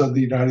borders of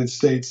the United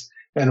States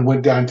and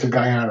went down to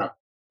Guyana.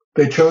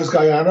 They chose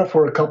Guyana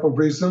for a couple of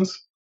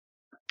reasons.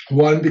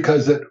 One,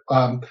 because it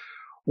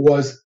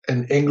was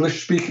an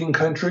English-speaking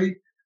country.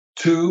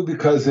 Two,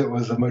 because it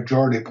was a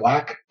majority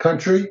black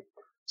country.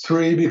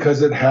 Three,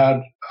 because it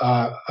had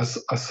a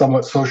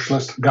somewhat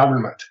socialist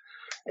government.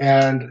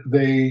 And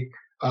they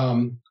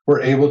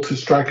were able to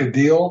strike a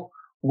deal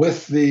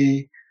with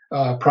the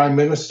Prime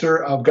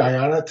Minister of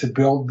Guyana to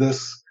build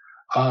this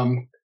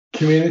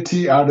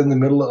community out in the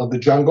middle of the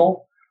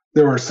jungle.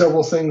 There were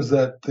several things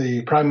that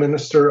the Prime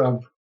Minister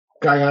of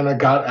Guyana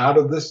got out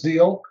of this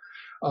deal,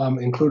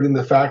 including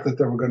the fact that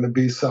there were going to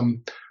be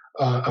some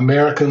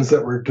Americans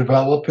that were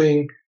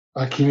developing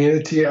a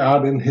community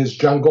out in his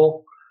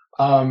jungle,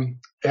 and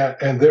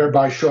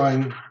thereby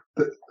showing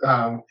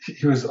that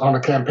he was on a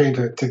campaign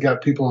to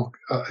get people,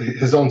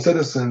 his own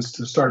citizens,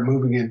 to start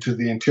moving into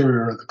the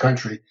interior of the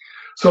country.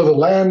 So the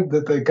land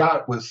that they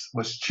got was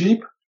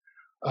cheap.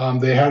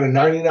 They had a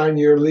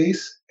 99-year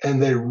lease,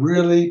 and they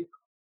really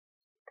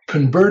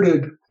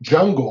converted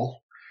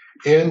jungle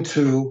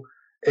into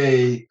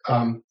a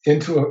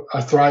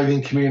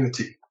thriving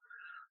community.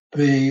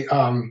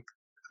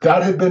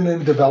 That had been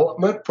in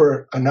development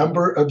for a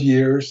number of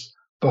years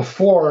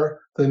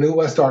before the New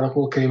West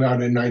article came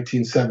out in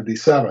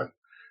 1977.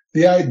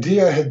 The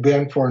idea had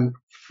been for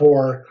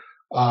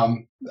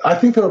I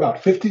think there were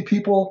about 50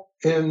 people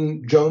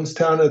in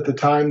Jonestown at the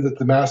time that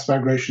the mass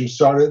migration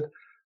started.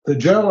 The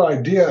general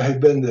idea had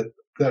been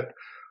that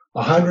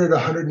 100,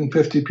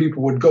 150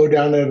 people would go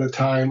down at a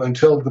time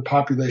until the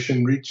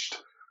population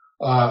reached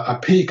a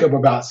peak of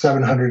about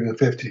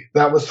 750.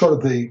 That was sort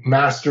of the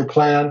master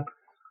plan.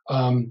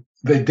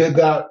 They did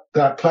that.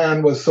 That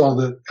plan was so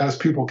that as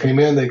people came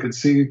in, they could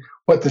see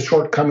what the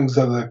shortcomings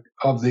of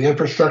the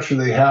infrastructure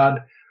they had,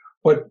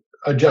 what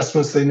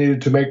adjustments they needed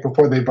to make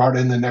before they brought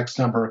in the next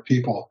number of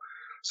people.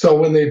 So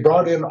when they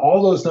brought in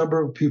all those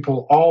number of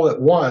people all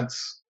at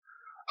once,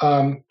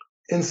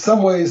 in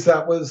some ways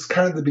that was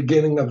kind of the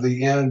beginning of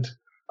the end.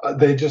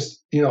 They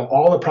just,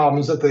 all the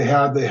problems that they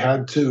had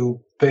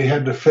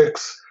to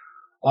fix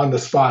on the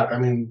spot. I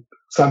mean,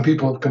 some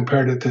people have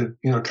compared it to,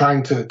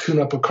 trying to tune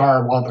up a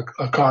car while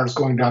a car is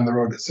going down the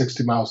road at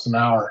 60 miles an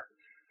hour.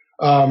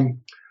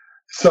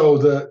 So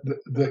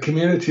the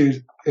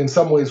community, in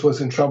some ways,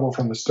 was in trouble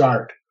from the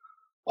start.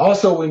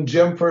 Also, when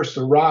Jim first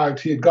arrived,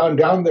 he had gone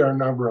down there a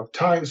number of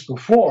times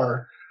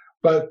before,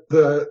 but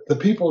the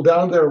people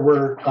down there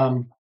were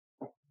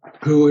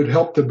who had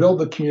helped to build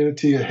the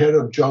community ahead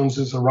of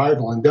Jones's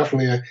arrival, and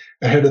definitely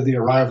ahead of the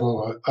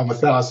arrival of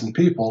 1,000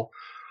 people.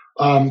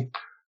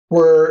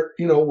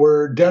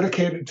 Were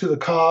dedicated to the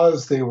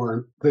cause. They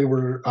were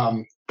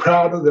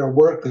proud of their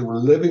work. They were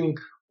living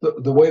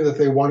the way that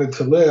they wanted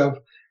to live,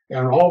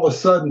 and all of a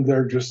sudden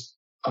they're just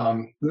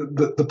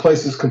the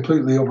place is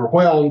completely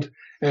overwhelmed.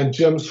 And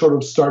Jim sort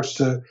of starts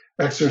to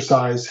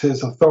exercise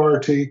his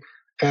authority,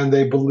 and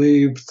they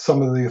believe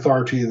some of the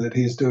authority that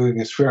he's doing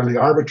is fairly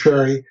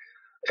arbitrary,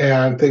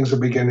 and things are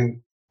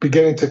beginning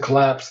to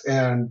collapse.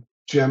 And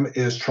Jim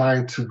is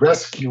trying to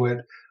rescue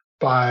it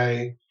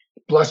by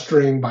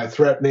blustering, by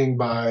threatening,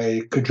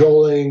 by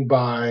cajoling,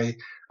 by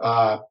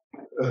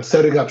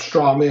setting up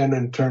straw men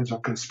in terms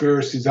of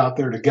conspiracies out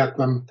there to get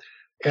them,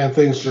 and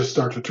things just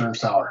start to turn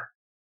sour.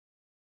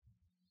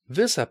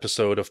 This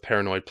episode of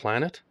Paranoid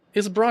Planet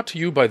is brought to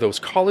you by those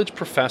college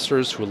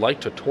professors who like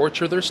to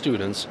torture their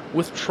students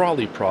with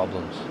trolley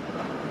problems.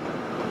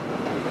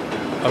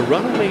 A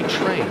runaway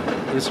train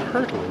is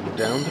hurtling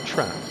down the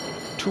track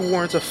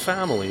towards a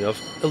family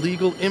of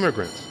illegal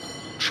immigrants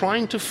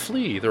trying to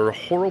flee their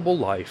horrible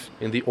life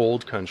in the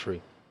old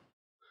country.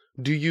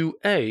 Do you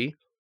A,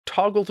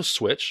 toggle the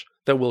switch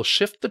that will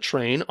shift the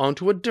train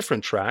onto a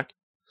different track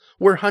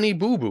where Honey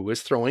Boo Boo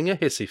is throwing a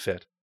hissy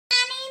fit?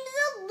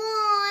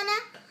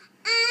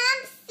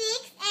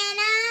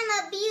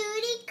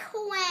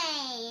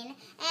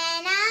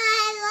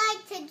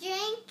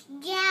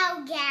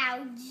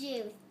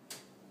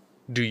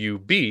 Do you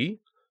B,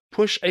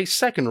 push a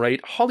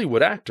second-rate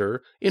Hollywood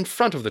actor in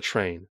front of the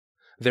train,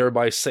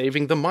 thereby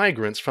saving the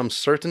migrants from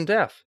certain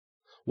death,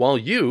 while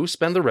you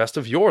spend the rest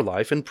of your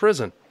life in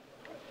prison?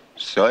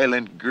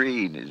 Soylent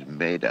Green is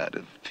made out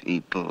of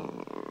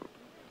people.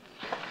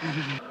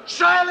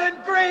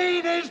 Soylent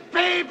Green is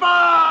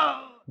people!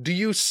 Do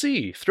you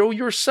C, throw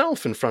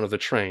yourself in front of the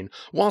train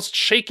whilst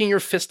shaking your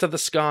fist to the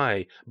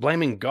sky,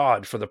 blaming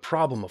God for the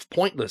problem of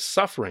pointless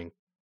suffering?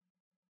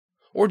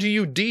 Or do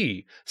you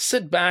D,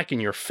 sit back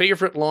in your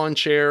favorite lawn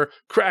chair,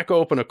 crack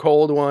open a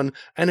cold one,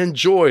 and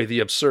enjoy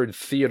the absurd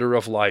theater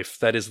of life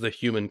that is the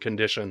human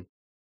condition?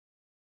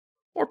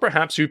 Or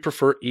perhaps you'd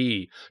prefer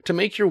E, to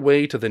make your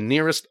way to the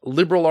nearest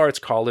liberal arts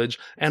college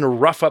and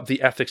rough up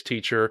the ethics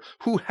teacher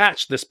who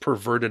hatched this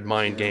perverted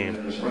mind game.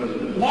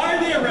 Why are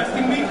they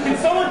arresting me? Can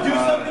someone do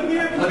something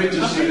here? Let me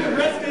just say,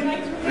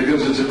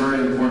 because it's a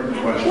very important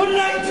question. What did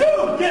I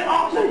do? Get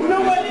off me!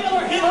 No way!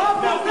 Get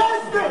off me!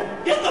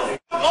 Get the f***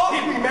 off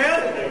me,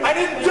 man! I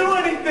didn't do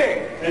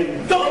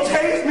anything! Don't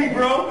tase me,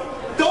 bro!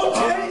 Don't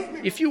tase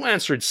me! If you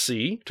answered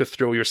C, to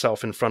throw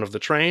yourself in front of the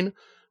train,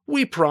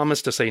 we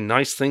promise to say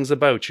nice things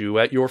about you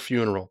at your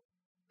funeral.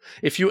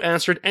 If you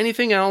answered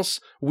anything else,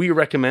 we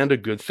recommend a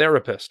good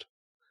therapist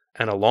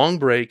and a long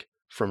break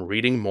from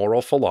reading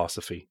moral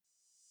philosophy.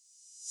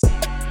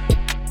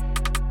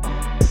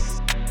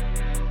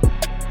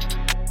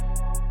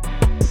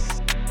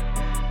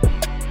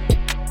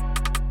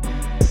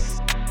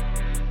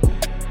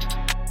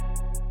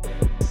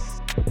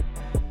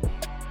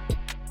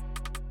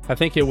 I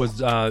think it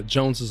was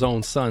Jones's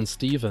own son,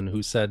 Stephen,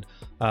 who said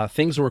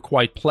things were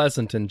quite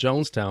pleasant in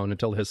Jonestown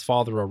until his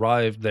father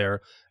arrived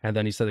there, and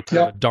then he said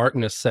of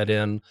darkness set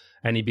in,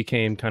 and he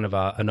became kind of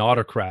an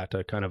autocrat,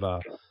 a kind of a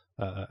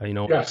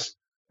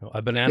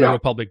banana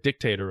republic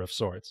dictator of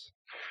sorts.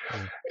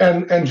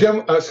 And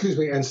Jim,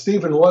 and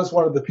Stephen was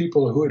one of the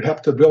people who had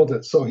helped to build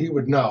it, so he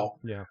would know.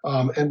 Yeah.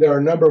 And there are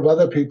a number of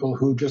other people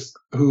who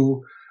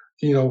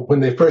when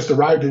they first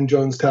arrived in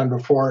Jonestown,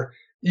 before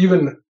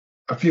even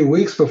a few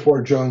weeks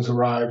before Jones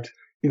arrived,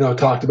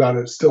 talked about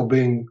it still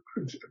being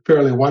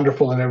fairly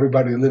wonderful and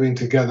everybody living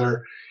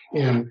together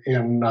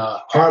in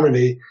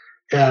harmony.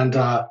 And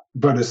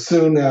but as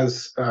soon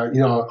as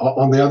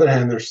on the other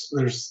hand,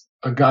 there's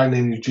a guy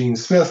named Eugene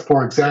Smith,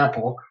 for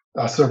example,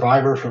 a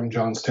survivor from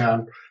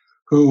Jonestown,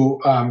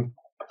 who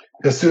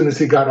as soon as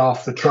he got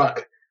off the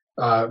truck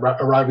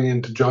arriving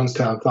into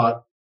Jonestown,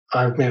 thought,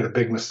 I've made a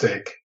big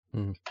mistake.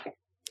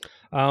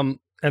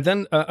 And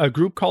then a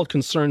group called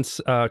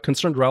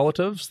Concerned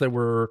Relatives. There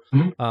were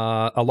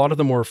a lot of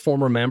them were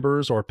former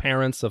members or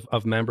parents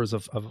of members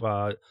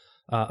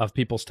of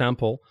People's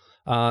Temple.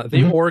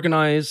 They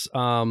organize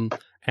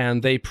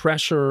and they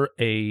pressure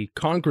a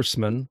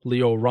congressman,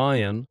 Leo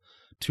Ryan,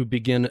 to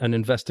begin an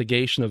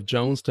investigation of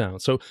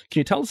Jonestown. So, can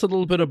you tell us a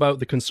little bit about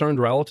the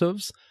Concerned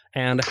Relatives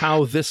and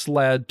how this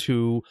led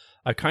to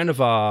a kind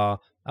of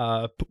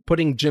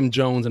putting Jim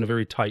Jones in a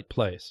very tight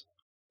place?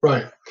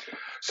 Right.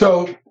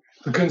 So,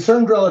 the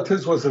Concerned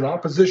Relatives was an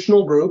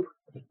oppositional group.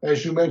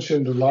 As you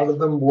mentioned, a lot of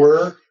them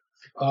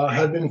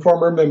had been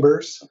former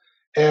members,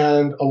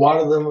 and a lot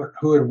of them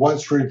who had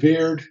once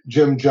revered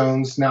Jim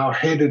Jones now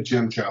hated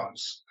Jim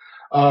Jones.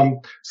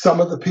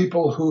 Some of the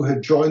people who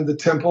had joined the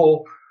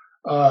temple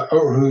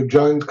or who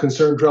joined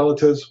Concerned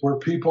Relatives were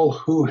people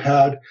who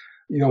had,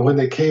 when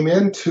they came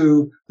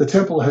into the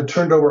temple, had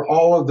turned over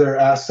all of their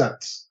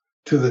assets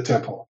to the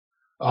temple,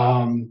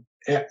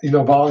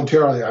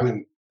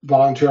 voluntarily.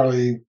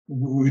 Voluntarily,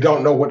 we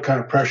don't know what kind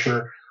of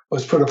pressure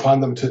was put upon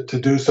them to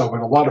do so,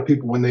 but a lot of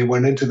people, when they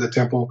went into the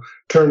temple,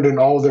 turned in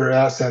all their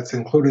assets,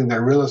 including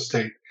their real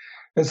estate.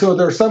 And so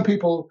there are some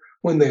people,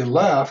 when they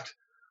left,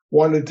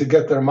 wanted to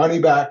get their money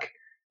back,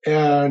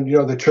 and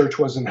the church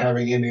wasn't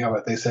having any of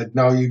it. They said,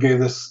 no, you gave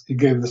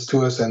this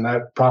to us, and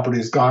that property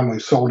is gone. We've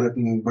sold it,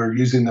 and we're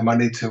using the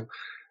money to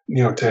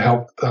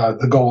help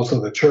the goals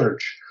of the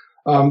church.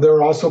 There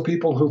are also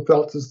people who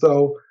felt as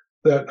though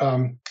that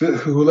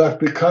who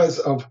left because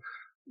of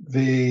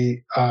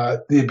the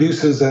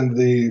abuses and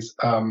the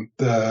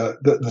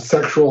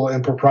sexual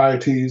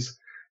improprieties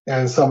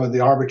and some of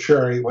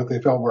the what they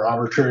felt were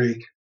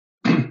arbitrary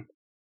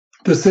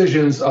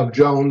decisions of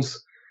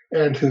Jones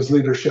and his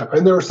leadership.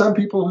 And there were some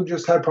people who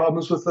just had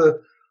problems with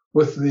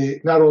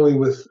the not only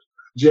with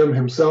Jim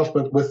himself,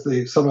 but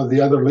with some of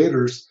the other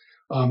leaders,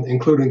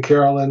 including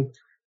Carolyn.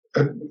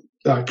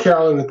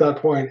 Carolyn at that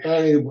point,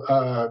 Annie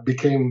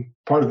became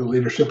part of the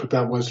leadership, but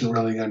that wasn't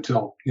really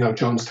until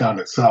Jonestown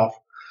itself.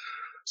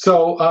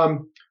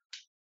 So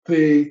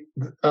the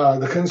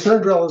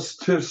Concerned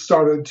Relatives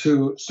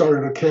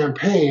started a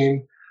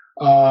campaign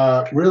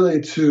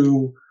really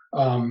to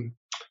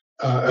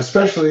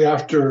especially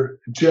after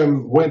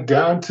Jim went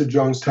down to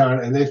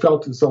Jonestown, and they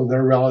felt as though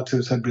their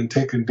relatives had been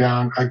taken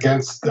down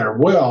against their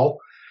will.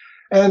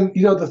 And,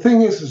 the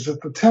thing is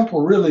that the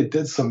temple really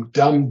did some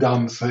dumb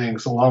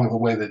things along the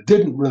way that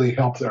didn't really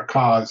help their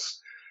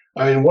cause.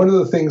 I mean, one of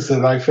the things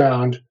that I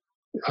found,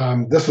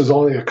 this was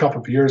only a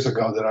couple of years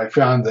ago that I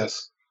found a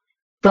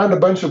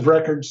bunch of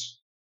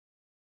records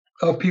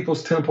of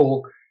People's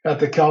Temple at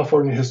the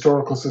California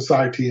Historical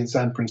Society in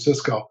San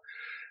Francisco.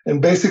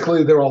 And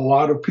basically, there were a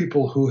lot of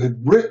people who had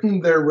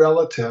written their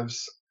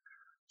relatives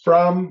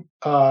from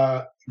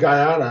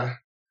Guyana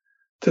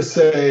to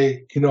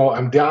say,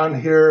 I'm down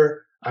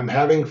here, I'm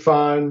having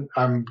fun,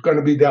 I'm going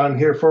to be down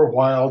here for a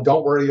while,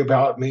 don't worry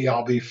about me,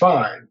 I'll be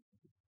fine.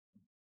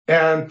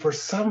 And for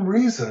some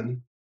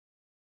reason,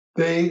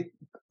 the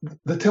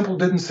temple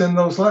didn't send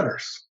those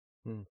letters.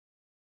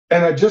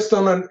 And I just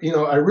don't,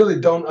 I really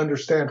don't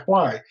understand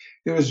why.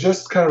 It was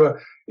just kind of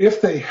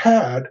if they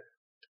had,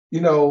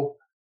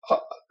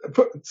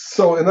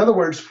 so in other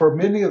words, for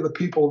many of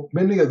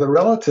the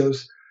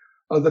relatives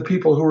of the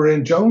people who were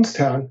in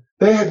Jonestown,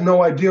 they had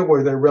no idea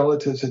where their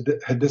relatives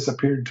had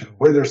disappeared to,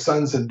 where their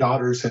sons and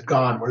daughters had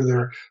gone, where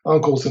their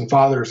uncles and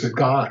fathers had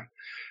gone.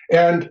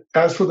 And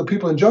as for the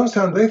people in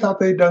Jonestown, they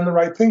thought they'd done the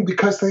right thing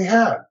because they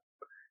had.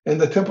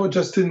 And the temple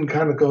just didn't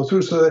kind of go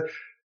through. So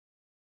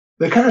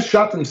they kind of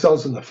shot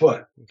themselves in the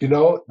foot.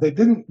 They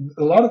didn't,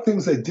 a lot of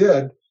things they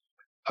did,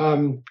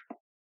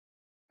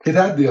 it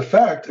had the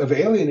effect of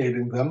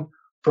alienating them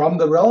from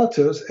the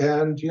relatives.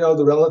 And,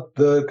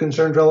 the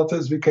concerned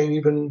relatives became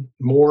even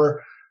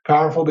more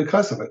powerful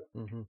because of it.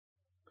 Mm-hmm.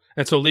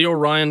 And so Leo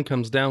Ryan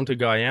comes down to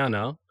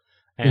Guyana,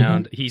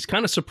 and he's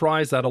kind of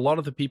surprised that a lot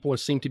of the people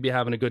seem to be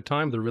having a good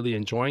time. They're really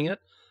enjoying it.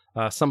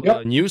 Some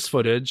news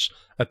footage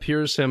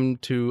appears him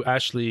to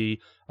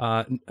actually,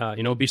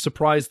 be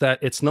surprised that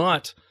it's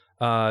not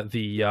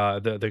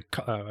the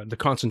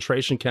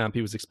concentration camp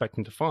he was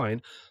expecting to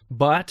find,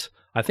 but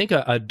I think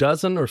a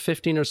dozen or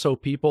 15 or so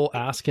people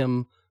ask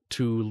him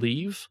to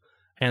leave,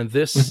 and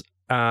this,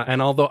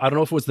 and although I don't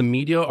know if it was the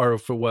media or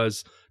if it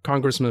was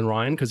Congressman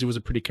Ryan, because he was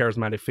a pretty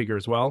charismatic figure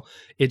as well,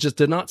 it just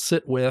did not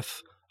sit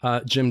with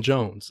Jim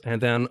Jones.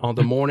 And then on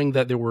the morning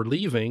that they were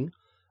leaving,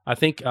 I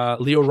think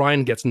Leo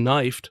Ryan gets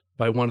knifed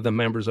by one of the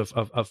members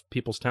of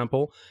People's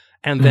Temple,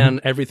 and then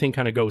everything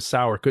kind of goes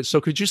sour.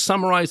 Could you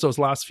summarize those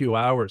last few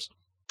hours?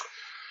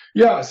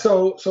 Yeah,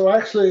 so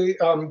actually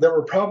there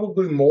were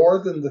probably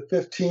more than the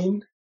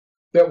 15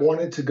 that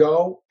wanted to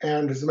go.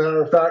 And as a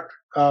matter of fact,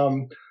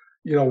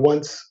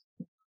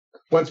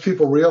 once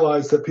people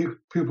realized that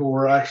people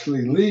were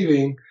actually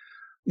leaving,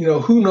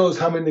 who knows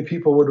how many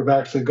people would have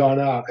actually gone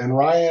out. And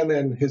Ryan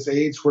and his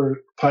aides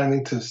were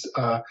planning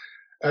to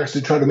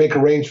actually try to make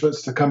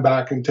arrangements to come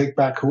back and take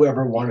back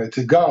whoever wanted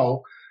to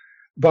go.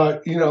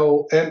 But,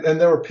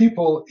 and there were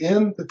people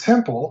in the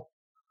temple,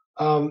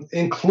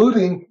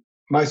 including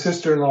my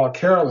sister-in-law,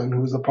 Carolyn,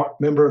 who was a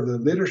member of the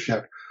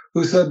leadership,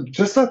 who said,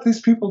 just let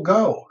these people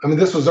go. I mean,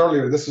 this was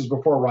earlier. This was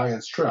before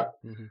Ryan's trip.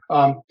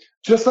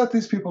 Just let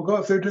these people go.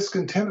 If they're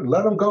discontented,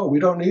 let them go. We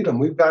don't need them.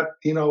 We've got,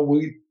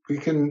 we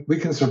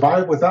can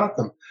survive without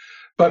them.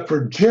 But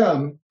for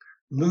Jim,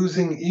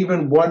 losing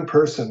even one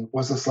person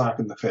was a slap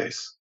in the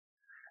face.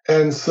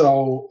 And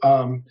so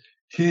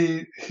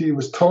he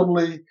was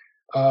totally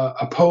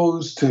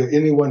opposed to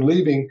anyone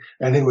leaving,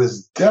 and he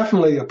was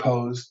definitely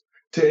opposed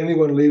to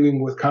anyone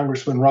leaving with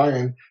Congressman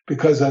Ryan,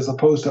 because as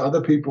opposed to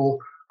other people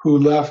who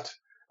left,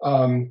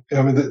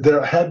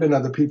 there had been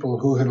other people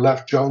who had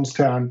left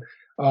Jonestown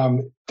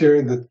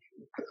during the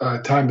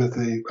time that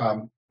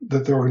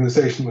the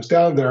organization was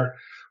down there,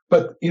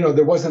 but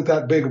there wasn't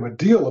that big of a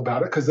deal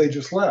about it because they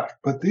just left.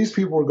 But these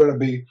people were going to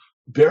be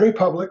very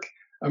public.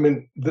 I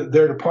mean,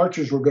 their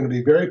departures were going to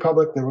be very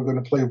public. They were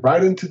going to play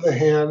right into the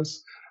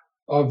hands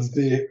of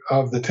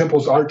the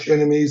temple's arch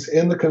enemies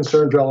and the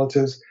concerned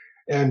relatives,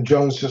 and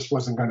Jones just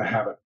wasn't going to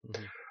have it.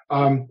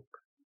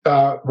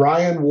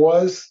 Ryan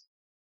was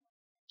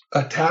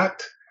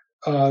attacked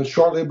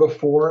shortly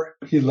before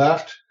he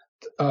left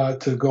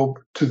to go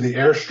to the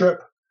airstrip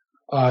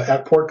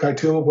at Port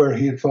Kaituma, where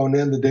he had flown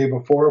in the day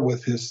before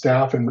with his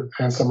staff and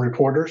some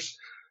reporters.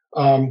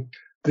 The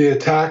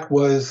attack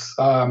was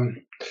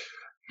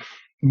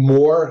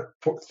more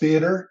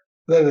theater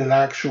than an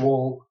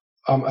actual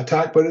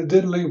attack, but it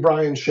did leave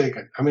Ryan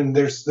shaken. I mean,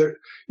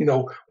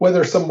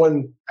 whether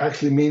someone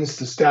actually means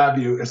to stab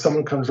you, if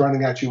someone comes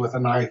running at you with a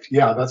knife,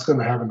 yeah, that's going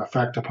to have an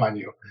effect upon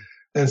you.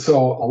 And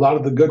so a lot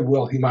of the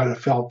goodwill he might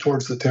have felt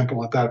towards the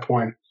temple at that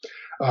point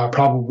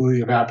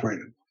probably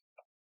evaporated.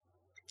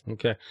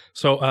 Okay,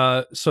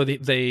 so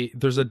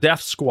there's a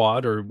death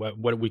squad, or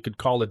what we could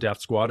call a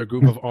death squad, a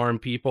group of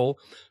armed people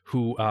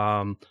who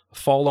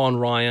fall on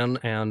Ryan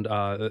and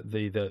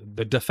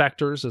the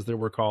defectors, as they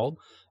were called.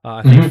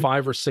 I think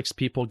 5 or 6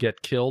 people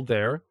get killed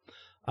there.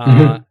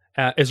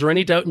 Is there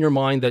any doubt in your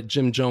mind that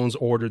Jim Jones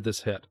ordered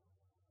this hit?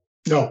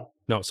 No.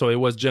 So it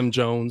was Jim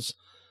Jones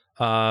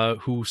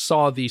who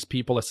saw these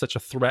people as such a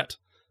threat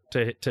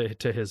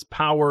to his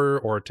power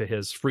or to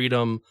his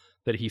freedom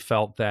that he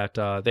felt that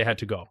they had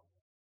to go.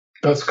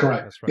 That's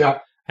correct. That's right. Yeah.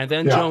 And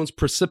then Jones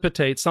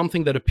precipitates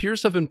something that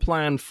appears to have been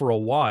planned for a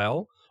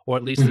while, or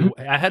at least it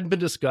had been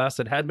discussed,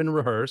 it had been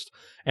rehearsed,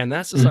 and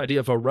that's this idea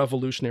of a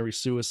revolutionary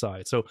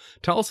suicide. So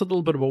tell us a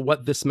little bit about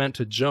what this meant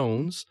to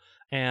Jones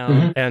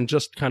and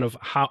just kind of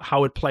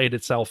how it played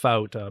itself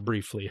out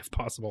briefly, if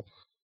possible.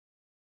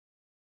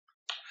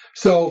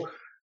 So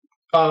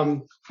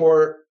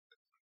for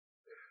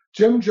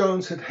Jim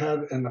Jones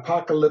had an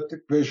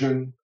apocalyptic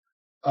vision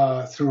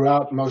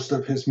throughout most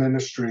of his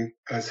ministry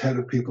as head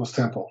of People's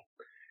Temple.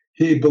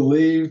 He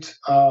believed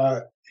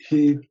and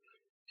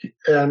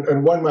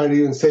one might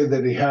even say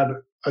that he had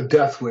a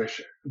death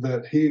wish,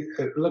 that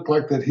it looked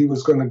like that he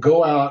was going to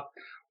go out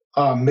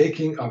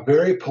making a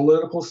very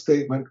political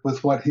statement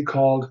with what he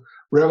called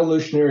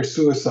revolutionary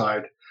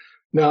suicide,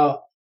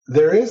 Now,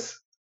 there is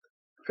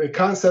a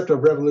concept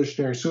of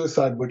revolutionary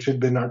suicide which had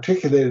been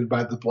articulated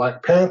by the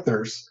Black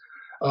Panthers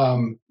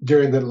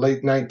during the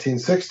late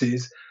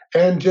 1960s,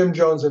 and Jim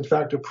Jones, in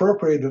fact,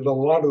 appropriated a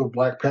lot of the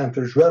Black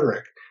Panthers'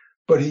 rhetoric,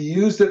 but he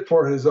used it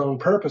for his own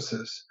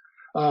purposes.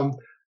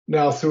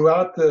 Now,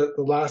 throughout the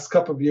last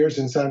couple of years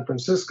in San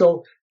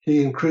Francisco,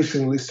 he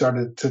increasingly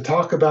started to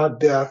talk about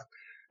death,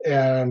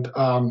 and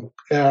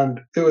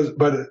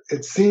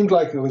it seemed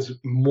like it was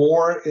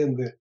more in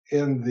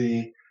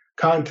the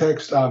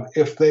context of,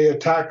 if they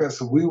attack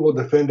us, we will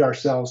defend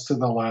ourselves to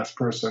the last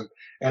person,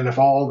 and if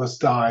all of us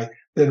die,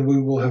 then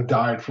we will have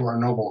died for a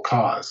noble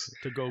cause.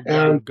 To go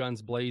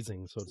guns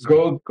blazing, so to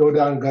speak. Go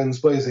down guns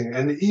blazing.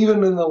 And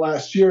even in the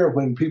last year,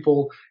 when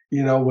people,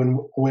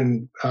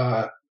 when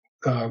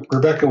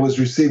Rebecca was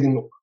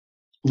receiving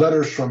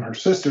letters from her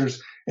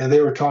sisters, and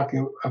they were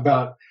talking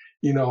about,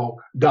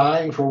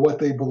 dying for what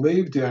they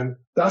believed in,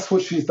 that's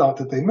what she thought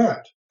that they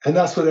meant. And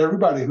that's what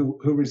everybody who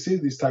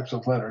received these types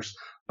of letters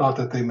thought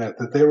that they meant,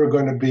 that they were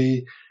going to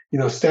be,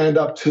 stand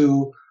up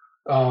to,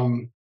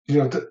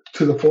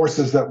 to the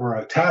forces that were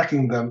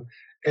attacking them,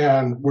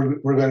 and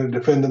were going to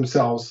defend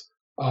themselves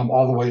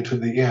all the way to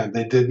the end.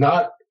 They did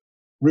not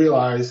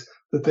realize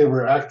that they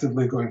were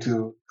actively going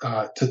to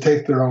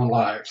take their own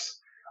lives.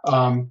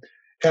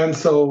 And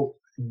so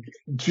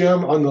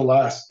Jim, on the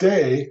last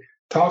day,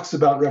 talks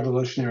about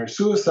revolutionary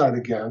suicide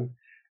again,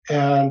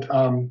 and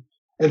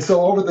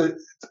so over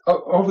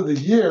the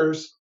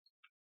years,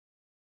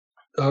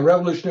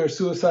 revolutionary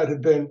suicide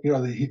had been,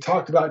 he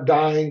talked about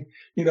dying,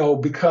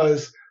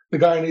 because the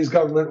Guyanese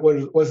government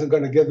wasn't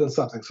going to give them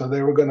something, so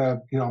they were going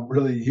to,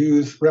 really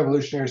use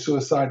revolutionary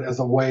suicide as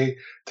a way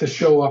to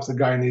show up the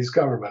Guyanese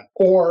government,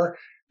 or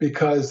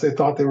because they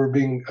thought they were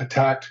being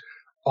attacked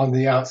on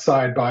the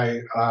outside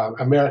by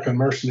American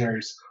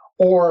mercenaries,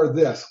 or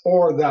this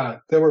or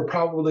that. There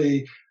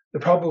probably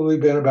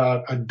been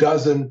about a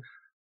dozen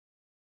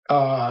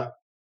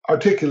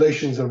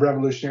articulations of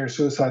revolutionary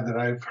suicide that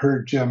I've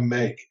heard Jim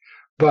make.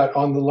 But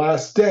on the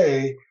last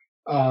day,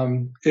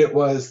 it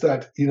was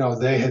that,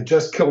 they had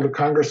just killed a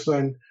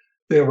congressman,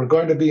 they were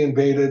going to be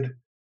invaded,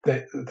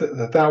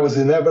 that was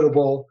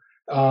inevitable.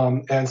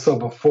 And so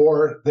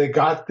before they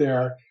got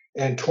there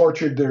and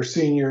tortured their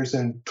seniors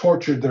and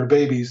tortured their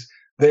babies,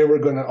 they were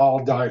going to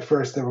all die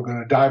first. They were going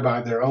to die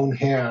by their own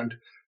hand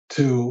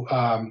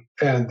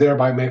and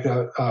thereby make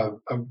a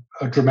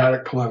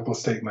dramatic political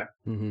statement.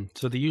 Mm-hmm.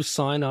 So they used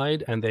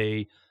cyanide, and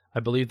I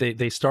believe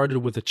they started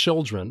with the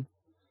children.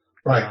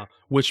 Right.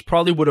 Which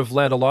probably would have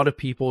led a lot of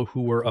people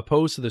who were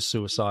opposed to this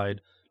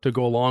suicide to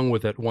go along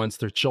with it once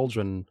their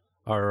children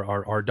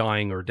are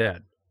dying or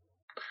dead.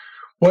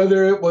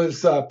 Whether it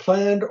was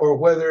planned or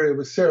whether it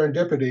was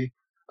serendipity,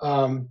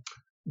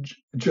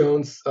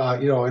 Jones,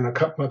 in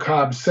a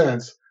macabre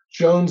sense,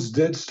 Jones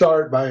did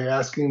start by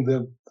asking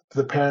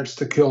the parents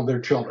to kill their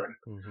children.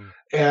 Mm-hmm.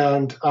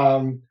 And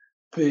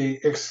the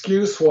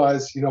excuse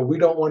was, we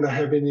don't want to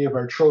have any of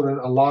our children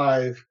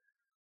alive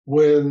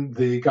when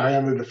the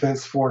Guyana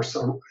Defense Force,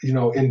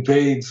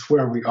 invades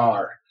where we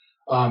are.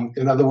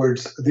 In other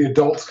words, the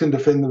adults can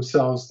defend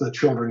themselves, the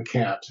children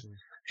can't.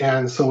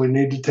 And so we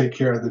need to take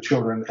care of the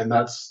children. And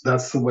that's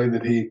the way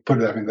that he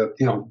put it. I mean,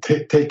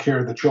 that, take care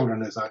of the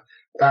children is an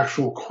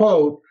actual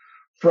quote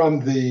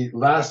from the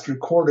last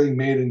recording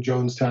made in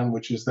Jonestown,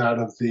 which is that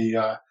of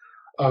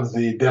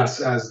the deaths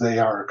as they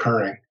are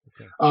occurring.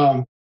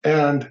 Okay.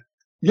 And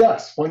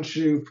yes, once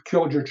you've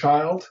killed your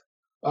child,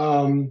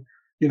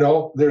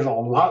 there's a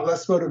lot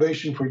less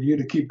motivation for you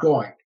to keep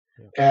going.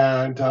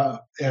 Yeah.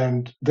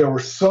 And there were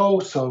so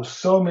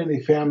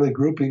many family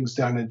groupings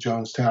down in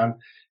Jonestown,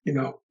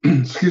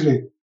 excuse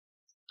me,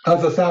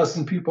 of the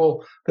 1,000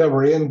 people that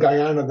were in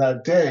Guyana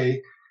that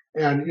day.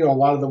 And, a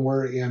lot of them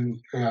were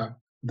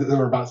there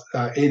were about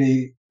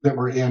 80 that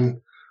were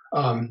in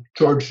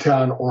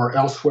Georgetown or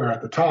elsewhere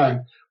at the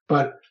time,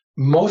 but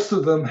most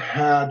of them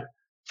had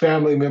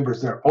family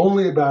members there.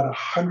 Only about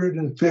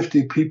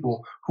 150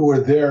 people who were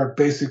there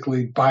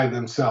basically by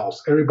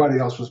themselves. Everybody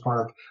else was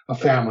part of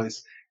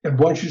families. And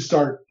once you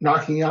start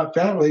knocking out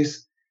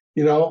families,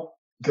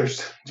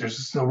 there's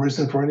just no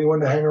reason for anyone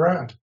to hang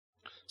around.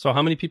 So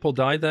how many people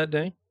died that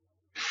day?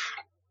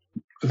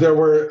 There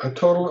were a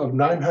total of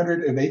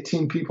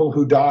 918 people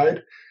who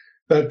died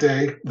that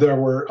day. There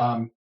were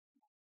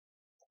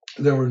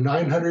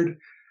 900.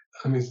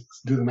 Let me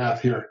do the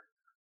math here.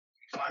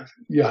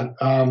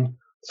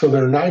 So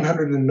there are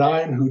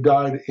 909 who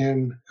died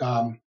in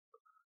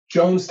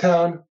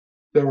Jonestown.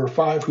 There were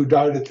 5 who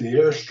died at the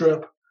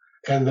airstrip,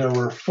 and there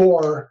were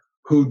 4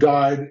 who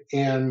died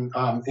in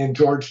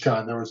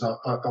Georgetown. There was a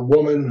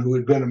woman who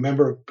had been a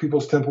member of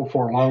People's Temple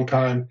for a long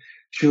time.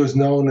 She was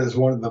known as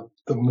one of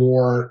the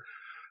more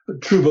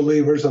true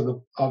believers of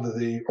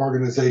the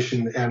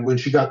organization. And when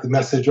she got the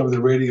message over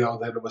the radio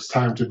that it was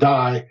time to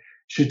die,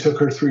 she took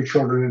her 3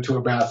 children into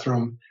a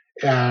bathroom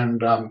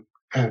and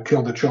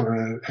killed the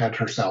children and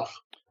herself.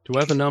 Do we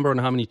have a number on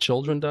how many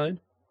children died?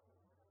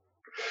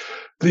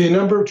 The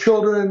number of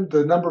children,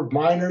 the number of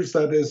minors,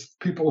 that is,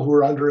 people who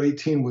were under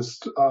 18, was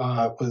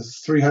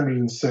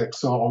 306.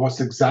 So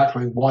almost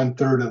exactly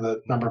 1/3 of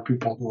the number of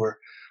people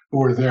who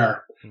were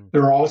there.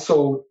 There are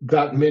also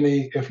that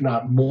many, if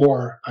not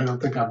more. I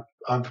don't think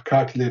I've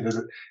calculated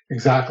it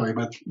exactly,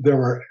 but there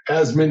were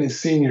as many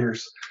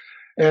seniors.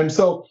 And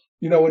so,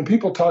 when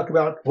people talk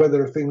about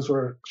whether things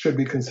should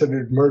be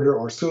considered murder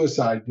or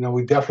suicide,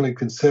 we definitely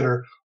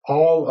consider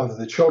all of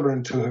the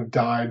children to have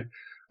died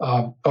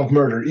of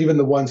murder, even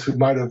the ones who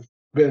might have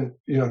been,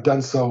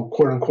 done so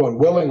quote unquote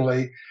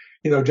willingly,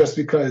 just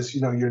because,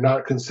 you're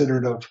not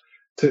considered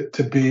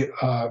to be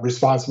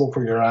responsible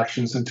for your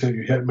actions until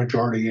you hit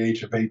majority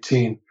age of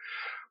 18.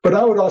 But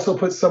I would also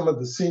put some of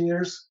the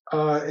seniors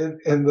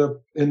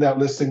in that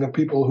listing of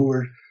people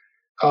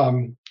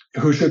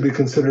who should be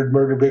considered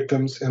murder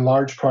victims, in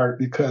large part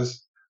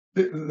because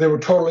they were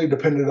totally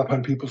dependent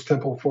upon People's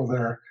Temple for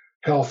their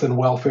health and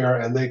welfare,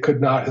 and they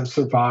could not have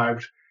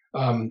survived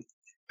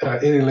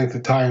any length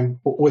of time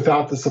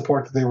without the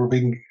support that they were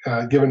being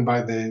given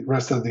by the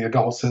rest of the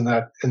adults in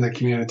the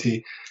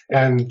community,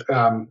 and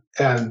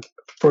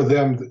for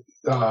them,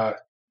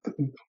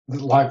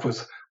 life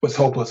was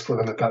hopeless for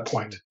them at that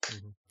point.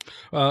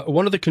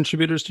 One of the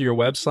contributors to your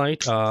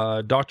website,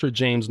 Dr.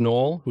 James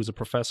Knoll, who's a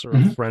professor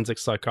of forensic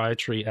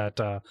psychiatry at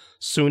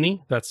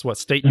SUNY, that's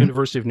State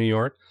University of New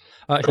York,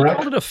 he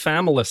called it a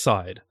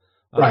familicide.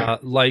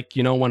 Right. Like,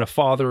 when a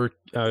father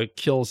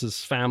kills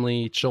his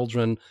family,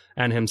 children,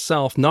 and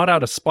himself, not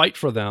out of spite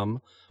for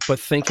them, but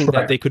thinking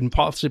that they couldn't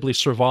possibly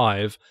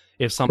survive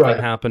if something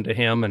happened to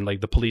him and like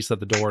the police at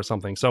the door or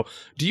something. So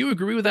do you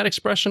agree with that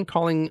expression,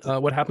 calling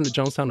what happened to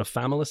Jonestown a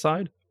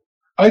familicide?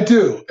 I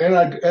do.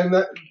 And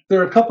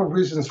there are a couple of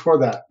reasons for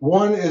that.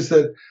 One is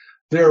that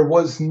there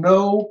was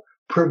no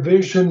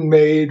provision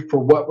made for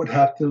what would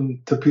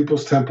happen to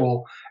People's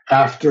Temple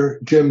after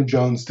Jim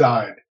Jones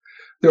died.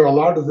 There are a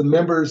lot of the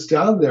members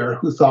down there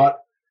who thought,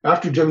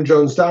 after Jim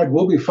Jones died,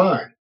 we'll be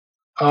fine.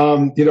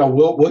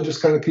 We'll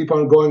just kind of keep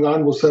on going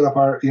on. We'll set up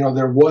our,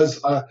 there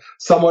was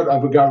somewhat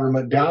of a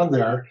government down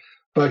there,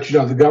 but,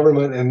 the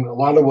government in a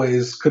lot of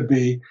ways could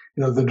be,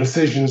 the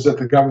decisions that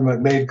the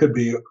government made could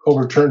be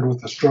overturned with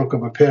the stroke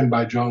of a pen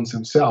by Jones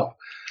himself.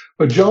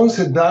 But Jones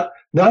had not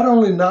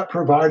only not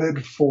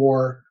provided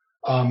for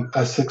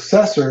a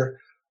successor,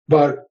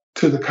 but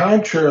to the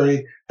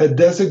contrary, had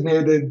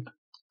designated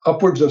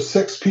upwards of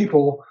 6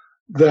 people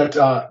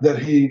that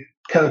he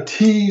kind of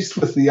teased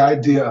with the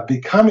idea of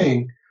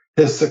becoming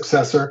his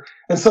successor.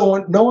 And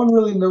so no one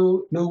really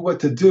knew what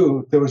to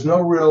do. There was no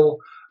real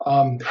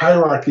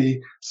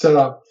hierarchy set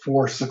up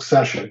for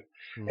succession.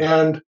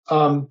 And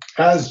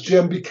as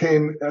Jim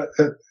became,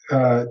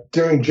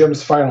 during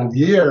Jim's final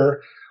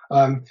year,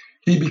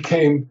 he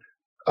became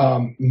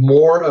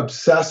more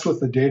obsessed with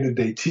the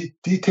day-to-day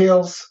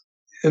details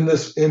in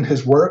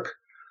his work.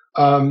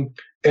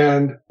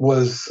 And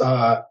was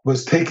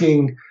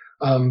taking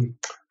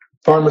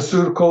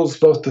pharmaceuticals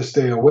both to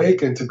stay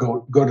awake and to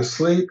go to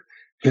sleep.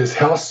 His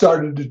health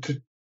started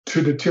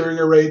to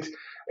deteriorate,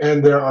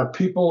 and there are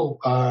people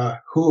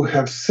who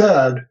have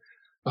said,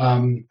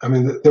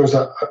 there was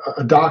a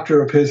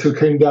doctor of his who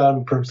came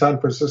down from San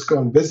Francisco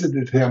and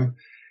visited him,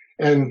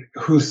 and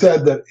who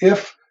said that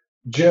if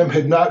Jim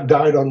had not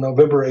died on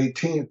November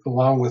 18th,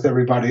 along with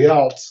everybody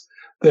else,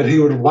 that he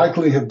would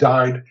likely have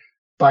died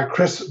by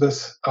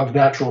Christmas of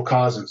natural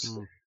causes.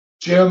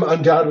 Jim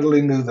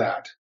undoubtedly knew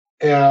that,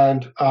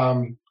 and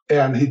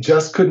he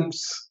just couldn't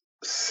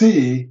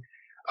see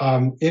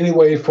any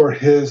way for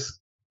his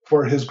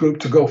group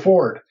to go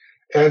forward.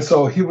 And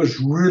so he was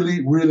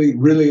really, really,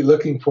 really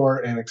looking for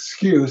an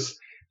excuse.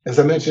 As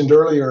I mentioned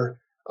earlier,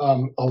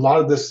 a lot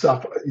of this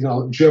stuff,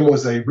 Jim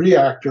was a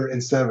reactor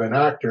instead of an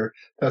actor.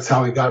 That's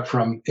how he got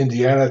from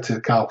Indiana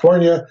to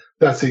California.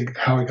 That's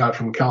how he got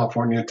from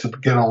California to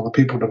get all the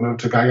people to move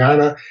to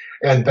Guyana.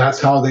 And that's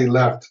how they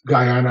left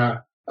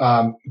Guyana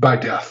by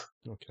death,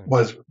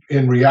 was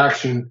in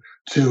reaction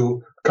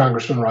to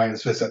Congressman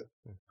Ryan's visit.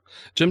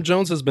 Jim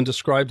Jones has been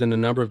described in a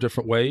number of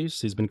different ways.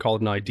 He's been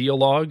called an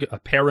ideologue, a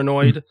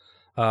paranoid,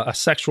 a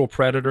sexual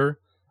predator,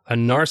 a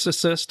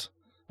narcissist,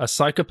 a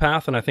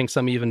psychopath, and I think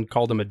some even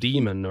called him a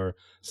demon or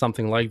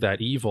something like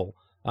that, evil.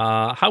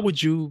 How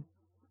would you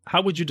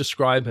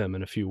describe him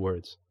in a few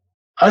words?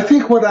 I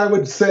think what I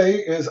would say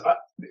is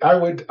I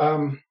would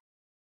kind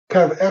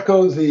of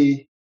echo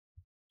the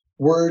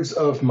words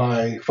of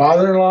my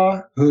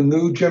father-in-law, who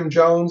knew Jim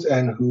Jones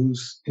and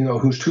whose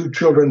 2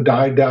 children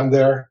died down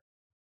there,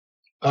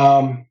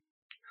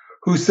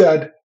 who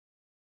said,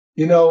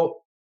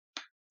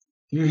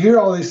 you hear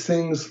all these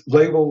things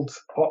labeled,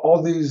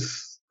 all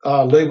these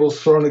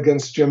labels thrown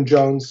against Jim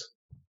Jones,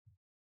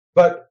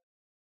 but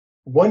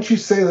once you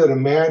say that a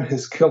man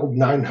has killed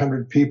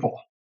 900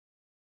 people,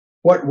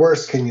 what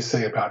worse can you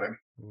say about him?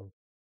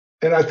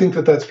 And I think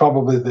that that's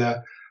probably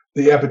the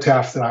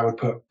epitaph that I would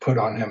put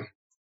on him.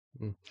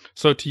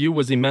 So to you,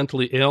 was he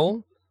mentally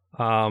ill,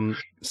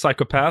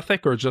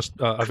 psychopathic, or just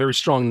a very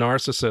strong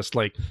narcissist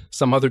like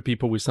some other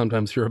people we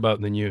sometimes hear about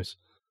in the news?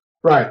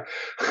 Right.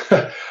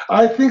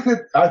 I think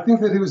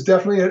that he was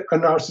definitely a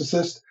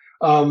narcissist.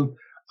 I'm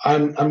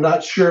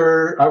not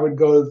sure I would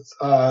go with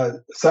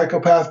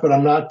psychopath, but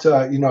I'm not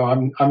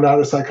I'm not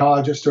a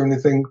psychologist or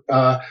anything.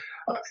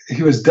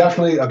 He was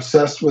definitely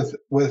obsessed with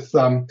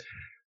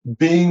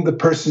being the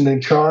person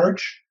in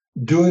charge,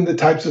 doing the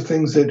types of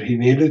things that he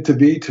needed to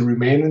be to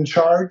remain in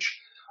charge,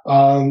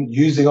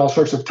 using all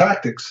sorts of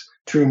tactics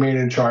to remain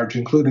in charge,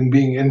 including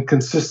being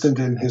inconsistent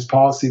in his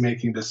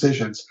policy-making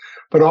decisions.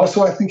 But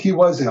also, I think he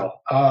was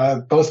ill,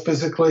 both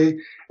physically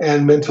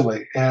and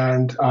mentally.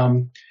 And,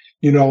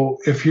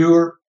 if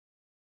you're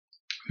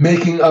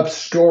making up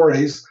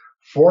stories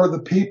for the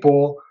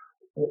people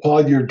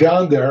while you're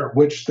down there,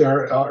 which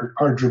there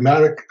are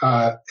dramatic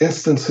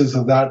instances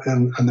of that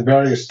in the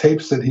various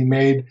tapes that he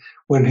made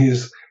when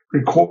he's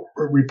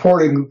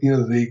reporting,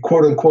 the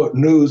quote-unquote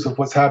news of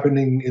what's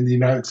happening in the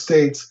United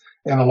States.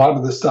 And a lot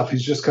of the stuff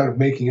he's just kind of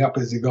making up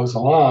as he goes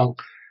along.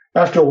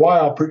 After a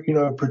while,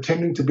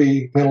 pretending to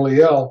be mentally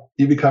ill,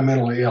 you become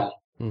mentally ill.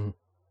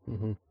 Mm-hmm.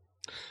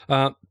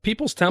 Mm-hmm.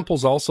 People's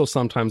Temple's also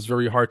sometimes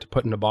very hard to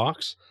put in a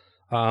box.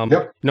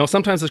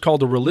 Sometimes it's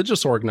called a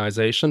religious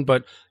organization,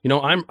 but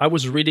I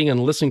was reading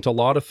and listening to a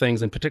lot of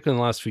things, and particularly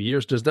in the last few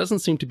years, there doesn't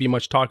seem to be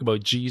much talk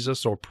about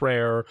Jesus or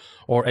prayer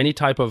or any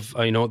type of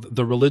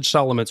the religious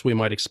elements we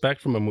might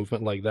expect from a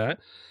movement like that.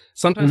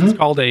 Sometimes it's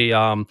called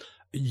a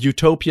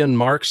utopian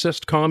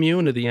Marxist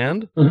commune at the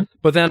end,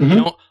 but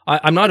then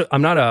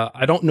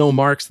I don't know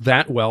Marx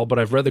that well, but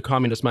I've read the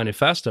Communist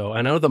Manifesto.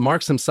 I know that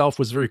Marx himself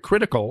was very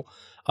critical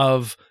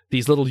of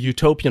these little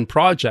utopian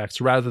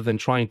projects rather than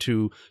trying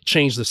to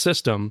change the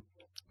system.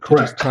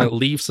 Correct. Trying to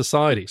leave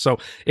society. So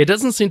it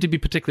doesn't seem to be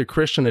particularly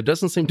Christian. It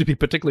doesn't seem to be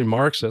particularly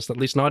Marxist, at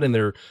least not in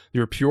their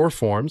pure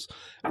forms.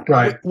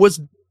 Right. Was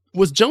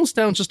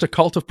Jonestown just a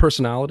cult of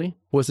personality?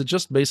 Was it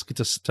just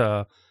basically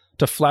to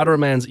flatter a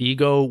man's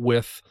ego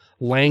with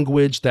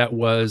language that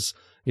was,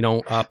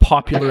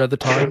 popular at the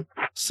time,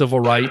 civil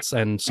rights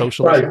and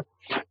socialism?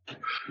 Right.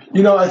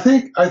 I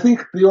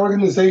think the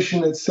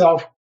organization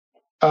itself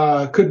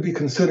could be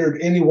considered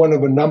any one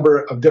of a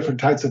number of different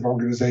types of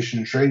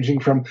organizations,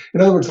 ranging from,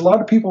 in other words, a lot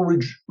of people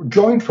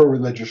joined for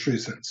religious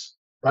reasons,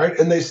 right?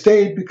 And they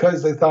stayed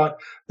because they thought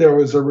there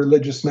was a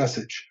religious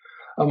message.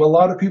 A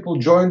lot of people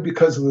joined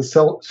because of the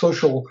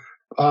social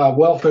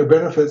welfare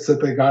benefits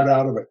that they got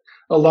out of it.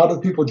 A lot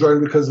of people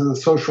joined because of the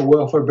social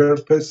welfare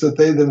benefits that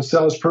they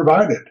themselves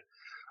provided.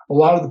 A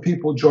lot of the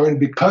people joined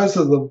because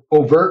of the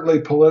overtly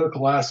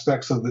political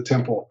aspects of the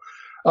temple.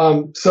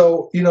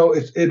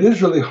 It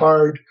is really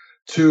hard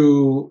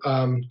to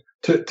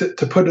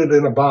put it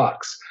in a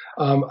box.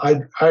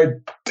 I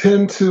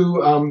tend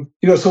to,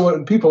 so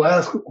when people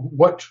ask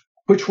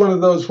which one of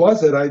those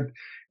was it,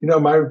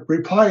 my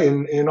reply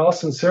in all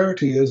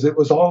sincerity is it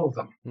was all of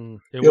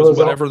them. It was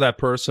whatever that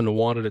person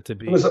wanted it to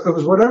be. It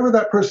was whatever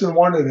that person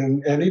wanted.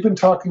 And even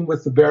talking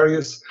with the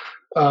various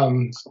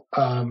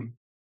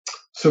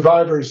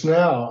survivors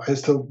now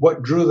as to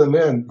what drew them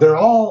in, they're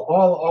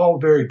all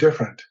very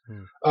different.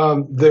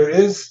 There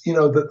is,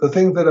 the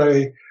thing that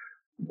I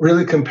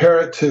really compare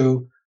it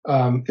to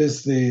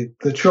is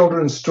the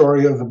children's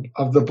story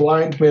of the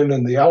blind men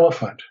and the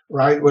elephant,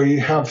 right? Where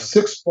you have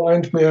 6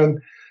 blind men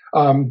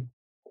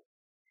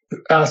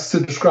asked to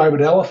describe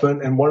an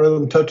elephant, and one of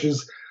them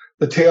touches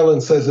the tail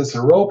and says it's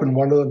a rope, and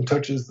one of them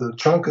touches the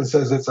trunk and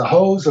says it's a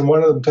hose, and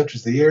one of them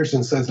touches the ears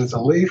and says it's a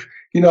leaf.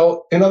 In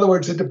other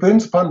words, it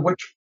depends upon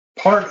which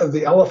part of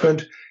the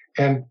elephant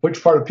and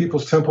which part of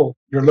People's Temple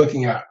you're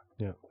looking at.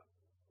 Yeah.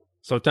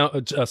 So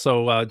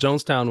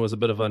Jonestown was a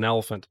bit of an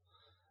elephant,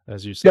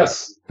 as you said.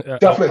 Yes,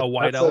 definitely. A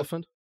white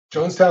elephant?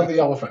 Jonestown the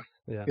elephant.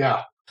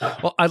 Yeah.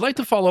 Well, I'd like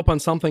to follow up on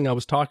something I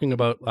was talking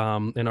about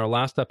in our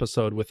last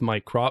episode with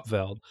Mike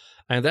Kropveld,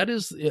 and that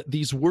is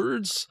these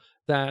words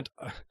that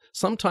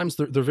sometimes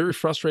they're very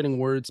frustrating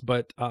words,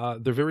 but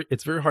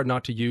it's very hard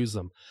not to use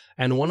them.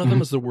 And one of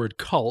them is the word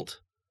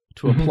cult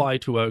to apply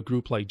to a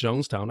group like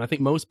Jonestown. I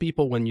think most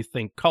people, when you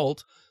think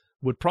cult,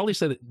 would probably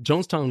say that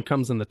Jonestown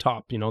comes in the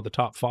top, the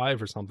top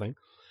 5 or something.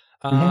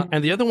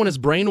 And the other one is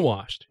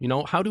brainwashed.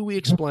 How do we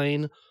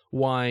explain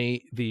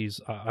why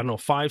these,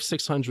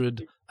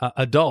 500-600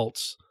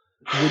 adults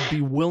would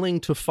be willing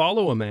to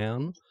follow a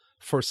man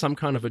for some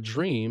kind of a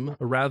dream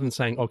rather than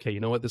saying, okay, you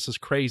know what, this is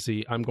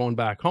crazy, I'm going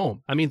back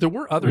home. I mean, there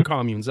were other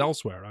communes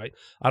elsewhere, right?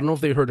 I don't know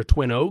if they heard of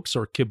Twin Oaks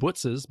or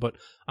kibbutzes, but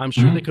I'm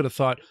sure they could have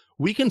thought,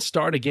 we can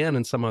start again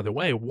in some other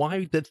way.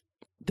 Why did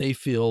they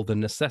feel the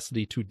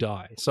necessity to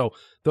die? So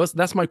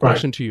that's my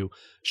question to you.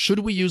 Should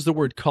we use the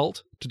word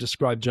cult to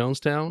describe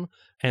Jonestown?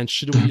 And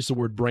should we use the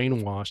word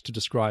brainwash to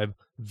describe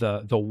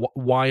the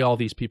why all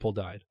these people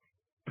died?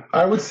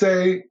 I would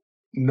say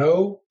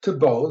no to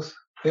both,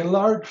 in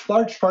large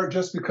part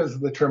just because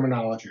of the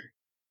terminology.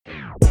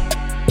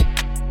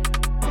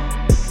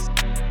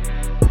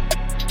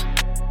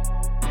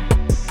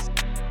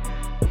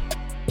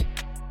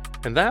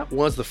 And that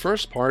was the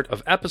first part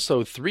of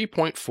episode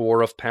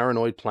 3.4 of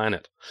Paranoid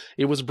Planet.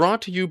 It was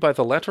brought to you by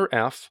the letter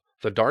F,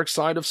 the dark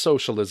side of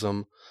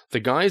socialism, the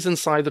guys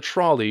inside the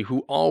trolley who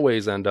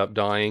always end up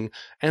dying,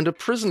 and a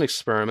prison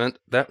experiment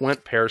that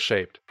went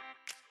pear-shaped.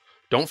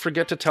 Don't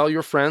forget to tell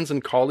your friends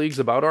and colleagues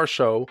about our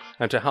show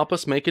and to help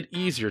us make it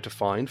easier to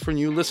find for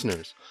new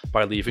listeners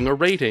by leaving a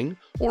rating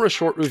or a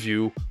short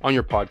review on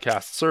your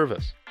podcast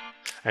service.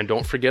 And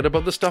don't forget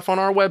about the stuff on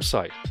our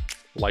website,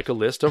 like a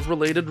list of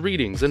related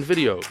readings and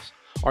videos,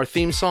 our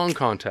theme song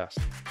contest,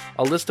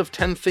 a list of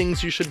 10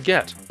 things you should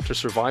get to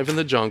survive in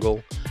the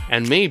jungle,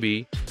 and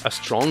maybe a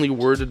strongly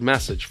worded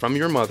message from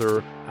your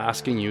mother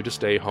asking you to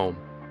stay home.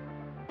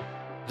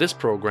 This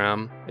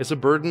program is a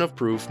Burden of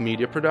Proof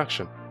media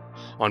production.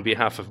 On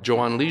behalf of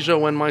Joanne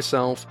Lijo and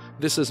myself,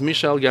 this is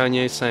Michel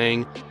Gagne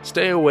saying,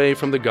 stay away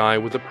from the guy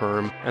with the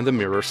perm and the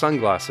mirror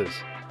sunglasses.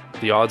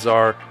 The odds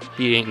are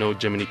he ain't no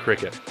Jiminy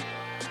Cricket.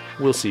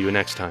 We'll see you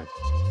next time.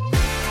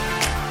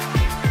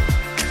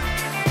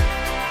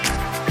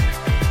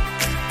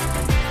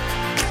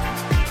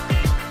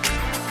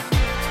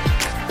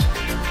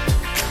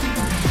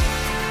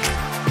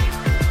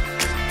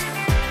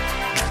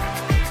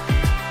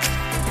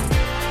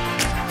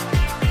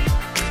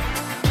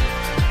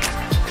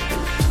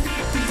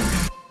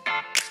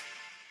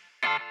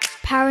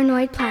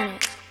 Paranoid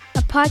Planet,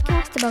 a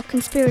podcast about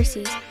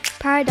conspiracies,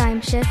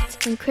 paradigm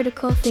shifts, and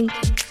critical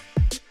thinking.